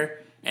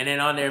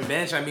on their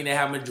bench, I mean, they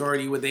have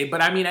majority what they...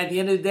 But, I mean, at the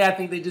end of the day, I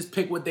think they just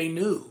picked what they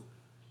knew.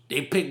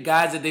 They picked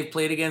guys that they've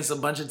played against a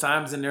bunch of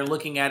times, and they're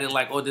looking at it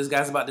like, oh, this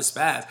guy's about to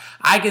spaz.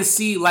 I can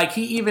see, like,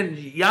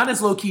 Giannis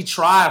low-key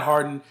tried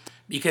Harden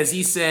because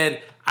he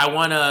said, I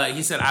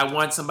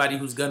want somebody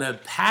who's going to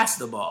pass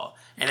the ball.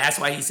 And that's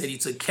why he said he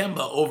took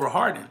Kemba over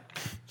Harden.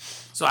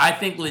 So I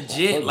think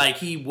legit,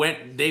 like,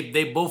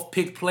 they both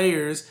picked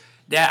players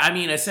that, I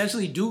mean,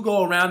 essentially do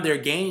go around their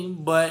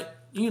game, but,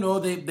 you know,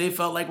 they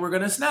felt like we're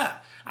going to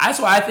snap.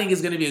 That's why I think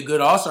it's going to be a good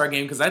All-Star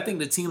game because I think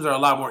the teams are a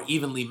lot more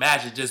evenly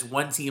matched. It's just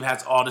one team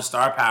has all the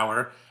star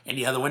power and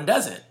the other one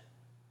doesn't.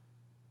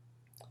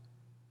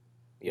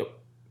 Yep.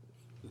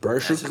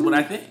 That's just what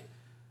I think.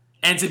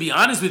 And to be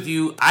honest with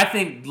you, I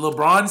think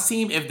LeBron's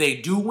team, if they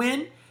do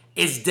win,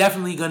 it's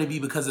definitely going to be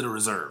because of the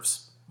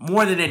reserves.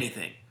 More than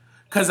anything.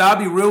 Because I'll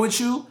be real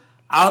with you,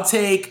 I'll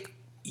take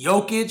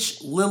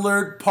Jokic,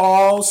 Lillard,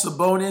 Paul,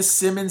 Sabonis,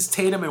 Simmons,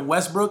 Tatum, and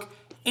Westbrook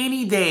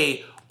any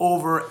day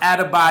over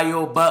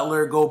Adebayo,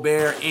 Butler,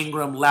 Gobert,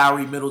 Ingram,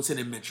 Lowry, Middleton,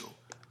 and Mitchell.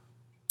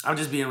 I'm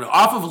just being real.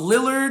 Off of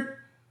Lillard,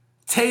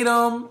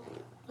 Tatum,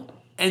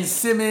 and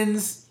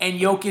Simmons and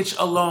Jokic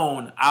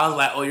alone, I was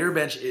like, oh, your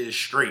bench is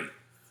straight.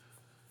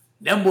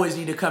 Them boys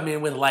need to come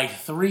in with like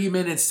 3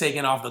 minutes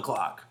taken off the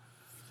clock.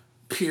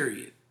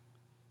 Period.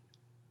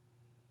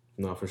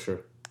 No, for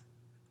sure.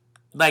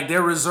 Like,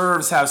 their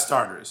reserves have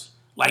starters.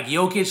 Like,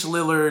 Jokic,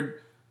 Lillard,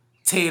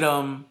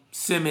 Tatum,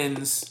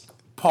 Simmons,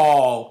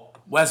 Paul,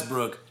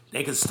 Westbrook,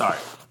 they could start.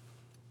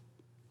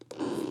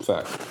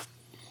 Fact.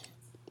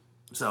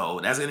 So,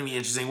 that's going to be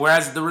interesting.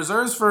 Whereas the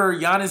reserves for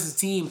Giannis'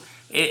 team,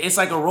 it's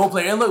like a role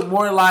player. It looked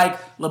more like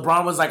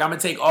LeBron was like, I'm going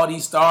to take all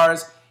these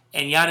stars,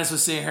 and Giannis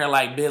was sitting here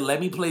like, Bill, let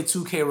me play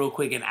 2K real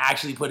quick and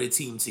actually put a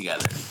team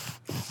together.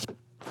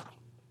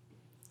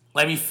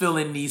 Let me fill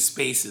in these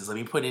spaces. Let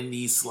me put in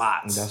these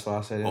slots. That's why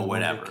I said or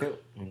whatever. Killed,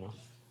 you know.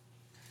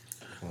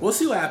 We'll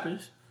see what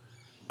happens.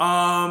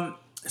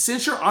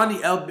 Since you're on the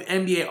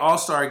NBA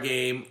All-Star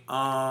game,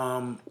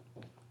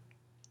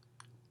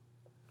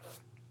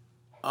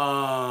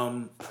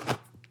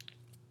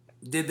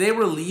 did they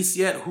release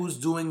yet who's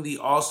doing the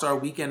All-Star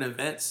Weekend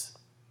events?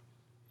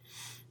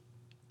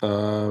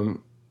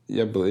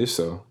 Yeah, I believe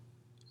so.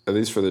 At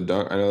least for the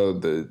dunk. I know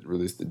they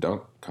released the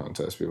dunk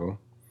contest people.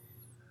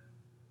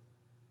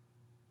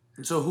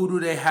 So who do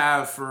they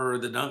have for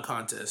the dunk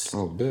contest?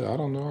 Oh, bit. I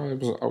don't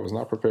know. I was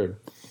not prepared.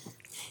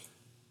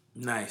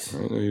 Nice. I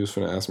didn't know you was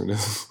going to ask me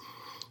this.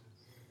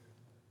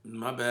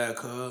 My bad,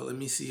 cuz. Let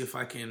me see if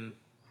I can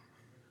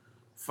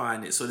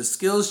find it. So the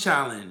skills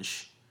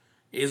challenge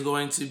is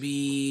going to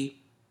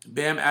be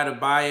Bam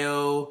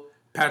Adebayo,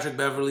 Patrick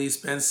Beverly,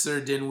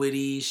 Spencer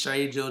Dinwiddie,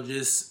 Shai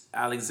Gilgeous,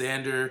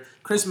 Alexander,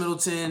 Chris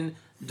Middleton,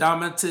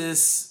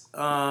 Domantas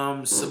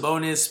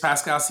Sabonis,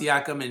 Pascal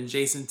Siakam, and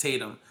Jason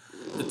Tatum.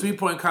 The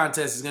 3-point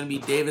contest is going to be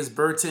Davis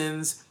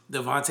Bertans,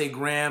 Devontae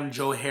Graham,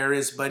 Joe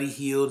Harris, Buddy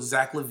Hield,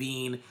 Zach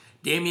LaVine,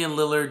 Damian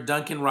Lillard,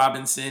 Duncan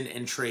Robinson,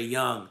 and Trae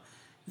Young.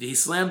 The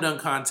slam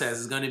dunk contest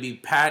is going to be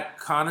Pat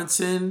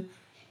Connaughton,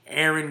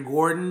 Aaron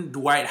Gordon,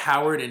 Dwight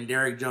Howard, and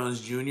Derrick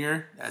Jones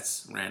Jr.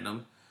 That's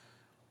random.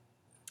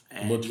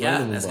 And What's yeah,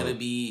 random that's about going to it?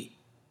 be...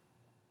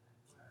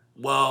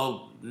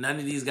 Well, none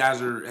of these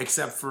guys are,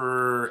 except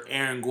for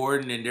Aaron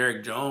Gordon and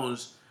Derrick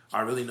Jones,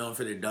 are really known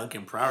for their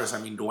dunking prowess.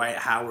 I mean, Dwight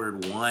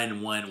Howard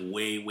won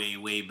way, way,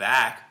 way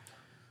back.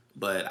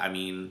 But, I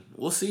mean,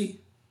 we'll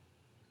see.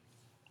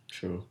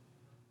 True.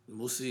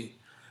 We'll see.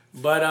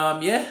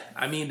 But, yeah,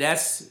 I mean,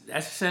 that's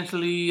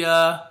essentially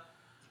all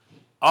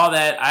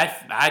that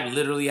I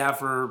literally have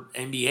for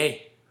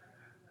NBA.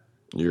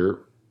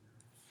 Europe.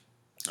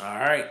 All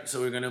right,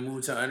 so we're going to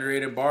move to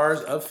underrated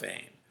bars of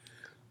fame.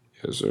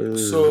 Yes, sir.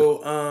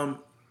 So,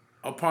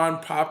 upon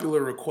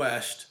popular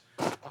request,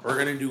 we're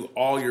going to do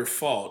All Your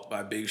Fault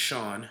by Big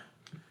Sean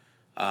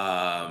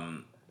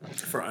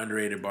for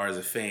underrated bars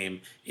of fame.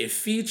 It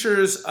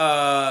features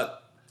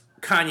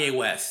Kanye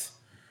West.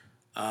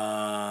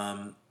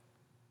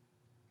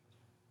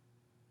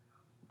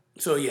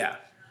 So, yeah.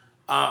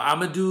 I'm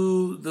going to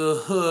do the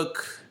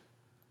hook.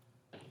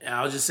 And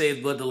I'll just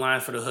say what the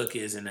line for the hook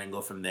is and then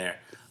go from there.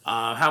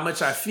 How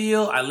much I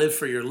feel, I live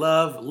for your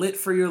love, lit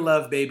for your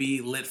love,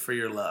 baby, lit for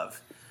your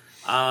love.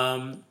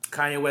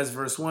 Kanye West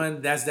verse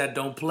 1, that's that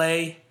don't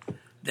play.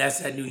 That's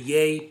that new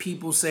yay.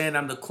 People saying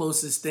I'm the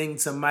closest thing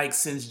to Mike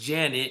since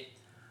Janet.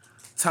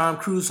 Tom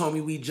Cruise,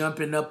 homie, we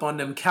jumping up on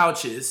them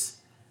couches.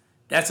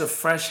 That's a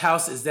fresh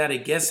house. Is that a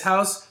guest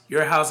house?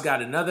 Your house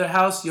got another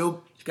house.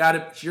 Your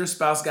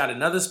spouse got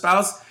another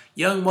spouse.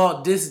 Young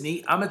Walt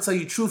Disney, I'm going to tell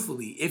you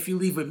truthfully, if you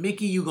leave with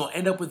Mickey, you going to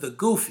end up with a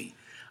Goofy.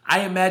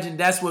 I imagine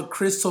that's what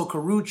Chris told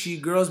Carucci.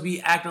 Girls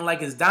be acting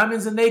like it's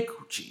diamonds in they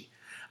coochie.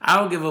 I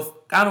don't give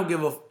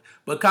a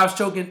but cops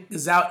choking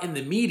is out in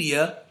the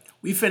media.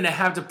 We finna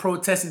have to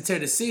protest and tear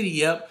the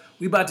city up.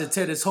 We about to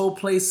tear this whole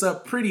place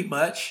up pretty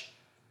much.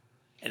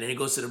 And then it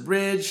goes to the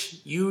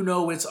bridge. You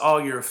know it's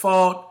all your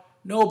fault.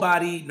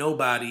 Nobody,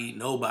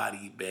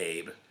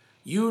 babe.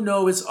 You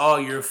know it's all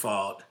your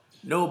fault.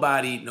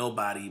 Nobody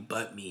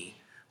but me.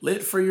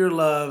 Lit for your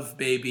love,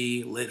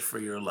 baby. Lit for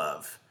your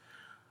love.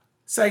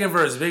 Second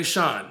verse, Big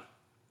Sean.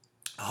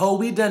 Ho,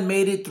 we done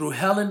made it through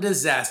hell and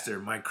disaster.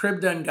 My crib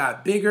done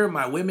got bigger.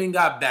 My women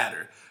got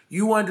badder.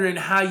 You wondering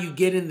how you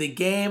get in the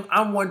game?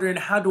 I'm wondering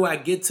how do I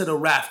get to the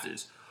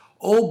rafters?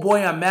 Oh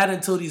boy, I'm mad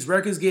until these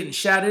records getting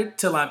shattered.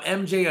 Till I'm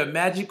MJ or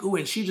Magic, ooh,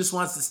 and she just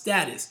wants the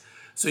status.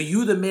 So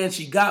you the man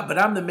she got, but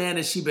I'm the man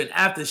that she been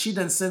after. She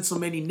done sent so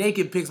many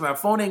naked pics, my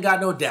phone ain't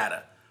got no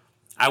data.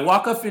 I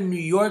walk up in New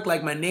York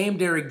like my name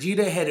Derek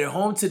Jeter, headed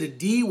home to the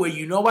D where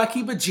you know I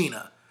keep a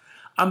Gina.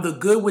 I'm the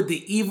good with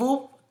the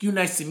evil. You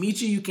nice to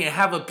meet you. You can't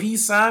have a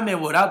peace sign,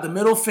 man, without the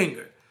middle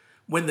finger.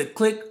 When the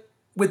click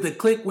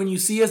when you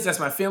see us, that's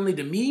my family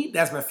to me.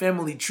 That's my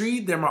family tree.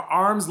 They're my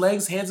arms,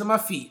 legs, hands, and my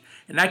feet.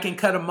 And I can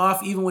cut them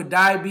off even with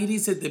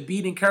diabetes. Hit the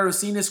beat and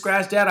kerosene and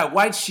scratch that. I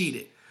white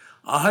sheeted.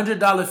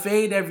 $100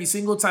 fade every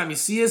single time you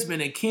see us. Been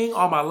a king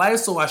all my life,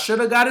 so I should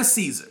have got a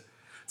Caesar.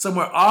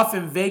 Somewhere off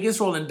in Vegas,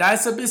 rolling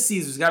dice up at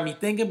Caesars. Got me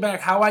thinking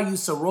back how I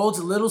used to roll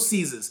to Little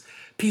Caesars.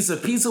 Piece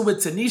of pizza with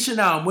Tanisha,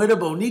 now I'm with her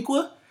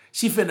Boniqua.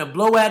 She finna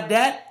blow at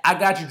that. I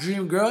got your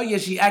dream girl. Yeah,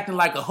 she acting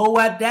like a hoe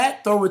at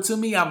that. Throw it to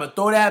me, I'ma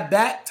throw that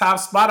back. Top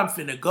spot, I'm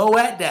finna go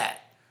at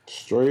that.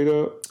 Straight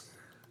up.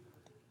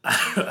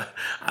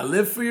 I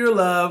live for your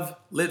love.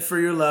 Lit for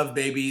your love,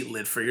 baby.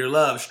 Lit for your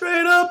love.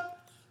 Straight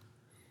up.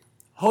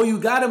 Ho, you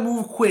gotta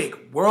move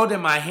quick. World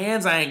in my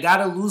hands, I ain't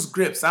gotta lose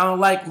grips. I don't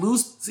like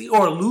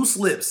loose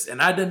lips.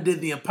 And I done did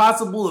the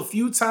impossible a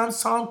few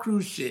times, Tom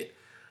Cruise shit.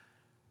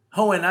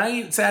 Ho, and I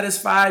ain't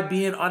satisfied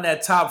being on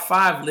that top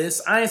 5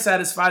 list. I ain't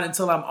satisfied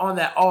until I'm on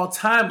that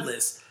all-time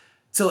list.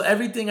 Till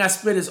everything I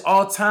spit is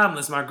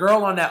all-timeless. My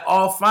girl on that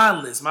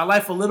all-fine list. My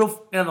life a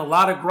little and a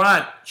lot of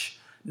grind.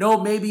 No,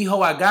 maybe,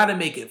 ho, I gotta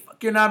make it.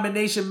 Fuck your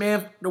nomination,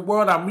 man. The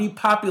world, I'm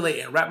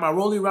repopulating. Wrap my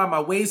rollie around my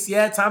waist.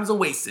 Yeah, times are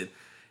wasted.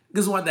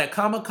 Niggas want that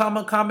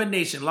comma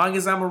combination. Long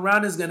as I'm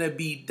around, it's gonna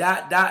be ...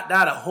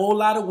 a whole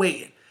lot of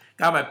waiting.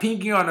 Got my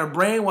pinky on her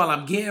brain while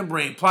I'm getting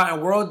brain. Plotting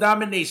world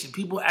domination.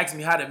 People ask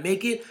me how to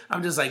make it.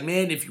 I'm just like,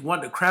 man, if you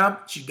want the crown,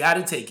 you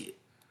gotta take it.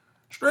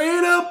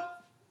 Straight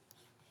up.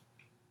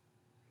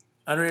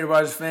 Underrated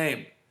Rogers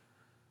fame.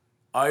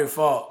 All your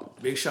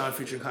fault. Big Sean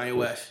featuring Kanye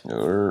West.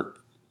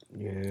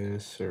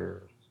 Yes,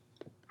 sir.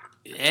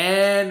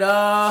 And,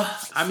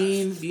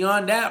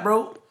 beyond that,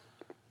 bro,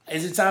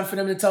 is it time for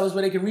them to tell us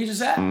where they can reach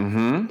us at?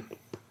 Mm-hmm.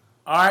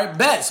 All right,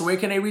 bet. So where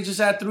can they reach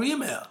us at through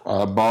email?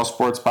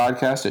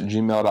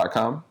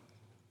 Ballsportspodcast@gmail.com.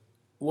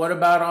 What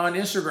about on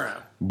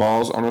Instagram?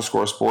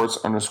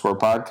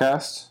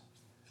 Balls_sports_podcast.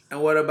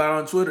 And what about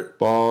on Twitter?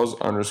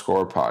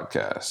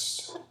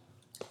 Balls_podcast.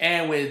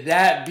 And with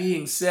that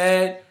being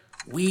said,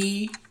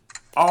 we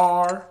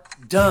are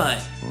done.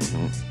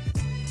 Mm-hmm.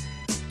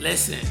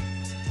 Listen,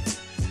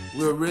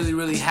 we're really,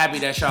 really happy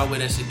that y'all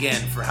with us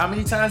again. For how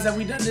many times have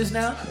we done this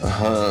now?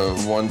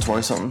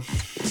 120 something.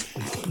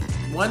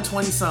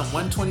 120 something,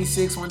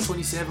 126,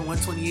 127,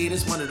 128.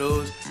 It's one of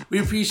those. We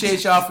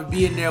appreciate y'all for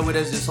being there with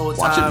us this whole time.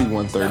 Watch it be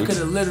 130. Could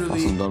have literally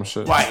some dumb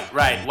shit.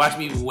 Right. Watch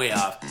me be way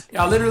off.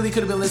 Y'all literally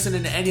could have been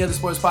listening to any other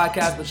sports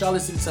podcast, but y'all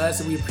listening to us,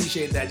 and we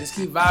appreciate that. Just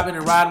keep vibing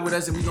and riding with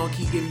us, and we're gonna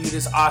keep giving you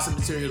this awesome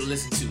material to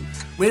listen to.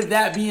 With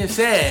that being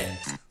said,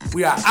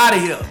 we are out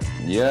of here.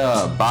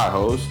 Yeah, bye,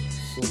 hoes.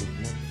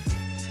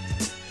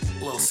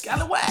 Little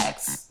scalawags.